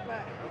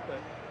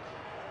 Okay.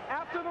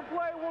 After the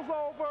play was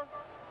over,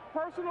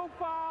 personal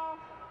foul,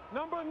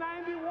 number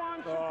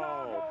 91,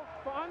 Chicago,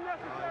 for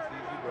unnecessary.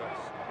 Nice, easy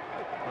breaths.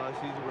 Nice,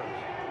 easy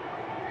breaths.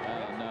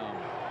 No.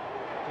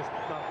 Just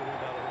knock the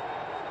wind out of it.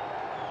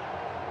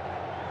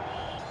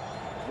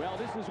 Well,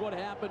 this is what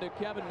happened to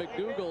Kevin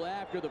McDougal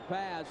after the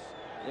pass.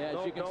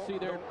 As you can see,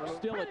 they're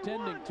still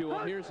attending to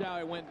him. Here's how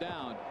it went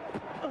down.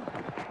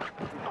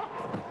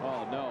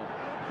 Oh, no.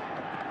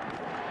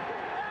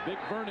 Big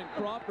Vernon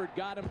Crawford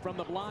got him from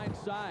the blind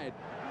side.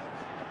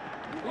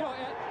 You know,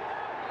 Ed,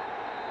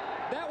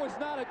 that was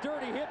not a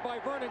dirty hit by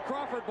Vernon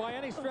Crawford by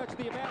any stretch of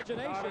the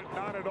imagination.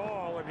 Not at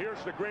all. And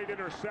here's the great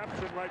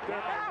interception right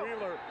there by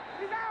Wheeler.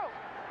 He's out.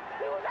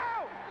 He was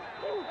out.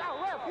 He was out.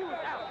 Left. He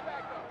was out.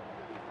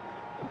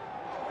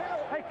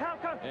 Hey,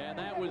 come. And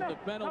that was the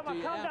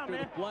penalty after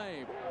the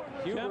play.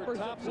 Tempers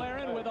are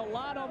flaring with a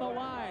lot on the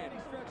line.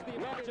 The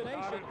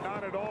imagination.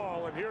 Not at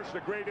all. And here's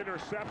the great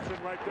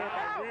interception right there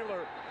by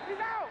Wheeler. He's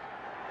out.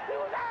 He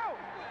was out.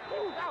 He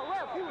was out.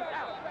 Left. He was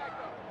out.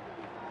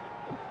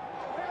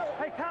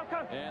 Hey,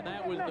 come. And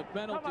that was the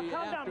penalty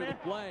after the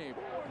play.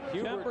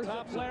 Tempers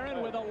are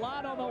flaring with a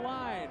lot on the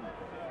line.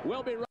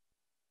 We'll be right.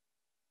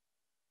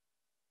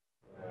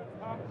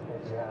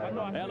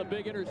 Well, a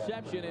big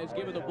interception has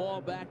given the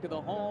ball back to the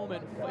home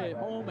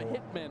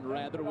Hitmen,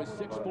 rather, with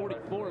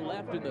 6:44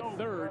 left in the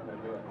third.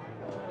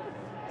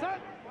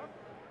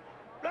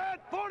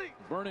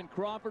 Vernon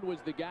Crawford was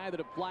the guy that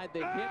applied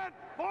the hit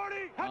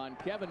on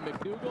Kevin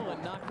McDougal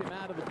and knocked him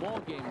out of the ball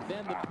game.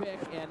 Then the pick,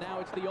 and now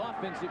it's the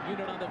offensive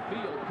unit on the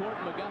field. Court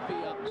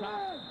McGuffey up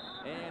top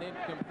and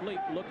incomplete,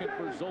 looking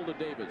for Zolda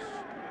Davis.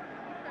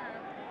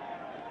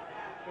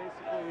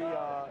 Basically,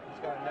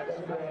 he's got a neck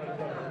sprain,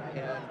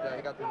 and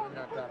he got the wind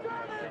knocked out of him.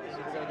 So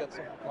we're going to get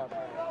some problem.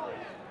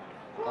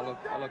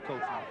 I'll let coach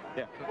know.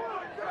 Yeah.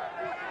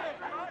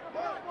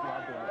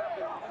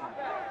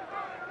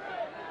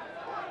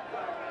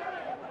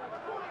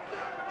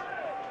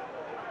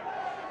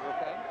 You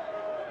okay?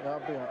 Yeah, I'll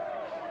be on.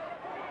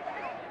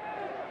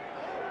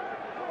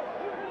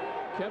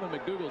 Kevin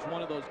McDougal's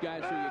one of those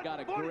guys who you got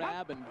to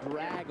grab and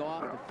drag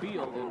off the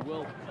field, and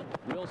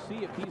we'll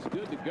see if he's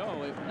good to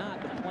go. If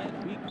not, the Plan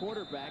B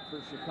quarterback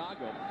for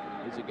Chicago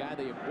is a guy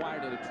they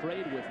acquired at a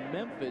trade with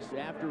Memphis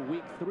after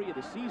week 3 of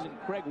the season,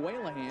 Craig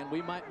Whalehan.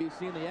 We might be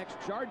seeing the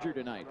ex-Charger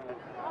tonight.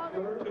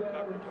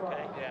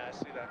 Okay, yeah, I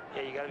see that.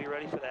 Yeah, you got to be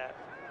ready for that.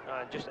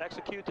 Just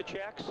execute the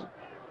checks.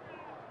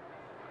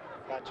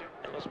 Gotcha.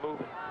 And let's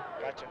move it.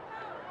 Gotcha.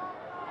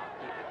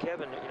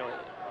 Kevin, you know,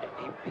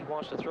 he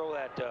wants to throw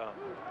that the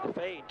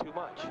fade too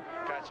much.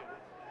 Gotcha.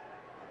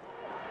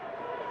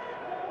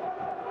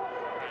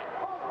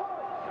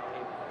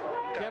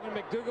 Kevin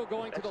McDougal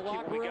going to the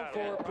locker room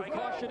for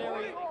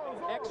precautionary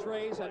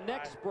x-rays, a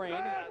neck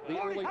sprain,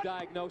 the early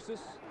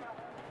diagnosis.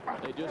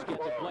 They just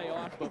get the play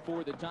off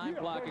before the time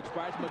clock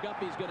expires.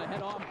 McGuffey's going to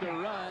head off to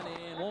run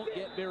and won't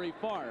get very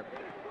far.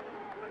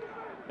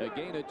 A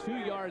gain of 2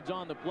 yards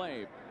on the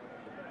play.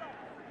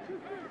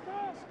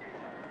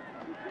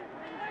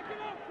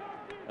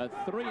 A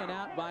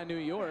 3-and-out by New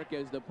York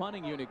as the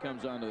punting unit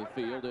comes onto the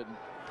field, and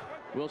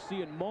we'll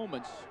see in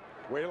moments.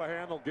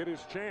 Whalehan will get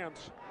his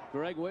chance.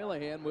 Greg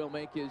Whalehan will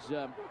make his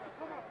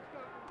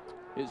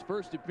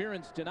first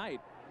appearance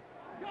tonight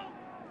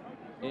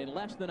in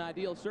less than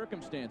ideal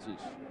circumstances.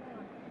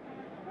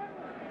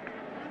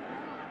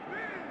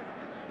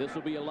 This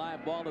will be a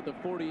live ball at the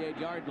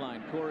 48-yard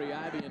line. Corey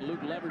Ivy and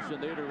Luke Leverson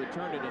there to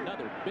return it.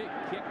 Another big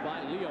kick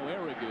by Leo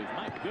Araguz.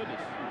 My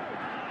goodness.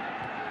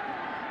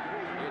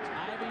 It's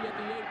Ivy at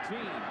the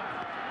 18.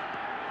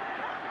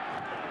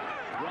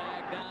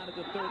 Dragged down at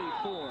the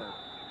 34.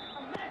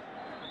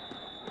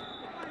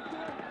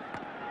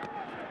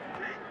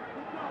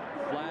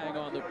 Flag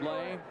on the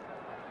play.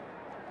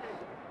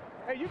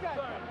 Hey, you got.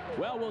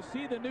 Well, we'll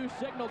see the new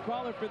signal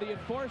caller for the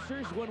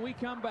Enforcers when we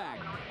come back.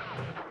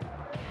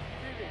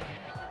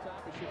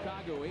 Top of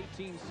Chicago,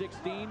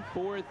 18-16,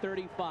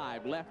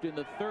 4:35 left in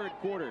the third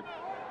quarter.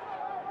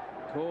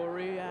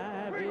 Corey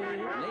Ivy,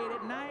 late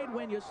at night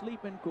when you're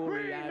sleeping,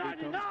 Corey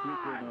Ivy comes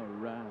creeping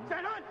around.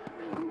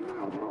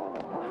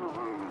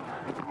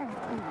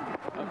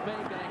 A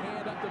fake and a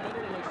hand up the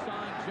middle,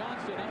 LaShawn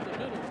Johnson up the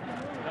middle.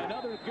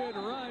 Another good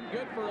run,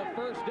 good for a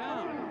first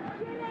down.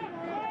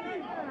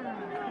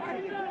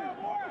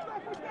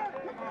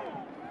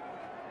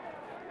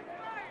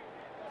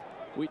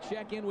 We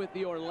check in with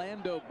the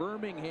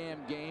Orlando-Birmingham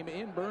game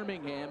in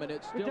Birmingham, and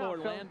it's still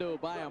Orlando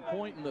by a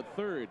point in the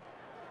third.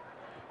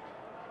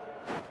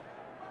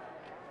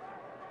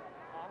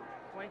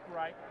 Flank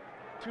right,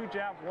 2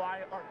 jab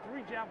wide, or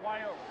 3 jab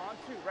wide on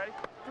 2, ready?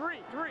 3.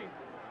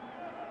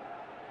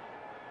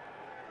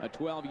 A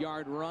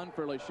 12-yard run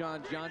for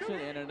LaShawn Johnson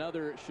and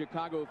another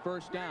Chicago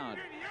first down.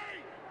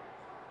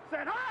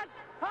 Set hot.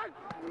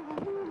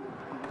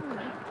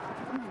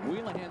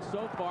 Wheelahan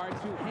so far 2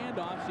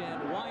 handoffs,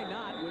 and why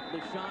not with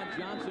LaShawn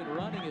Johnson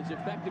running as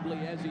effectively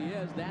as he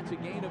is? That's a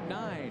gain of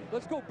 9.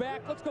 Let's go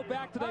back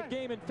to that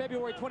game in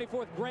February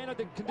 24th. Granted,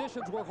 the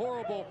conditions were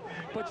horrible,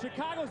 but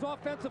Chicago's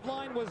offensive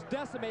line was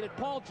decimated.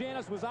 Paul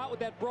Janis was out with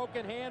that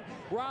broken hand.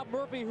 Rob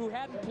Murphy, who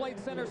hadn't played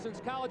center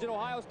since college at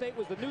Ohio State,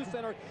 was the new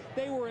center.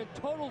 They were in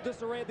total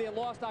disarray. They had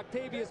lost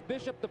Octavius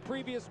Bishop the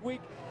previous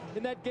week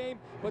in that game,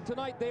 but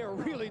tonight they are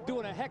really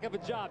doing a heck of a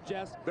job,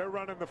 Jess. They're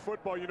running the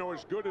football. You know,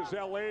 as good as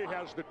LA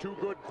has the 2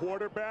 good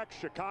quarterbacks,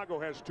 Chicago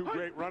has 2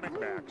 great running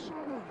backs. Boy,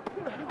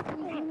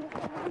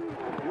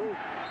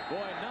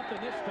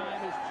 nothing this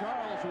time as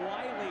Charles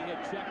Wiley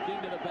had checked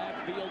into the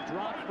backfield,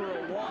 dropped for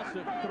a loss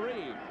of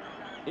 3.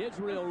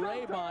 Israel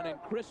Raybon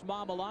and Chris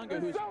Mamalanga,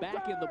 who's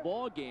back in the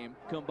ball game,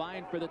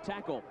 combined for the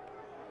tackle.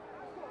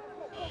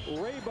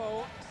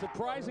 Raybo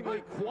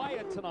surprisingly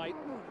quiet tonight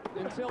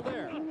until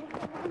there.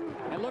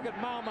 And look at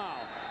Mau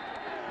Mau.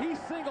 He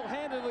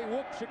single-handedly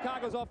whooped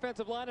Chicago's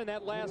offensive line in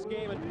that last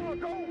game.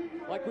 And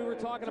like we were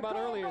talking about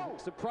earlier,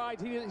 surprised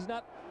he's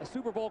not a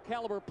Super Bowl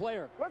caliber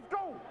player. Let's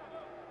go.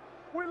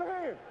 Wheel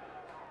ahead.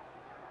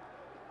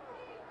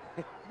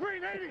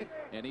 Green 80.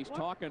 And he's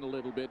talking a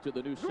little bit to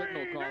the new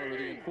signal caller of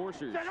the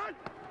Enforcers.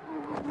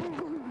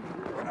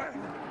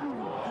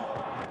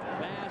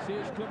 Pass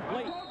is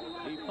complete.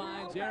 He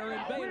finds Aaron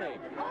Bailey.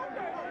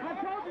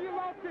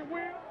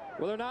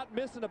 Well, they're not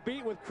missing a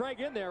beat with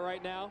Craig in there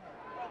right now.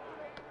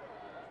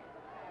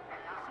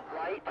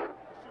 Right,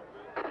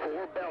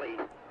 4 belly,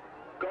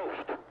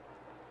 ghost.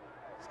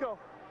 Let's go.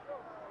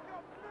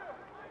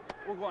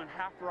 We're going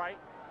half right,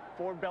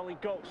 4 belly,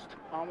 ghost.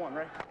 On 1,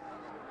 right?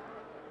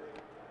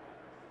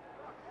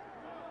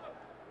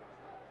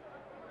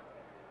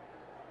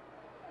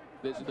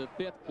 This is the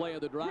 5th play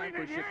of the drive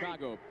for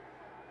Chicago.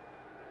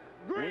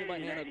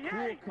 Wheelahan, a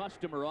cool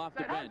customer off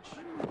the bench.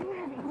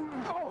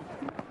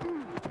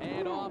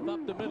 And off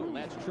up the middle.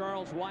 That's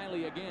Charles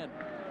Wiley again.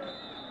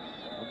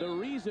 The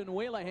reason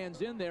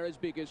Wheelahan's in there is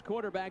because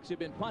quarterbacks have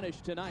been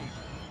punished tonight.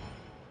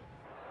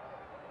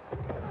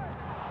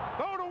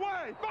 Throw it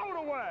away! Throw it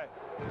away!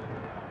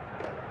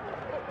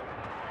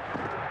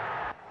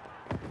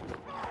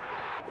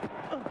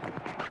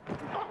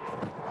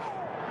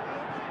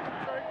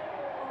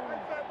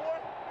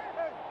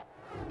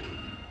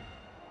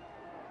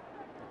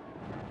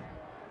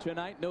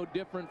 Tonight, no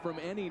different from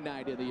any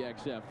night in the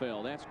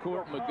XFL. That's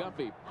Court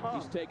McGuffey.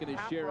 He's taken his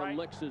share of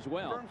licks as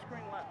well.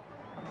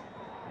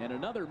 And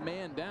another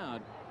man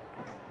down.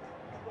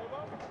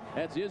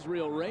 That's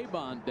Israel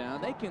Raybon down.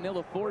 They can ill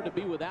afford to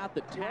be without the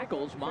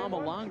tackles.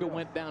 Mamalanga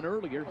went down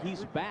earlier.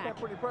 He's back.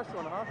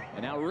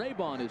 And now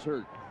Raybon is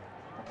hurt.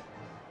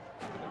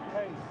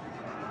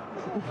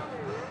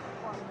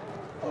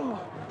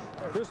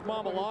 Chris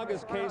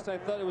Mamalanga's case, I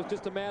thought it was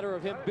just a matter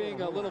of him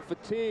being a little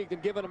fatigued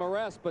and giving him a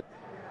rest, but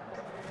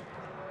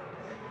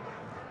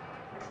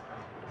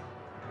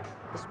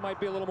this might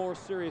be a little more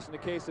serious in the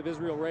case of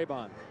Israel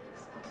Raybon.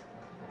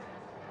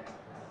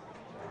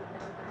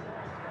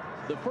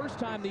 The first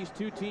time these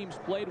two teams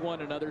played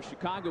one another,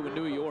 Chicago and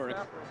New York,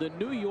 the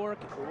New York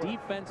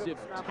defensive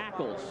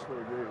tackles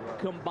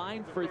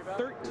combined for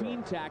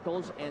 13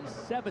 tackles and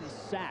 7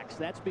 sacks.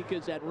 That's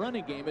because that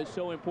running game is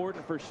so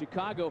important for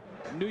Chicago.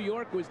 New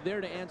York was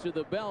there to answer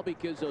the bell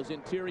because those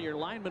interior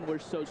linemen were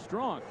so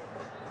strong.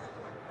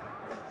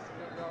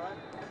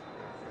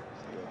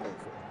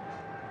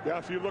 Yeah,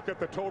 if you look at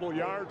the total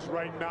yards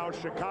right now,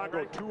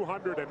 Chicago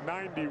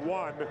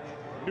 291,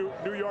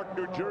 New York,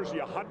 New Jersey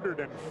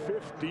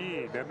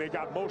 115, and they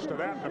got most of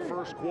that in the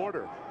first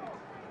quarter.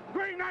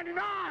 Green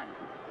 99.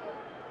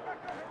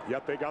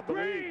 Yet they got the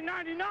lead. Green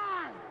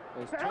 99.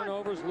 Those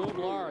turnovers loom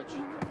large.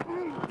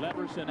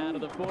 Leverson out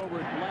of the forward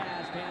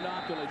blast,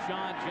 handoff to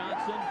LaShawn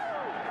Johnson.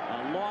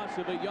 A loss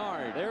of a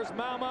yard. There's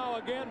Mau Mau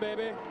again,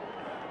 baby.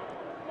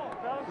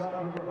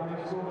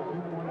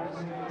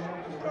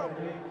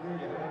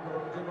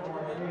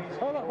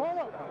 Hold up, hold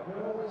up.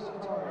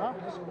 Huh?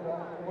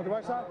 On the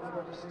right side?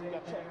 Which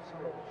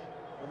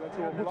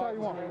side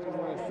you want?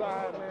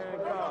 Side, man.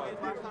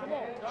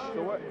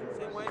 So what?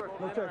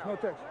 No text, no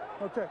text,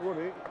 no text. I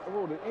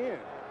wrote it in. You know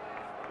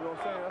what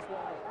I'm saying? That's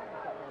why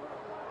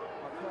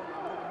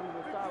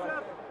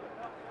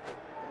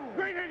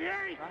Green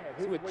 88.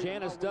 See what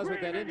Janis does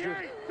with that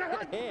injured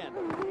hand.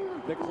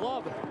 The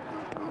glove.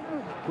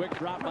 Quick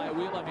drop by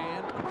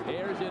Wheelahan.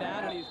 Airs it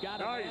out, and he's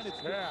got it. Nice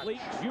It's catch.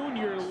 complete.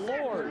 Junior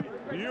Lord.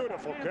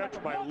 Beautiful catch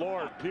by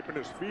Lord, keeping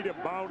his feet in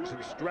bounds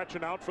and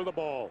stretching out for the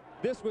ball.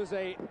 This was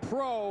a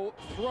pro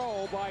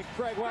throw by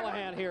Craig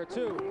Wheelahan here,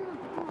 too.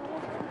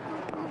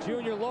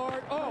 Junior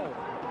Lord. Oh,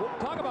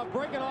 talk about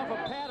breaking off a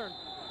pattern.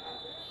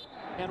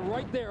 And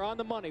right there on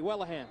the money,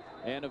 Wheelahan.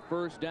 And a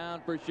first down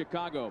for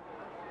Chicago.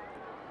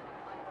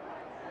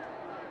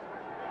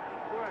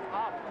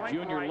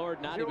 Junior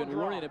Lord not even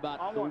worrying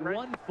about the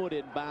 1-foot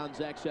inbounds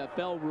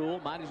XFL rule.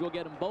 Might as well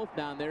get them both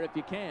down there if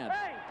you can.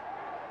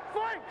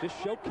 Just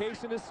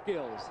showcasing his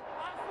skills.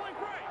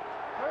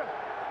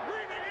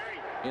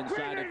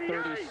 Inside of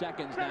 30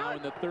 seconds now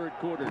in the third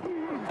quarter.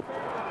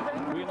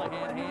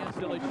 Wheelahan hands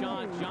to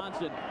LaShawn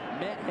Johnson.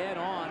 met head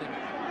on and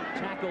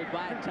tackled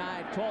by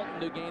Ty Talton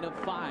to gain of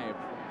 5.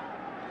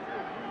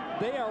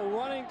 They are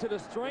running to the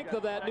strength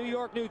of that New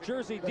York-New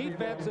Jersey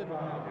defense and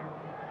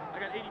I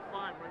got 85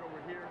 right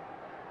over here.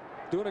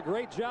 doing a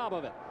great job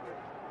of it.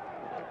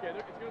 Okay,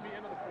 it's going to be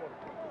end of the quarter.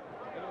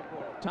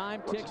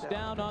 Time ticks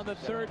down on the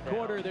third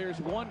quarter. There's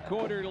 1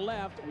 quarter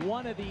left.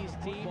 One of these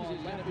teams is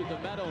going to be the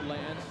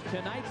Meadowlands.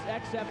 Tonight's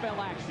XFL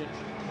action,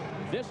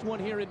 this one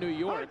here in New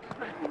York,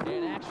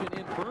 and action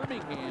in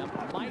Birmingham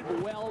might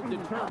well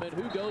determine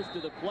who goes to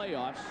the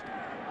playoffs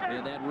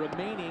in that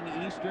remaining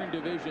Eastern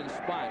Division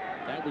spot.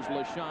 That was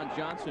LaShawn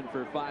Johnson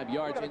for 5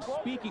 yards. And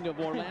speaking of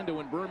Orlando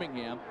and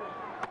Birmingham,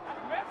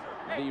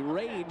 the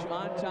Rage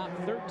on top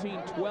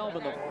 13-12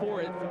 in the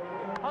 4th.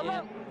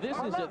 And this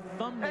is a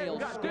thumbnail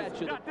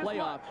sketch of the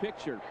playoff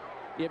picture.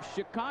 If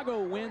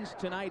Chicago wins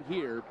tonight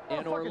here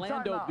and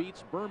Orlando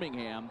beats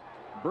Birmingham,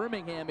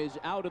 Birmingham is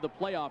out of the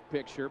playoff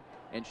picture,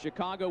 and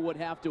Chicago would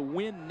have to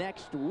win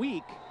next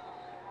week,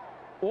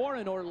 or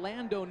an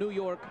Orlando-New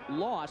York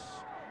loss,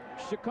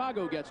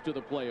 Chicago gets to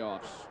the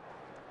playoffs.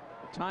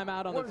 A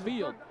timeout on the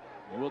field.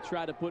 We'll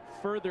try to put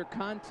further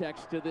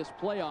context to this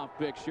playoff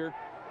picture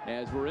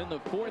as we're in the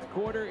 4th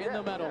quarter in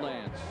the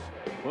Meadowlands.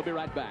 We'll be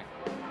right back.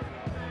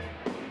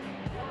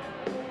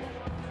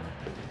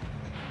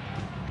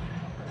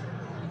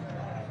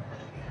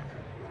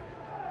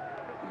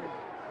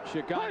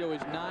 Chicago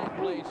is 9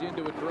 plays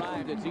into a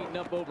drive that's eaten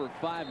up over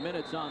 5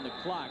 minutes on the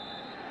clock.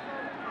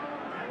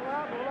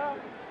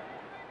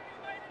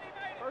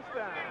 First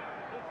down.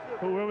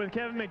 Well, we're with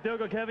Kevin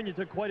McDougal. Kevin, you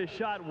took quite a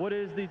shot. What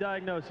is the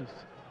diagnosis?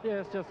 Yeah,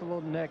 it's just a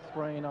little neck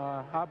sprain.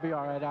 I'll be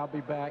all right. I'll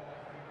be back.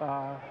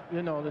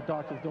 You know, the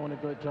doctor's doing a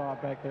good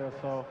job back there,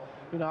 so,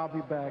 you know, I'll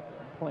be back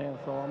playing,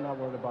 so I'm not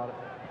worried about it.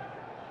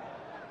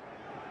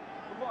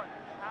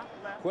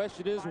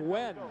 Question is,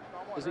 when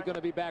is he going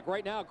to be back?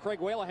 Right now, Craig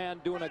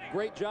Whalahan doing a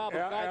great job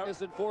of guiding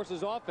this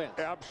Enforcers offense.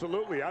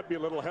 Absolutely. I'd be a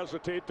little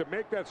hesitate to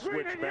make that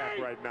switch back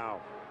right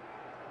now.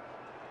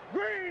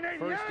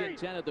 First and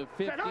 10 at the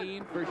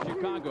 15 for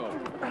Chicago.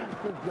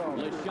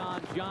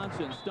 LaShawn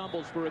Johnson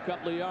stumbles for a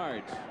couple of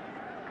yards.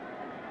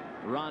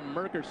 Ron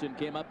Merkerson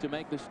came up to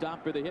make the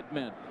stop for the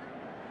Hitmen.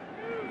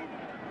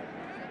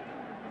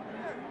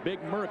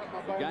 Big Merk,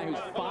 guy whose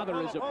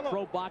father is a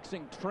pro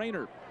boxing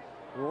trainer.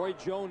 Roy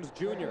Jones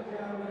Jr.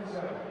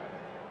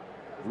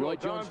 Roy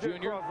Jones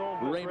Jr.,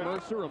 Ray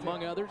Mercer,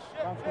 among others.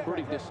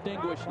 Pretty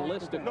distinguished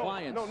list of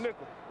clients. No,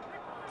 nickel.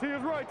 T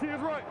is right, T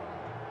is right.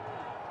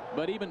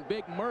 But even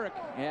Big Merck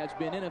has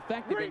been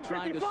ineffective in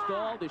trying to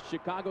stall this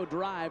Chicago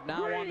drive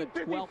now on the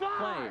 12th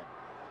play.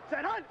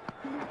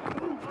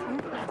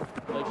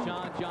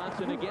 LaShawn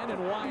Johnson again,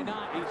 and why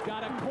not? He's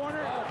got a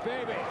corner. Oh,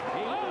 baby.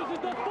 He loses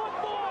the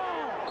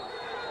football.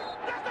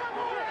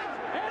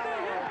 And the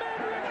Hitmen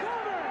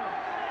recover.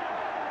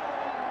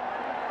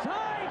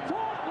 Ty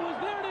Talton was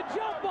there to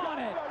jump on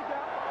it.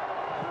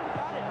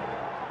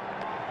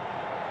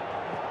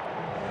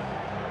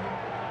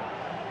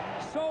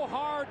 So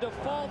hard to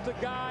fault a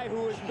guy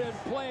who has been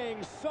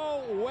playing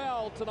so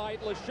well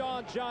tonight,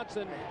 LaShawn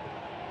Johnson.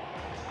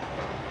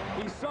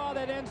 He saw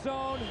that end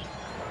zone.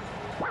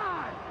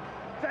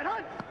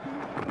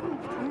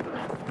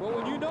 But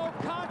when you know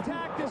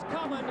contact is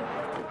coming,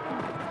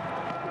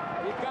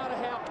 you've got to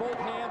have both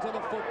hands on the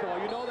football.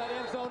 You know that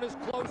end zone is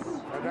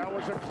close. And that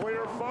was a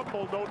clear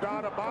fumble, no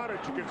doubt about it.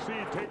 You can see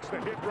he takes the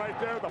hit right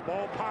there. The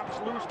ball pops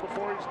loose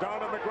before he's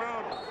down on the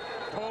ground.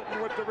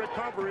 Talton with the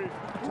recovery.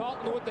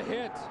 Talton with the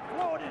hit.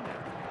 Throw it in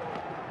there.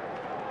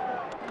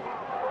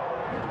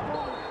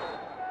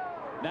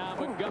 Now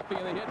McGuffey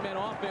and the Hitmen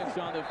offense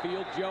on the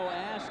field. Joe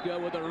Aska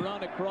with a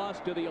run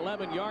across to the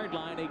 11-yard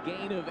line, a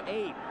gain of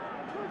 8.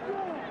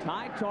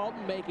 Ty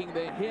Talton making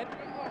the hit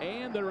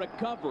and the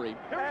recovery.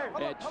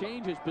 That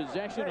changes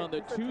possession on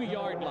the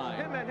 2-yard line.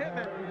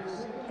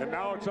 And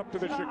now it's up to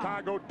the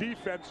Chicago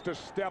defense to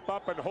step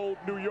up and hold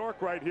New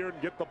York right here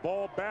and get the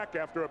ball back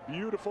after a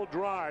beautiful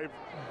drive.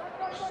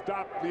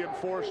 Stop the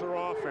Enforcer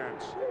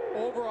offense.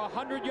 Over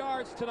 100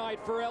 yards tonight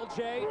for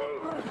LJ.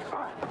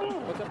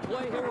 But the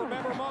play he'll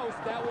remember most,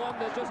 that one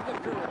that just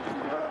occurred.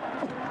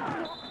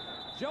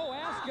 Joe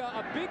Aska,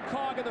 a big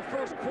cog in the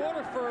first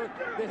quarter for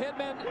the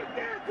Hitmen.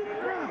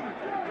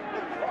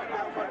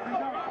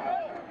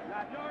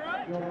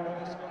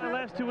 The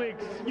last 2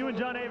 weeks, you and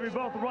John Avery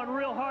both run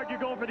real hard. You're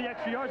going for the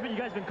extra yards, but you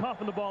guys been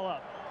coughing the ball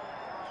up.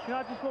 You know,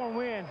 I just want to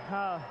win.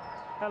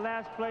 That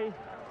last play,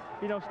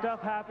 you know,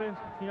 stuff happens.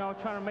 You know,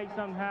 trying to make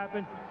something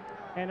happen.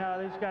 And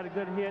they just got a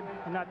good hit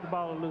and knocked the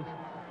ball loose.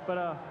 But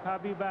I'll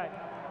be back.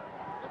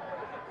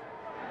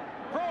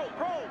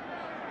 Roll.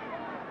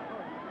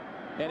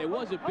 And it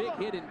was a big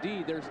hit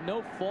indeed. There's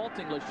no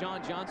faulting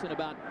LaShawn Johnson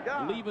about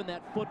leaving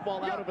that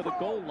football out over the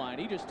goal line.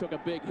 He just took a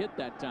big hit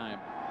that time.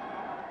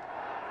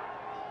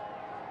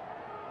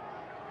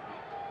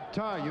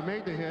 Ty, you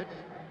made the hit,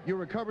 you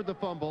recovered the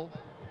fumble,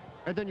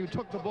 and then you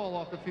took the ball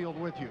off the field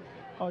with you.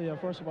 Oh, yeah,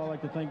 first of all, I'd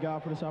like to thank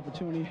God for this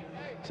opportunity.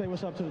 Say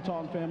what's up to the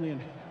Talton family.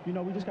 And, you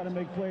know, we just got to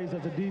make plays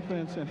as a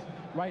defense. And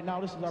right now,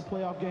 this is our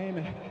playoff game,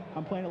 and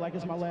I'm playing it like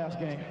it's my last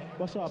game.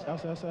 What's up,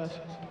 SSS?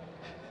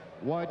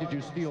 Why did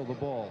you steal the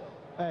ball?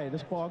 Hey,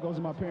 this ball goes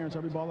to my parents.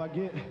 Every ball I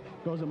get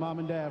goes to mom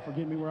and dad for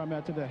getting me where I'm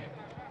at today.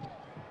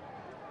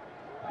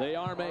 They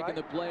are making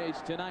the plays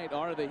tonight,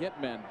 are the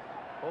Hitmen.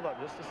 Hold up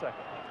just a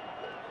second.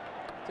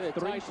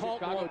 Three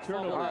Chicago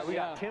turnovers. All right, we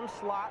got Tim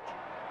Slot,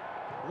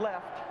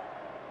 left,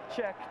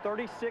 check,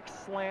 36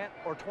 slant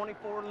or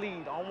 24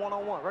 lead on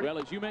one-on-one. Ready? Well,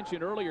 as you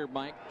mentioned earlier,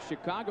 Mike,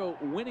 Chicago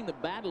winning the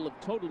battle of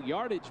total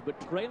yardage, but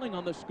trailing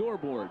on the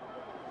scoreboard.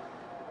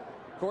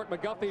 Court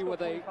McGuffey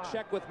with a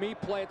check with me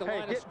play at the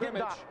line of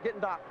scrimmage. Getting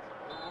Doc.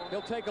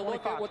 He'll take a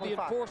look at what the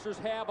enforcers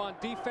have on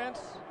defense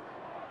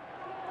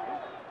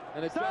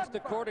and adjust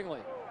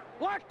accordingly.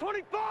 Black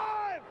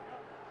 25!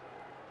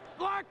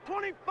 Black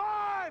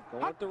 25!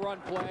 Going with the run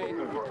play.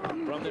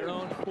 From their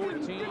own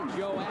 14,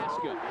 Joe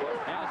Aska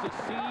has a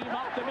seam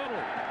up the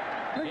middle.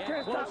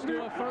 And close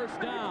to a first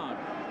down.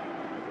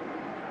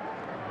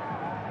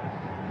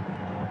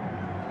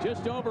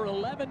 Just over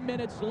 11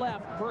 minutes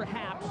left,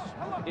 perhaps,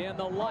 in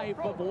the life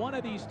of one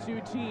of these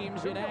two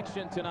teams in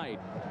action tonight.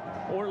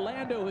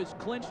 Orlando has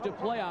clinched a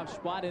playoff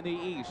spot in the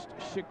East.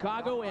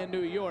 Chicago and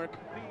New York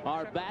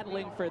are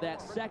battling for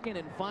that second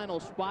and final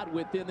spot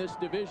within this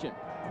division.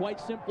 Quite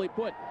simply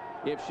put,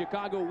 if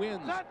Chicago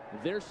wins,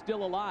 they're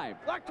still alive.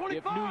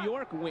 If New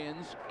York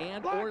wins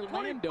and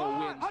Orlando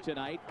wins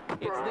tonight,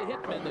 it's the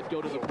Hitmen that go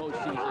to the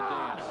postseason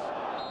dance.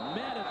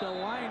 Met at the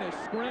line of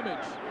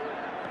scrimmage.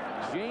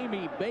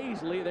 Jamie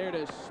Beasley there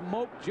to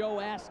smoke Joe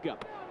Aska.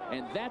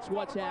 And that's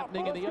what's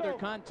happening in the other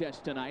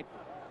contest tonight.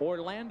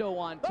 Orlando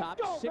on top,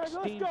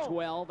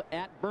 16-12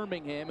 at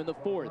Birmingham in the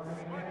fourth.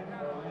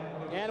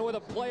 And with a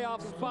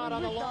playoff spot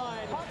on the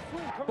line,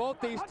 both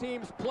these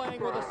teams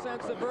playing with a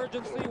sense of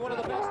urgency. One of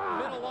the best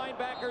middle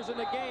linebackers in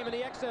the game in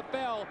the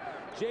XFL,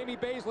 Jamie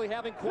Beasley,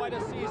 having quite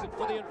a season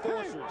for the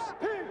enforcers.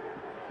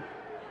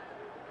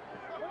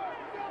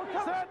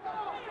 Set.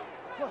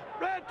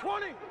 Red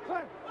 20.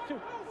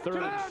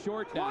 Third and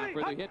short down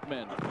for the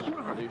Hitmen.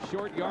 The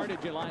short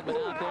yardage alignment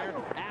out there.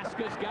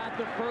 Aska's got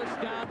the first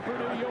down for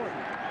New York.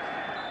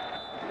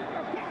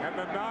 And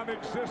the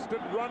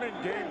non-existent running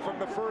game from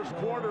the first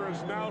quarter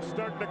is now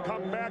starting to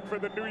come back for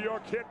the New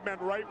York Hitmen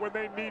right when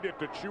they need it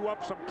to chew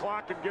up some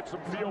clock and get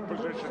some field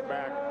position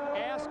back.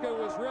 Aska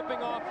was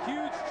ripping off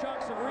huge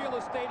chunks of real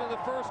estate in the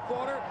first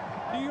quarter.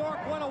 New York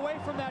went away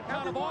from that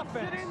kind of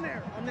offense. Sit in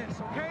there on this,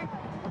 okay?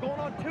 We're going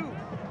on two.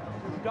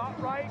 Dot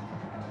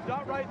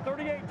right,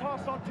 38,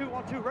 toss on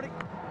two, ready?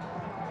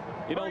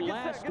 You know,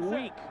 last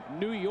week,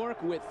 New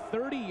York with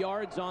 30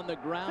 yards on the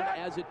ground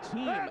as a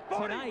team.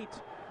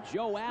 Tonight,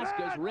 Joe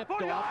Aska's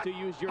ripped off, to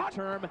use your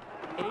term,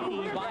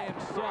 80 by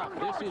himself.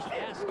 This is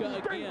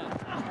Aska again.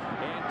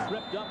 And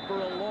tripped up for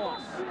a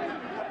loss.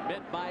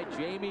 Met by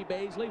Jamie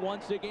Beasley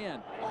once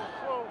again.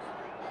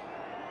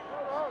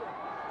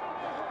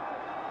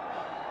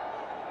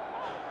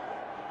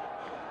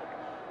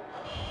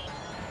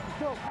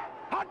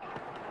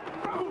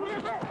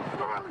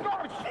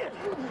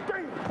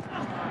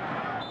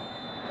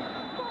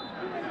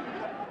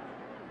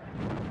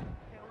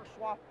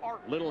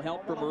 Little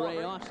help from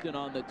Ray Austin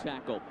on the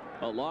tackle.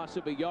 A loss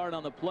of a yard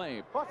on the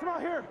play. Watch him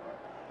out here.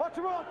 Watch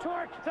him out,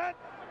 Torque. Set.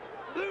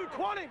 Blue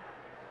 20.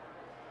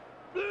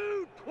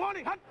 Blue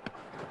 20.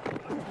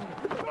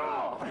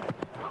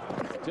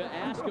 To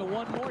Aska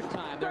one more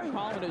time. They're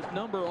calling his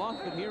number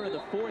often here in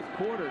the fourth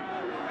quarter.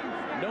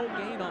 No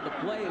gain on the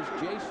play as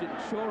Jason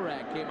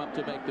Chorak came up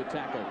to make the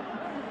tackle.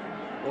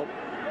 Well,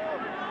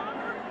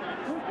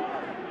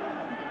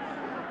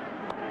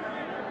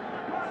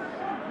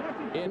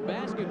 in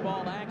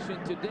basketball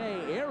action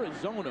today,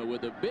 Arizona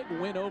with a big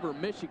win over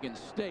Michigan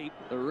State.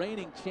 The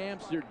reigning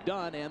champs are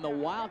done, and the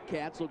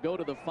Wildcats will go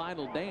to the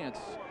final dance.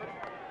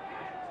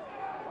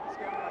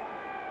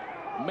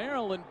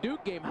 Maryland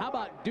Duke game. How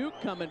about Duke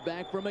coming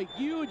back from a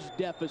huge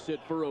deficit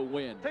for a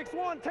win? Takes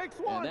one.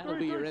 And that'll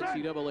be your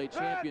NCAA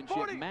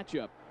championship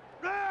matchup.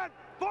 Red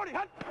 40.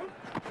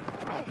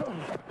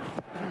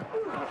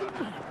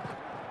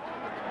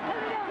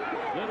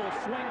 Little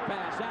swing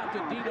pass out to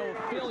Dino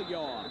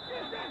Filion.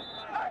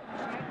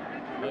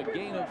 A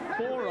gain of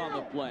 4 on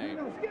the play.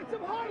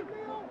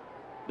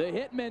 The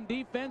Hitmen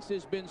defense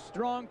has been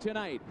strong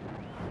tonight.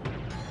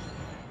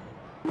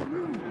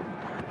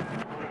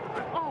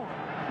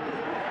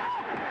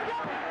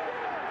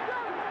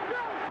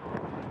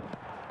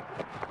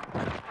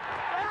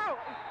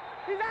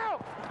 He's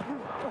out.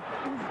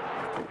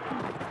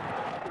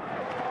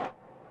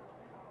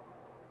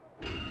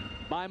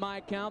 By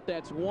my count,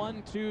 that's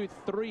 1, 2,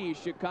 3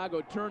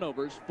 Chicago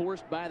turnovers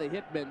forced by the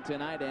Hitmen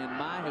tonight, and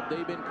my, have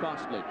they been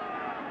costly.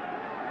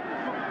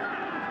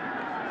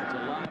 It's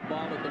a live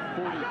ball at the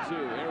 42.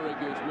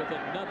 Aragus with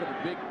another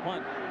big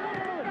punt.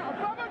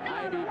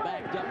 Ivy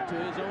backed up to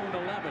his own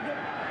 11.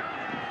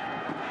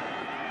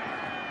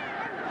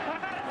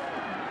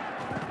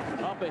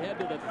 Up ahead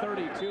to the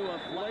 32, a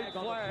flag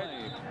on the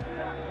play.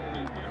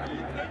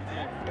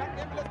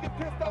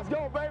 Let's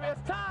go, baby.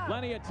 It's time.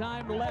 Plenty of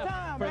time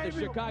left for the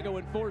Chicago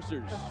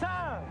Enforcers. It's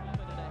time.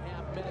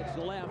 7.5 5 minutes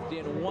left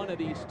in one of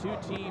these two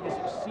teams'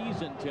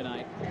 season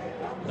tonight.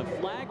 The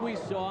flag we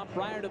saw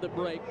prior to the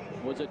break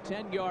was a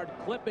 10-yard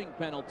clipping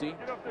penalty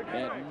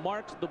and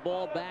marks the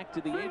ball back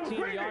to the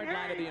 18-yard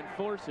line of the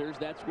enforcers.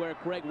 That's where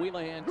Craig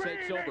Wheelahan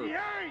takes over. Little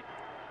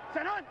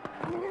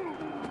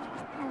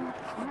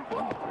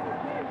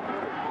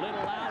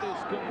out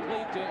is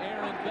complete to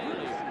Aaron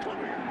Bailey.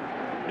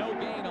 No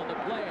gain on the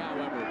play,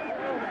 however.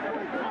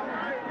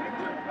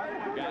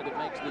 Guy that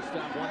makes the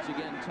stop once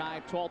again,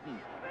 Ty Talton.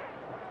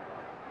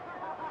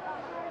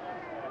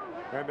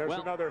 And there's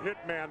another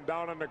hitman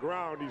down on the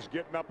ground. He's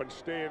getting up and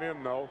staying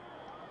in, though.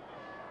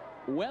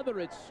 Whether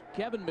it's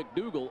Kevin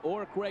McDougal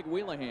or Craig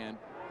Wheelahan,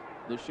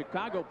 the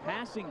Chicago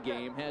passing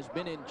game has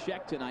been in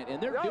check tonight, and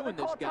they're doing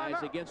this,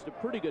 guys, against a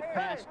pretty good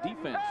pass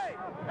defense.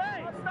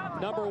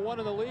 Number 1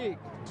 in the league,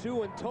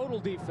 2 in total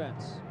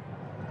defense.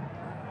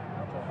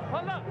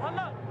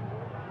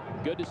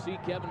 Good to see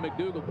Kevin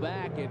McDougal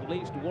back, at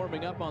least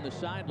warming up on the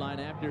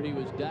sideline after he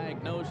was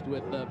diagnosed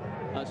with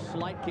a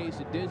slight case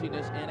of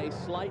dizziness and a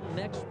slight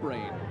neck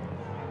sprain.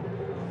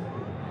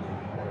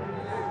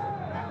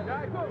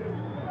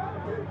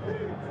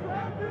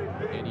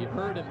 And you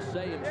heard him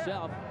say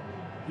himself,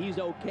 he's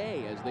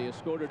okay, as they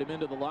escorted him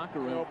into the locker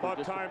room. Well,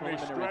 about time they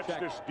stretch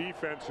this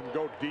defense and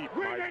go deep,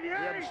 Mike. We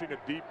haven't seen a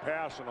deep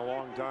pass in a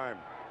long time.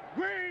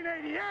 Green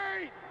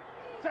 88!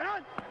 Set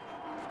on!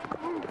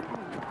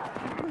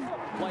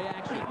 Play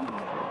action.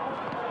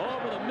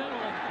 Over the middle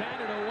and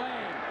batted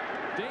away.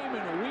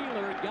 Damon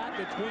Wheeler got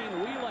between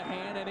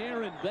Wheelahan and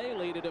Aaron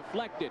Bailey to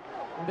deflect it.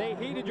 They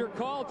heeded your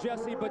call,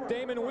 Jesse, but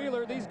Damon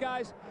Wheeler, these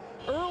guys,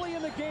 early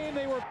in the game,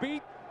 they were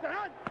beat.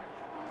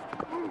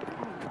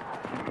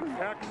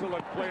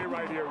 Excellent play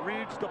right here.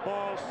 Reads the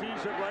ball,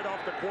 sees it right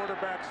off the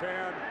quarterback's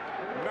hand.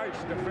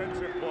 Nice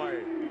defensive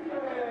play.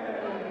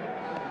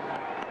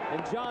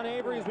 And John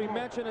Avery, as we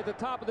mentioned at the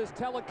top of this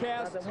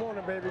telecast, got the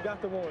warning, baby.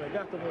 Got the warning.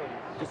 Got the warning.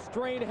 The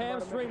strained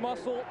hamstring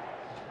muscle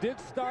did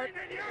start,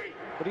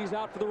 but he's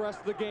out for the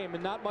rest of the game,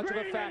 and not much of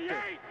a factor.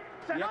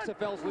 The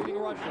XFL's leading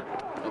rusher.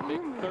 A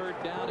big third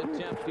down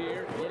attempt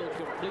here. Little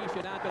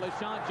completion out to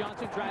LaShawn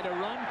Johnson, trying to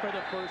run for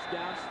the first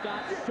down.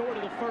 Stopped short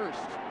of the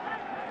first.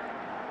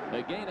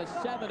 A gain of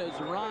 7 as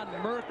Ron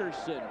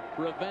Merkerson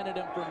prevented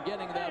him from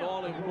getting that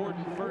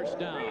all-important first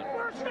down.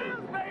 First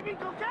downs, baby.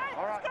 Okay,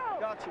 all right, let's go.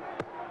 Got you.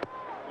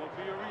 Go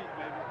for your read,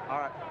 baby. All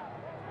right.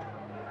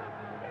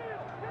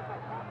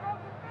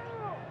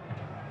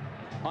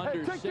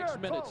 Under 6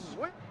 minutes.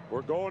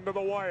 We're going to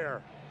the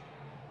wire.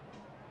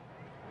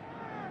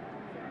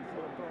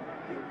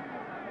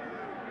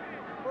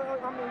 Well,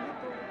 I mean,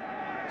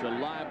 It's a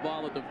live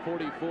ball at the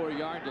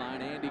 44-yard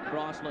line. Andy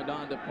Crossland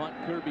on to punt.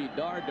 Kirby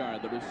Dardar,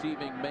 the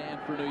receiving man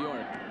for New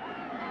York.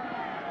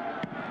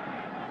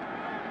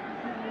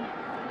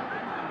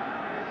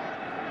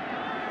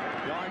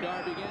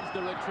 Dardar begins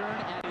the return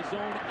at his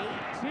own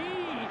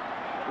 18.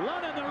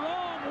 Running the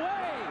wrong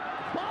way.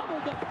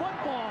 Bobbled the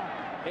football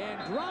and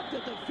dropped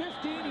at the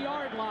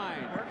 15-yard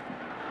line.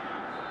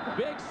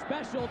 Big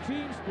special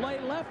teams play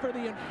left for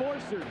the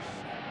enforcers.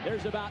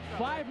 There's about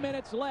 5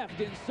 minutes left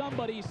in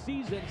somebody's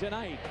season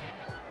tonight.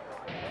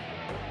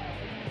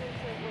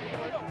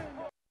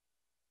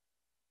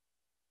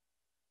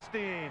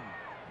 And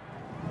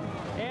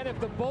if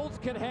the Bolts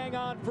can hang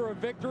on for a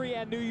victory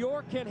and New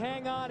York can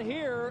hang on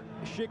here,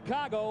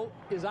 Chicago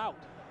is out.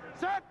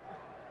 Set!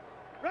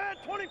 Red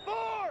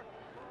 24!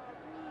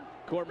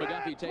 Court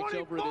McGuffey takes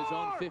over at his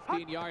own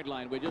 15-yard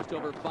line with just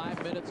over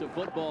 5 minutes of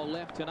football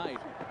left tonight.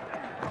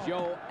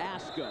 Joe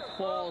Aska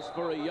falls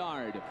for a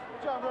yard. Good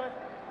job, Red.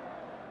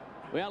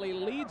 Well, he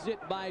leads it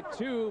by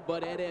 2,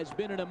 but it has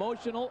been an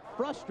emotional,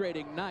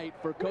 frustrating night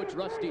for Coach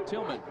Rusty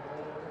Tillman.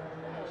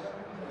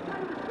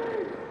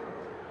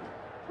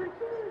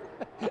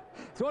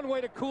 It's one way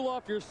to cool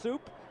off your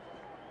soup.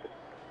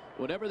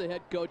 Whenever the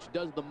head coach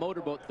does the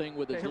motorboat thing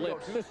with his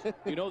lips,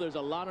 you know there's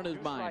a lot on his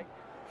mind. like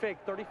fake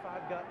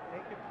 35 gut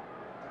naked.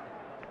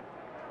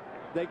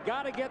 They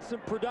got to get some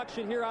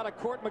production here out of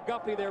Court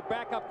McGuffey, their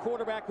backup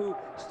quarterback who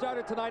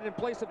started tonight in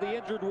place of the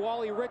injured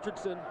Wally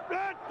Richardson.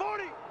 Red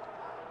 40!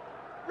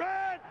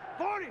 Red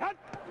 40! Hut!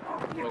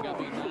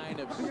 McGuffey 9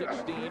 of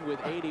 16 with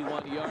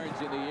 81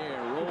 yards in the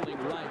air. Rolling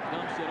right,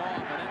 dumps it off,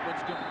 and that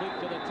one's complete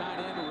to the tight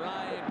end,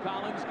 Ryan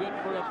Collins. Good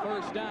for a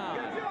first down.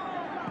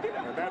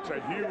 And that's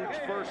a huge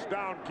first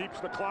down. Keeps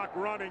the clock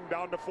running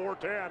down to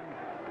 4:10.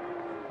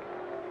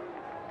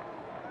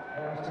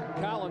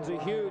 Collins a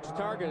huge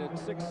target at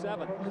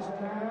 6'7".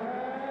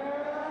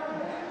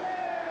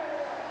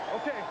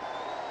 Okay.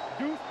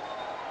 Deuce.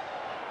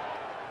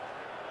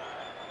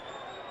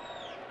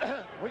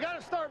 We got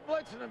to start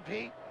blitzing them,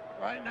 Pete.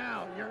 Right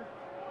now. You're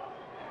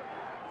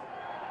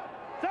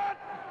set.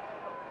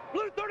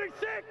 Blue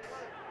 36.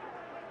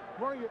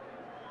 Where are you?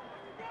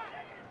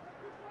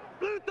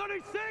 Blue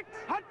 36.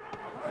 Hut.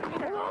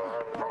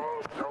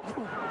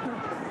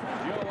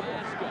 Joe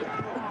Aska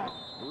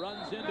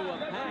runs into a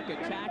pack of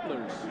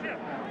tacklers.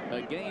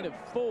 A gain of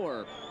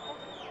 4.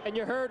 And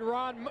you heard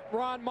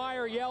Ron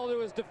Meyer yell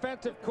to his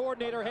defensive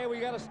coordinator, hey, we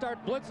got to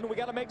start blitzing. We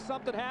got to make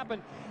something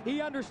happen.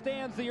 He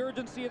understands the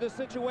urgency of the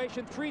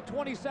situation.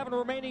 3:27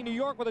 remaining. New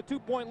York with a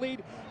 2-point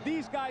lead.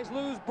 These guys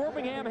lose.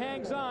 Birmingham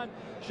hangs on.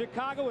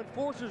 Chicago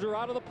Enforcers are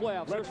out of the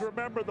playoffs. Let's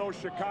remember, though,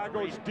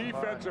 Chicago's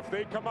defense, if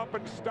they come up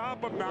and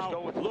stop them now,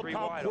 look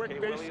how quick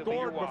they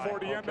scored before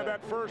the end of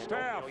that first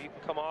half. You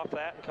can come off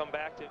that and come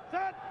back to...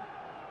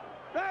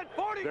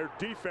 Their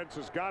defense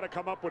has got to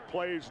come up with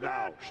plays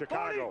now.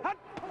 Chicago.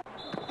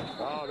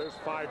 Oh, there's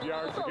 5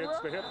 yards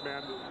against the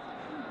Hitmen.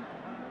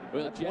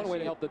 Well, that's one way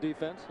to help the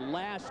defense.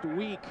 Last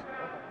week,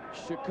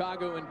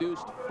 Chicago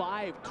induced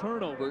 5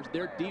 turnovers.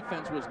 Their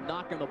defense was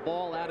knocking the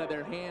ball out of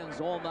their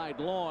hands all night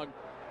long.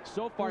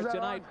 So far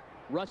tonight,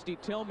 Rusty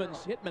Tillman's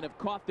Hitmen have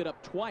coughed it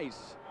up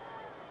twice.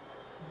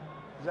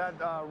 Is that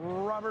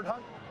Robert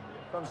Hunt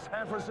from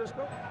San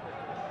Francisco?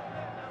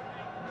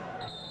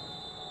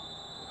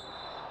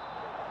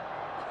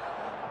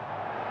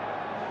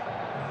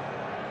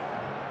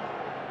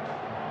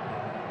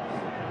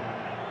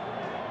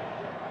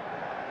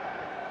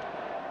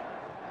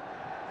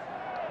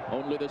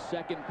 Only the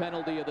second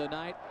penalty of the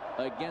night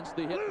against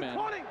the Hitmen.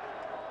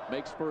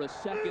 Makes for a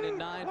 2nd and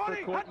 9 for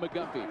Court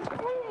McGuffey.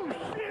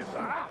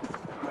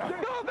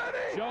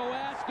 Joe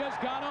Aska's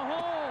got a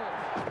hole.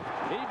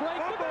 He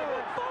breaks the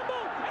big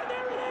fumble, and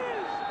there it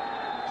is.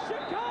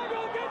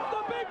 Chicago gets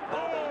the big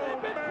fumble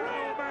they've been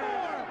praying for.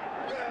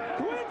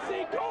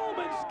 Quincy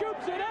Colemen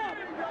scoops it up.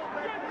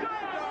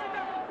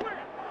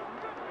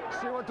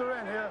 See what they're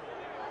in here.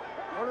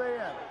 What are they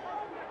in?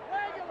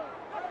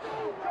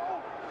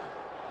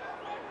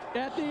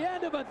 At the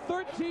end of a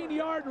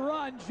 13-yard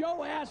run,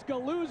 Joe Aska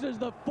loses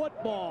the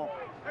football.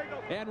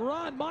 And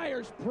Ron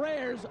Meyer's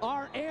prayers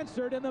are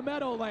answered in the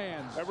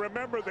Meadowlands. And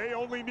remember, they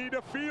only need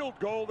a field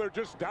goal. They're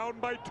just down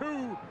by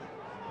 2.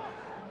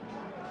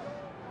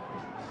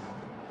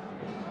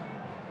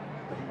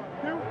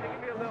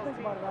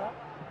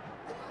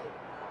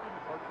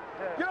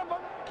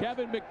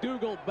 Kevin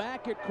McDougal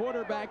back at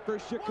quarterback for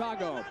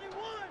Chicago.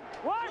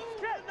 What?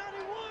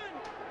 91.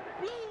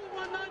 Blue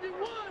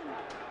 191.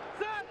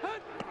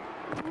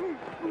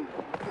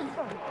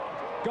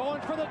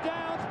 Going for the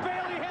downs.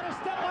 Bailey had a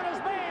step on his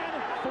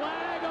man.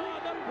 Flag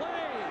on the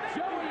play.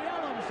 Joey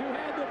Eloms, who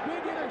had the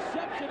big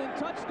interception and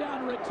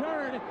touchdown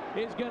return,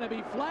 is going to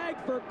be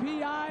flagged for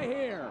PI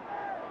here.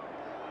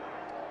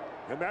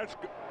 And that's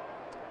good.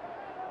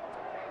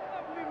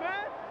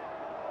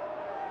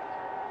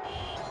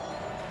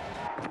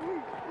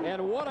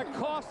 And what a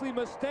costly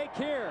mistake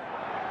here.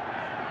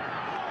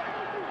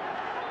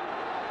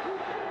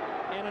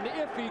 And an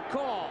iffy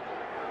call.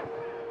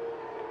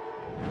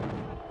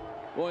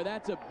 Boy,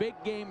 that's a big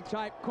game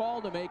type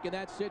call to make in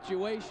that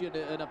situation,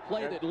 and a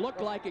play that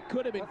looked like it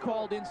could have been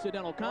called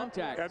incidental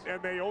contact.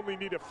 And they only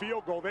need a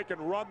field goal. They can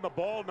run the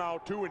ball now,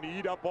 too, and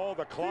eat up all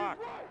the clock.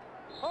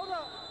 Hold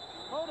up.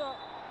 Hold up.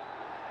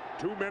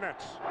 2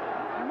 minutes.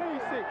 Me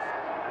 6.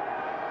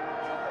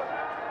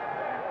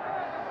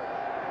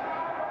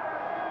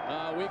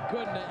 We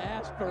couldn't have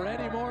asked for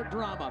any more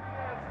drama.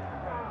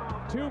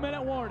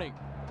 2-minute warning.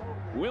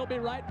 We'll be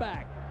right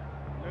back.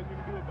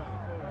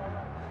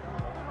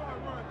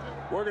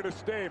 We're going to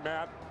stay,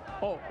 Matt.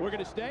 Oh, we're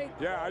going to stay?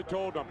 Yeah, I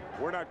told them.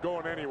 We're not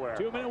going anywhere.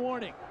 2-minute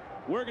warning.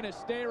 We're going to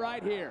stay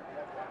right here.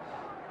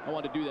 I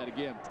want to do that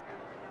again.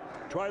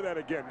 Try that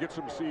again. Get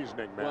some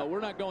seasoning, Matt. Well, we're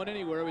not going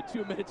anywhere with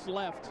 2 minutes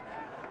left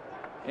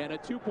and a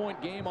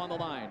 2-point game on the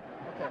line.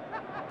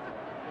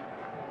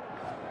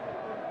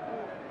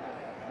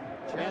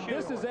 Okay. And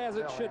this is as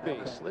it should be.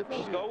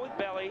 Let's go with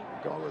belly.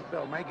 Go with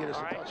belly. May get us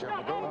a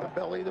touchdown. Go with the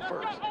belly the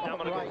first. Now I'm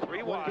going to go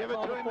 3 wide. Give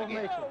it to him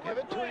again. Give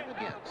it to him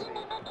again.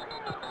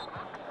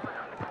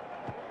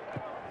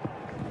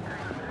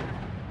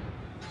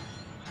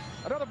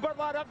 Another Bud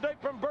Light update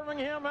from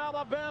Birmingham,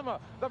 Alabama.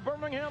 The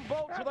Birmingham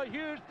Bolts with a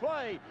huge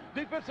play.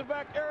 Defensive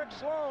back Eric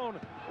Sloan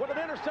with an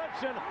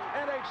interception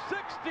and a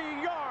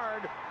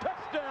 60-yard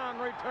touchdown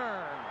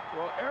return.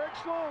 Well, Eric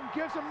Sloan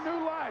gives them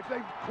new life.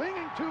 They're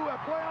clinging to a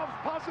playoff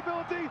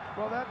possibility.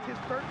 Well, that's his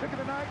 3rd pick of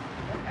the night,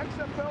 an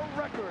XFL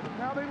record.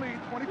 Now they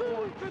lead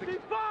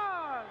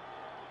 24-55.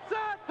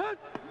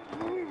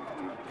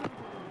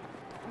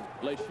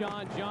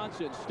 LaShawn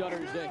Johnson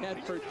stutters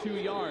ahead for 2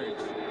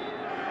 yards.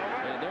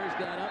 And there's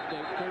that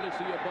update,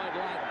 courtesy of Bud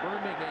Light.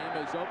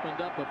 Birmingham has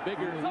opened up a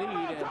bigger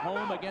lead at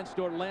home against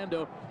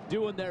Orlando,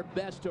 doing their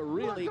best to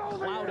really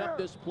cloud up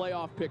this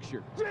playoff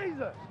picture.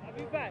 Jesus! I'll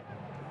be back.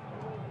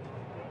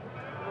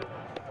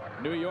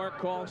 New York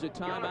calls a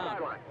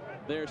timeout.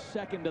 They're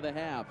 2nd to the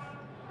half.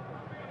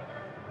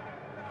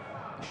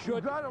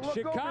 Should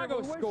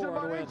Chicago score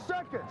about to 8 win?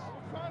 seconds.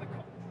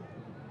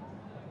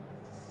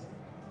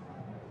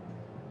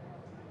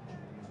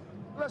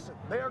 Listen,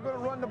 they are going to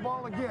run the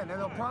ball again, and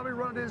they'll probably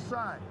run it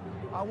inside.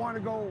 I want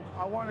to go,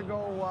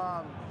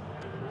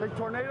 take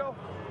Tornado.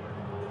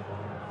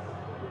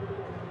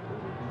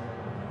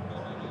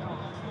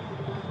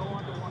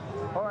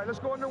 All right, let's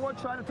go under one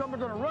side and tell them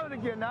we're going to run it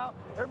again now.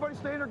 Everybody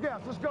stay in their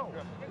gaps. Let's go.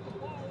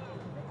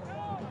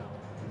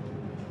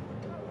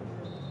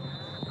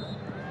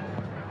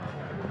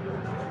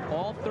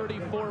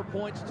 34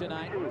 points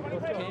tonight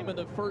came in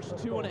the first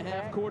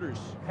 2.5 quarters.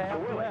 Half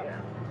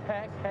left.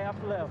 Pack, half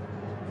left.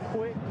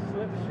 Quick,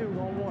 slip, shoot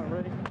on one.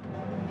 Ready?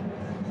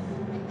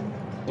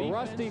 Well,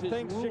 Rusty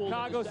thinks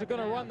Chicago's going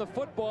to run the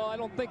football. I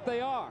don't think they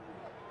are.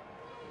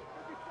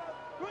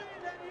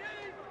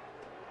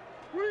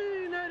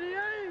 Green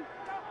 88.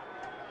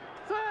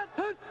 Set.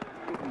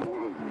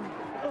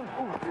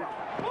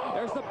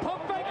 There's the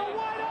pump fake. A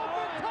wide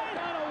open tight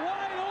end. A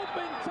wide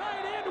open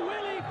tight end.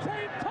 Willy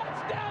Tate.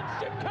 Touchdown,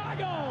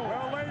 Chicago.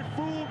 Well, they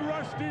fooled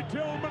Rusty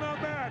Tillman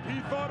on that. He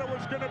thought it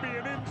was going to be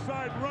an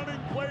inside running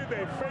play.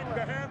 They faked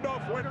the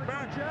handoff, went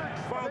back,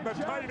 found the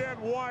tight end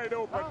wide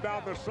open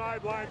down the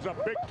sidelines. A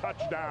big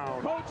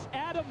touchdown. Coach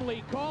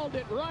Adamley called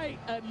it right.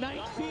 A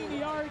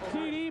 19-yard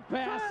TD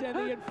pass, and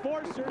the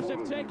enforcers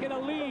have taken a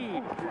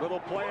lead. Little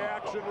play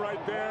action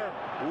right there.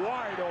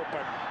 Wide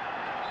open.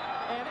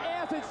 And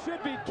as it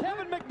should be,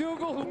 Kevin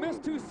McDougal, who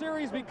missed 2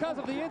 series because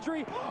of the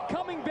injury,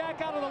 coming back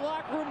out of the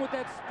locker room with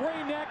that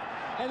sprained neck,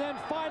 and then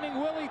finding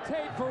Willy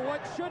Tate for what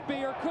should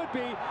be or could be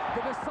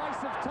the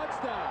decisive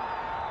touchdown.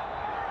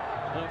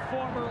 The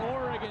former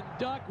Oregon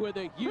Duck with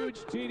a huge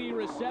TD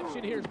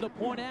reception. Here's the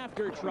point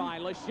after try.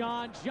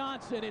 LaShawn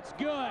Johnson, it's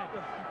good.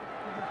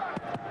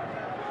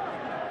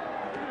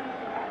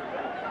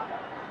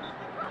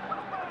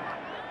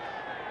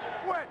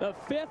 The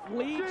 5th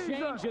lead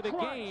change of the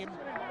game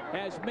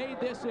has made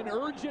this an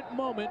urgent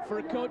moment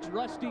for Coach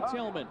Rusty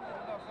Tillman.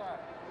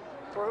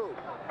 For who?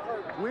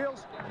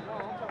 Wheels?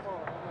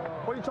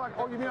 What are you talking?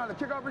 Oh, you mean on the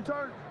kickoff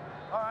return?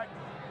 All right.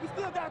 We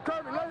still got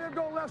Kirby. Let him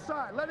go left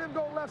side. Let him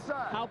go left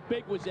side. How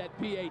big was that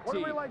PAT? What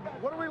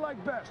do we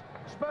like best?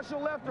 Special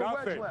left or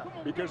wedge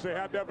left? Because they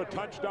had to have a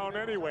touchdown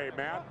anyway,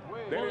 Matt.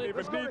 They didn't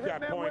even need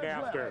that point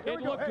after. It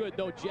looked good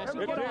though, Jesse.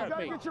 Get off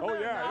me. Oh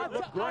yeah, it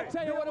looked great. I'll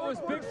tell you what, it was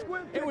big.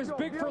 It was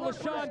big for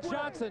LaShawn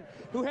Johnson,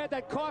 who had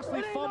that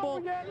costly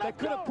fumble that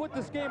could have put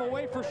this game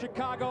away for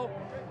Chicago.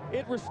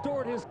 It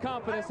restored his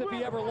confidence if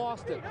he ever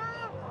lost it.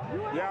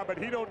 Yeah, but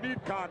he don't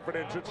need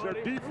confidence. It's their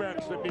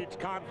defense that needs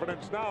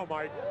confidence now,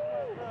 Mike.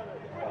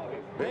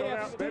 They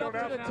have stood up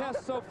to the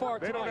test so far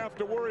tonight. They don't have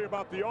to worry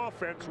about the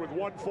offense with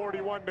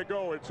 1:41 to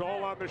go. It's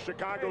all on the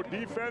Chicago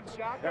defense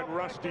and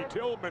Rusty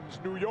Tillman's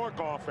New York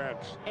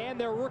offense. And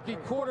their rookie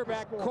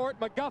quarterback, Court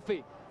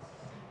McGuffey.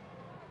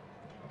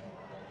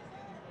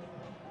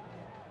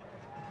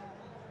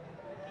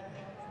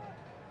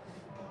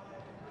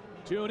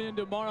 Tune in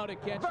tomorrow to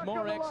catch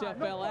more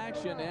XFL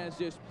action as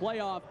this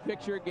playoff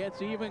picture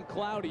gets even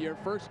cloudier.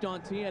 First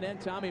on TNN,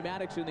 Tommy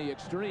Maddox in the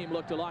Extreme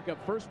looked to lock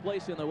up first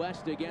place in the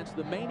West against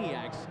the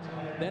Maniacs.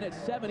 Then at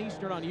 7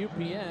 Eastern on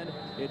UPN,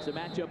 it's a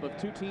matchup of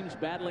 2 teams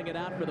battling it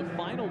out for the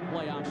final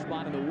playoff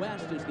spot in the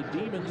West as the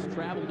Demons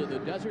travel to the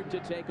desert to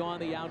take on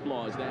the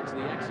Outlaws. That's the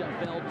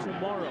XFL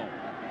tomorrow.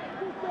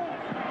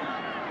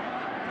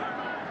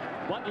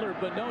 Butler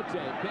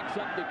Benote picks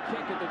up the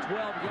kick at the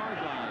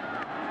 12-yard line.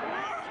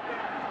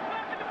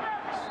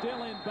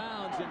 Still in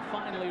bounds and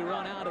finally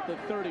run out at the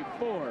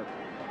 34.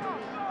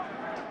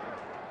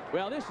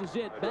 Well, this is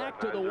it. Back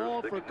to the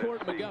wall for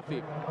Court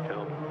McGuffey.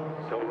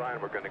 Tell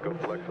Ryan we're going to go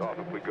flex off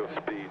if we go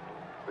speed.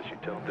 Unless you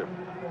tell them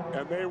different.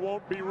 And they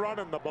won't be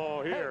running the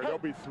ball here. They'll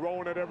be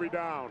throwing it every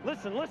down.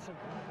 Listen.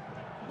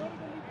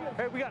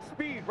 Hey, we got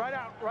speed right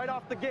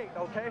off the gate,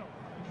 okay?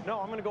 No,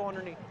 I'm going to go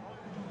underneath.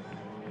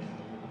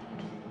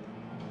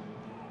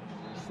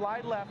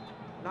 Slide left,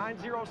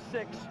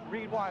 906,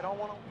 read wide, on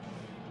 1.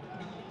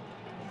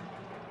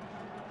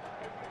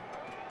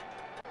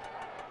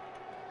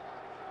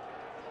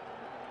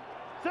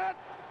 Set.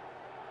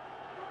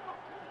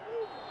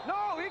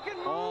 No, he can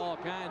move. All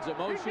kinds of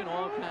motion,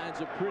 all kinds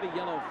of pretty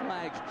yellow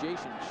flags.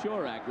 Jason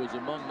Chorak was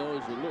among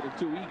those a little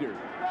too eager.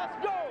 Let's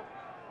go.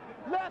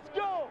 Let's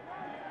go.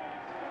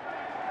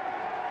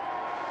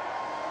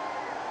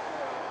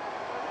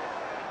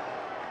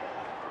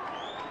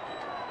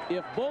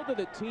 If both of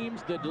the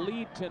teams that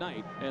lead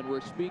tonight, and we're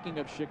speaking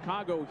of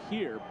Chicago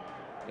here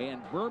and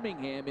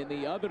Birmingham in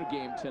the other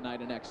game tonight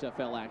in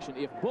XFL action,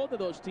 if both of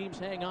those teams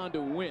hang on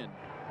to win,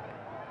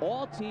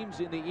 all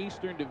teams in the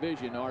Eastern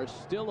Division are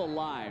still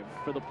alive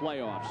for the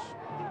playoffs.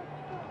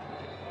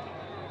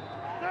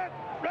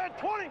 Red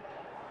 20.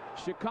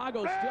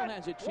 Chicago still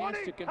has a chance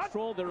to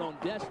control their own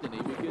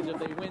destiny, because if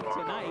they win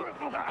tonight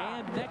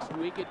and next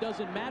week, it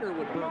doesn't matter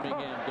what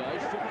Birmingham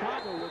does.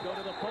 Chicago will go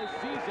to the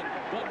postseason,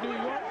 but New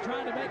York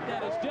trying to make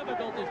that as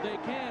difficult as they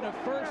can. A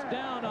first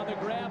down on the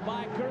grab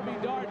by Kirby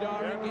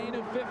Dardar, a gain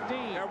of 15.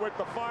 And with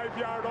the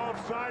 5-yard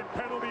offside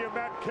penalty in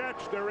that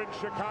catch, they're in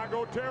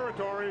Chicago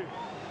territory.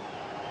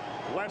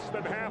 Less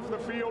than half the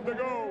field to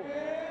go.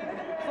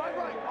 Slide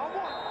right, on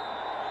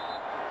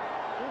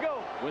 1.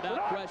 Go.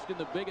 Without question,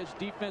 the biggest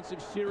defensive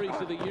series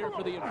of the year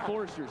for the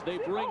Enforcers. They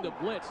bring the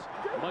blitz.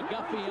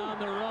 McGuffey on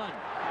the run.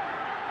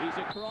 He's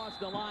across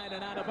the line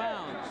and out of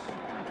bounds.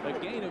 A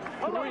gain of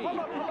 3.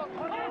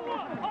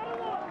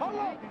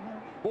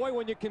 Boy,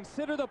 when you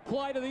consider the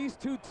plight of these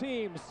two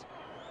teams,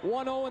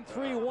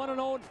 1-0-3,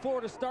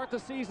 1-0-4 to start the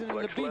season,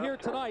 and to be here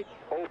tonight.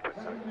 Open.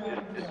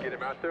 Just get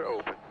him out there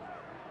open.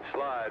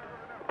 Slide.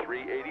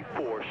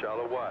 384,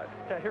 shallow wide.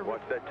 Okay, here.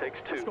 Watch that takes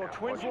two. Let's go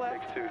twins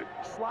left,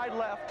 slide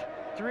left,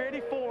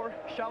 384,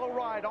 shallow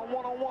right, on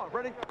one.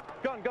 Ready?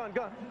 Gun.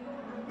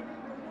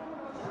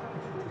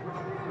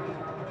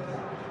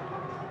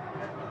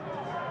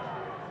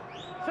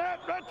 Set,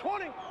 red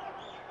 20.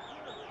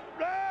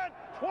 Red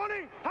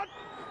 20, hot.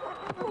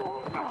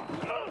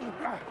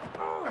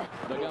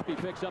 McGuffey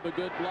picks up a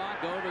good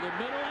block over the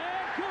middle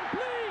and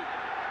complete.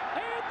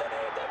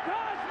 Anthony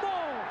DeCosmo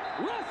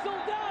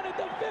wrestled down at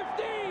the 15.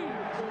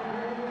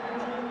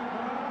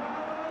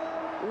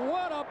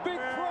 What a big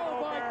throw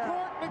by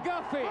Court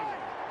McGuffey.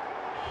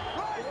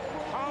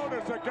 How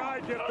does a guy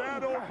get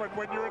that open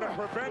when you're in a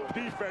prevent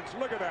defense?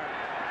 Look at that.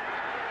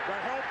 The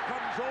help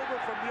comes over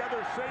from the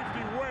other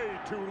safety way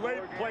too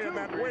late, playing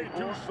that way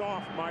too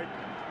soft, Mike.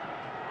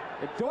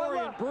 And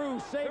Dorian Brew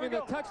saving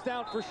the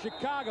touchdown for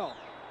Chicago.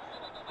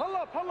 Hold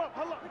up.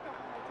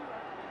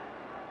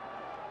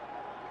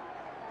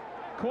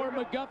 Court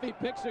McGuffey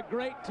picks a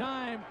great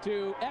time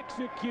to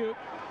execute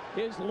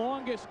his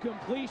longest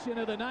completion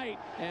of the night,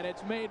 and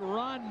it's made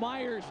Ron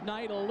Meyer's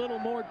night a little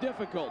more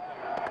difficult.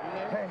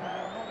 Hey,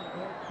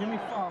 give me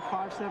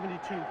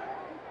 572.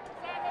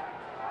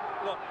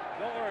 Look,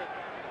 don't worry.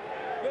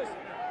 Listen,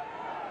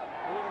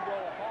 we're going to go a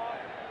hot,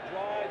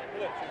 dry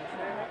blitz.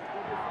 You understand that?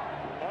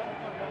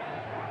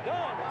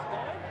 Done. It's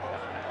done.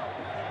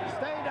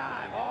 Stay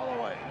dime all the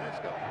way. Let's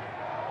go.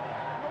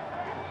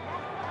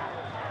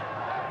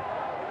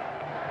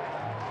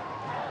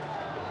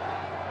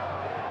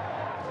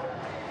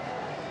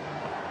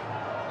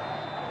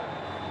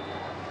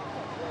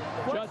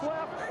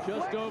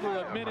 Just over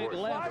a minute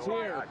left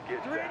here.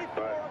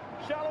 384,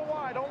 shallow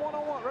wide, on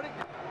one. Ready?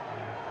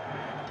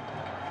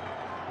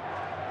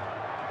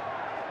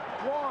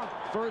 One.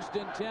 1st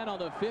and 10 on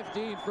the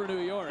 15 for New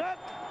York. Set.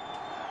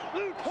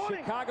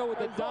 Chicago with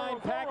the dime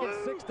package,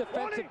 6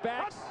 defensive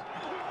backs.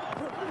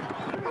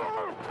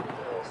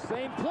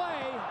 Same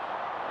play.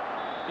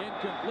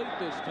 Incomplete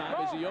this time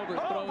as he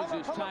overthrows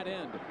his tight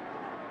end.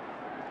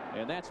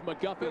 And that's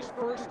McGuffey's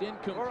first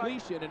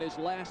incompletion in his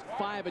last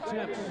 5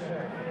 attempts.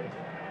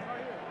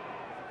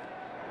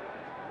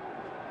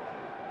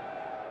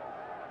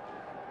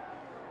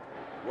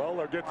 Well,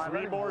 they'll get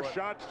 3 more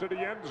shots to the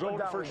end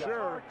zone for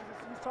sure.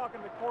 He's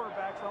talking to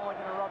quarterbacks. I don't like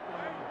interrupting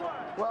him.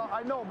 Well,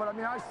 I know, but I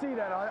mean, I see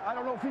that. I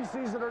don't know if he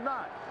sees it or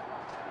not.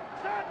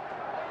 Set.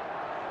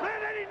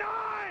 Red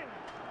 89.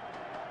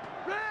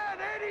 Red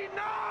 89.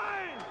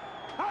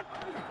 Hot.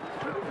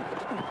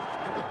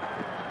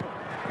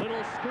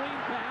 Little screen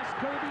pass,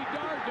 Kirby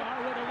Dargar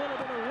with a little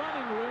bit of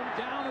running room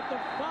down at the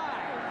 5.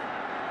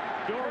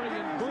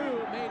 Dorian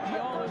Brew made the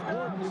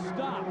all-important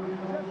stop.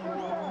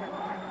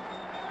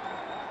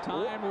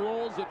 Time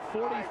rolls at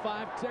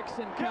 45 ticks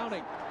and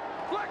counting.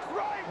 Flex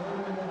right.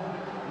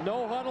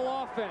 No huddle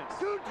offense.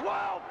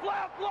 212,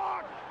 flat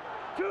block.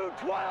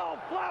 212,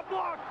 flat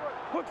block.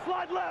 Quick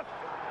slide left.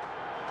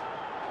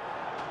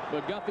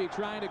 McGuffey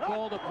trying to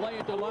call the play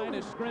at the line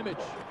of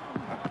scrimmage.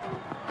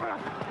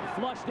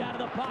 Flushed out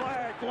of the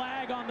pocket.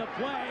 Flag on the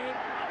play.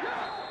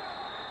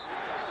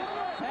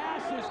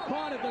 Pass is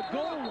caught at the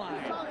goal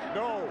line.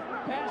 No.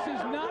 Pass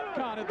is not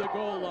caught at the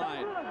goal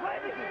line.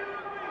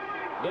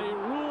 They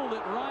rule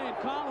that Ryan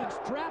Collins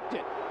trapped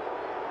it.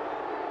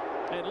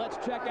 And let's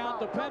check out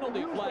the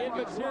penalty flag.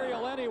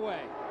 Immaterial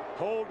anyway.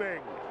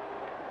 Holding.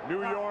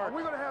 New York. Are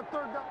we going to have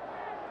third down?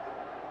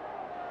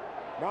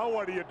 Now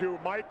what do you do,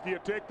 Mike? Do you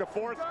take the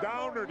 4th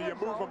down or do you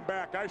move them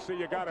back? I say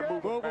you got to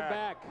move them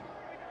back.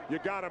 You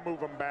got to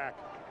move them back.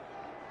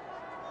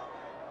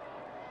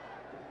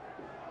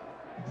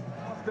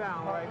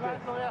 Down right there.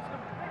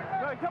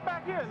 No, come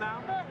back here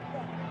now.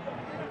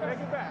 Take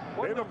it back.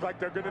 They look like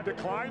they're going to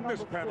decline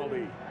this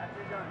penalty.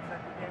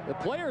 The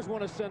players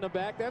want to send them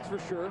back, that's for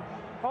sure.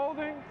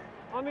 Holding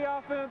on the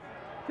offense.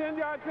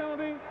 10-yard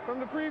penalty from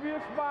the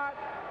previous spot.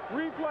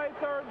 Replay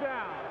 3rd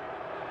down.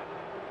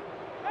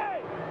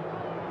 Hey!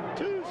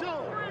 2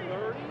 zone.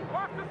 30.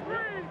 Watch the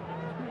screen.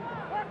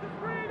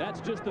 That's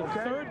just the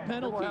 3rd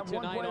penalty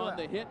tonight on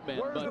the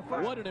Hitmen, but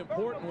what an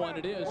important one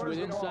it is with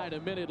inside a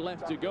minute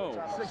left to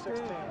go. 16.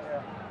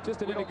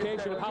 Just an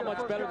indication of how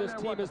much better this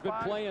team has been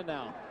playing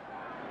now.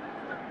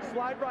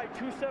 Slide right,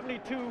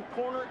 272,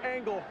 corner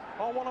angle,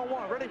 on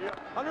one. Ready?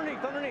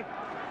 Underneath.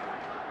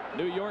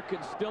 New York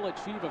can still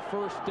achieve a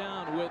 1st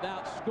down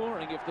without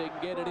scoring if they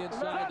can get it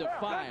inside the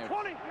 5. Red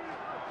 20.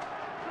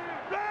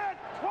 Red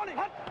 20.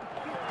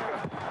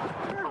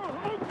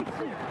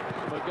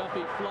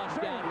 McGuffey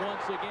flushed out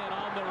once again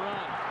on the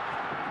run.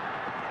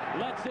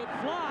 Lets it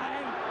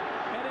fly,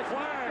 and it's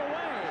knocked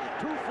away.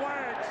 2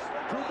 flags.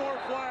 2 more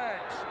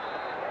flags.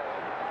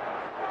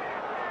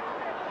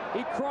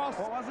 He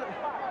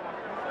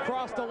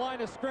crossed the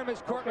line of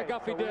scrimmage. Court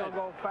McGuffey did. We'll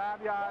go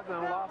 5 yards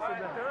and loss of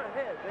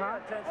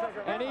down.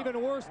 And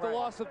even worse, the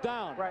loss of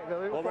down. Right.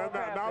 Well, then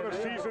now the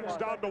season's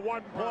down to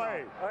 1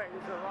 play. All right,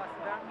 it's a loss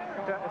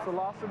of down. It's a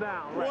loss of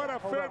down. What a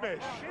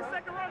finish.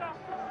 Second runner.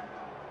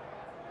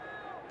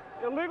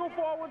 Illegal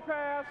forward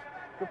pass.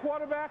 The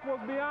quarterback was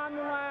beyond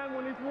the line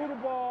when he threw the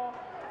ball.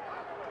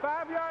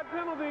 5-yard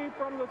penalty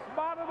from the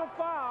spot of the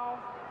foul.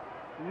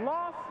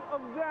 loss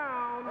of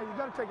down, Hey, you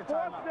got to take a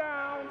fourth timeout.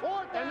 down,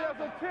 and there's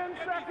a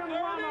 10-second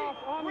runoff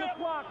on the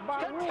clock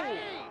by rule.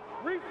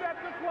 Reset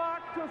the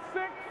clock to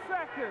 6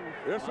 seconds.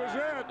 This is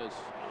it.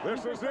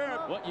 This is it.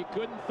 Well, you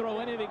couldn't throw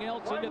anything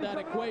else into that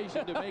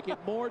equation to make it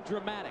more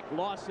dramatic.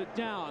 Loss of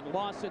down,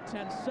 loss of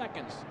 10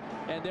 seconds,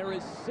 and there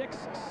is 6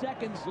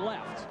 seconds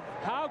left.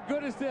 How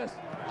good is this?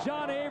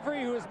 John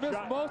Avery, who has missed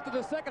most of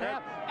the second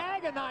half,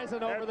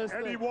 agonizing over this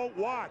and thing. he won't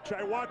watch.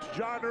 I watched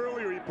John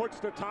earlier. He puts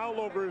the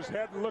towel over his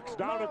head and looks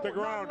down at the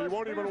ground. He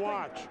won't even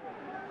watch.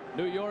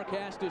 New York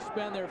has to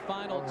spend their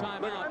final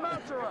timeout.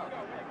 Timeouts are up.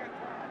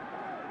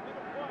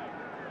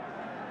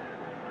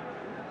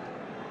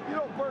 You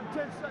don't burn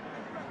 10 seconds.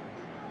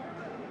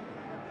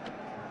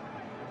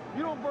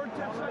 You don't burn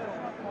 10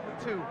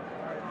 seconds. 2.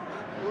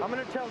 I'm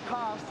going to tell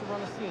Kaz to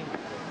run a seam.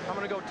 I'm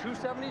going to go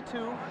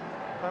 272.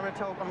 I'm going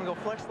to go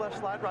flex left,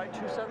 slide right,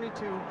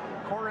 272,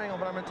 corner angle,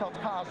 but I'm going to tell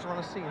Kaz to run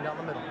a seam down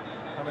the middle.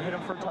 I'm going to hit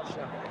him for a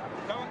touchdown.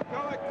 Come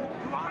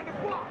on, the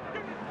block.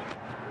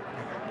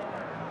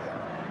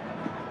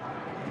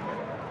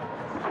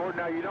 Cord,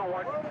 now you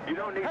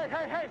don't need.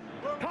 Hey,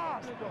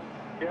 Kaz,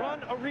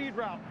 run a read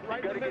route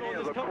right in the middle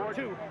of this cover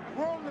 2.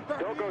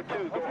 Don't go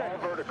 2, go all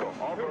vertical,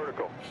 all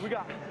vertical. We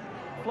got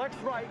flex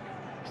right,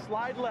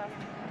 slide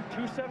left,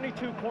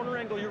 272, corner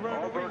angle, you're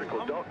running all a read.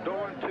 vertical, don't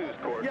run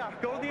 2s, Cord. Yeah,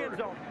 go to the end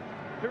zone.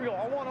 Here we go,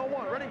 on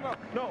one, ready?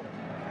 No.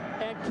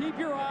 And keep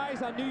your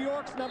eyes on New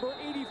York's number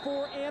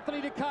 84,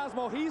 Anthony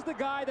DeCosmo. He's the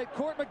guy that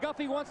Court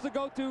McGuffey wants to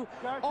go to.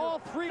 All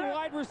 3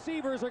 wide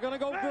receivers are going to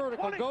go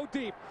vertical, go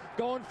deep,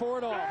 going for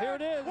it all. Here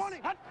it is.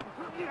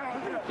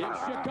 If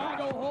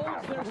Chicago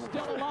holds, they're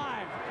still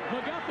alive.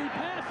 McGuffey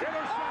passes.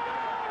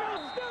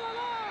 Oh, still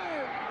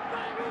alive!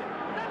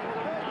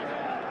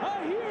 A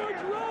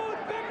huge road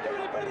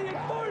victory for the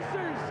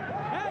Enforcers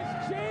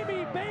as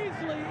Jamie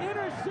Beasley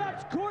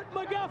intercepts Court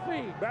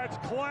McGuffey. That's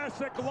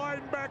classic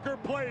linebacker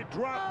play.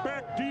 Drop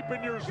back deep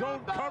in your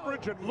zone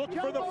coverage and look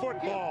for the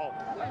football.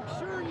 I'm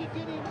sure you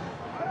get him.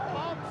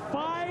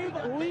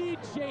 5 lead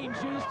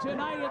changes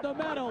tonight at the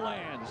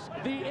Meadowlands.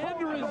 The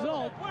end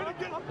result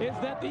is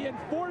that the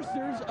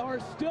Enforcers are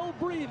still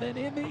breathing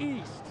in the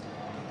East.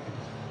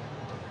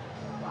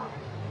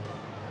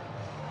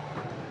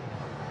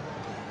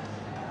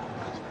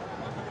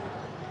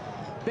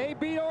 They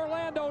beat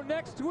Orlando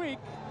next week.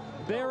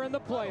 They're in the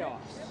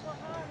playoffs.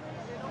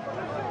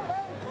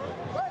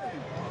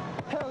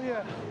 Hell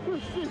yeah.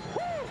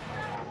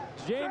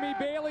 Jamie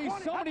Bailey,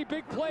 so many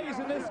big plays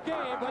in this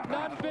game, but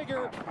none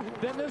bigger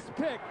than this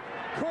pick.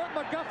 Court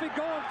McGuffey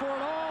going for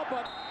it all,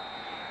 but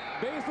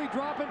Beasley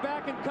dropping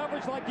back in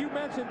coverage like you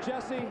mentioned,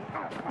 Jesse.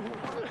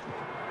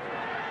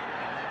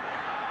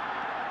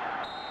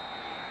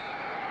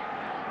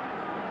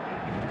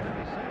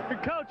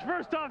 Coach,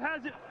 first off,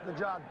 how's it? Good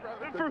job.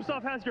 First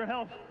off, how's your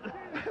health?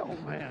 Oh,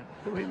 man,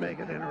 we make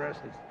it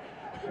interesting.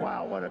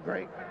 Wow, what a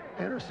great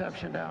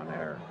interception down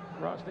there,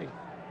 Rusty.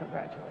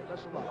 Congratulations.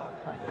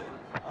 Thank you.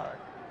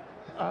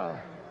 All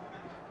right.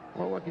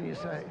 Well, what can you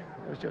say?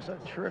 It was just a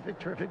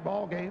terrific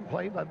ball game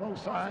played by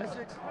both sides.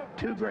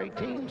 2 great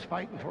teams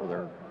fighting for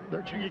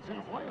their chance in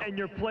the playoffs. And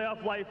your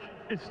playoff life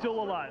is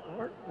still alive.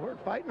 We're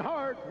fighting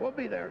hard. We'll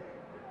be there.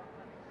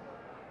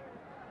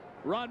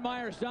 Ron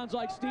Meyer sounds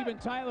like Steven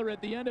Tyler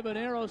at the end of an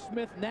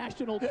Aerosmith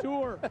national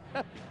tour.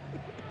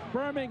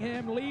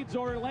 Birmingham leads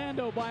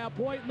Orlando by a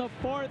point in the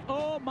 4th.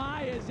 Oh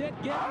my, is it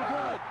getting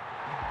good?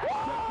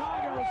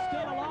 Chicago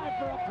still alive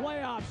for a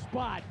playoff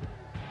spot.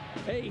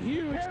 A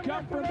huge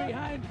come from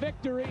behind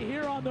victory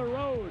here on the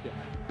road.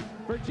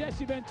 For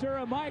Jesse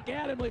Ventura, Mike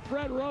Adamley,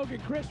 Fred Rogan,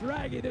 Chris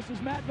Raggy, this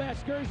is Matt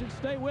Vasgersian.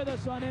 Stay with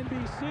us on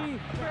NBC.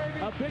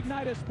 A big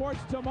night of sports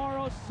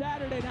tomorrow,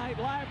 Saturday Night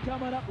Live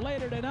coming up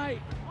later tonight.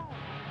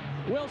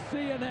 We'll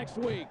see you next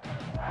week.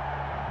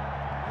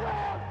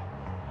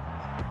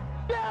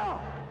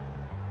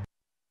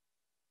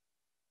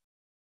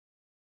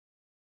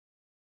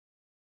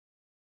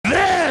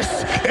 This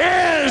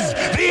is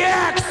the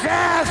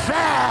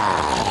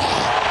XFL!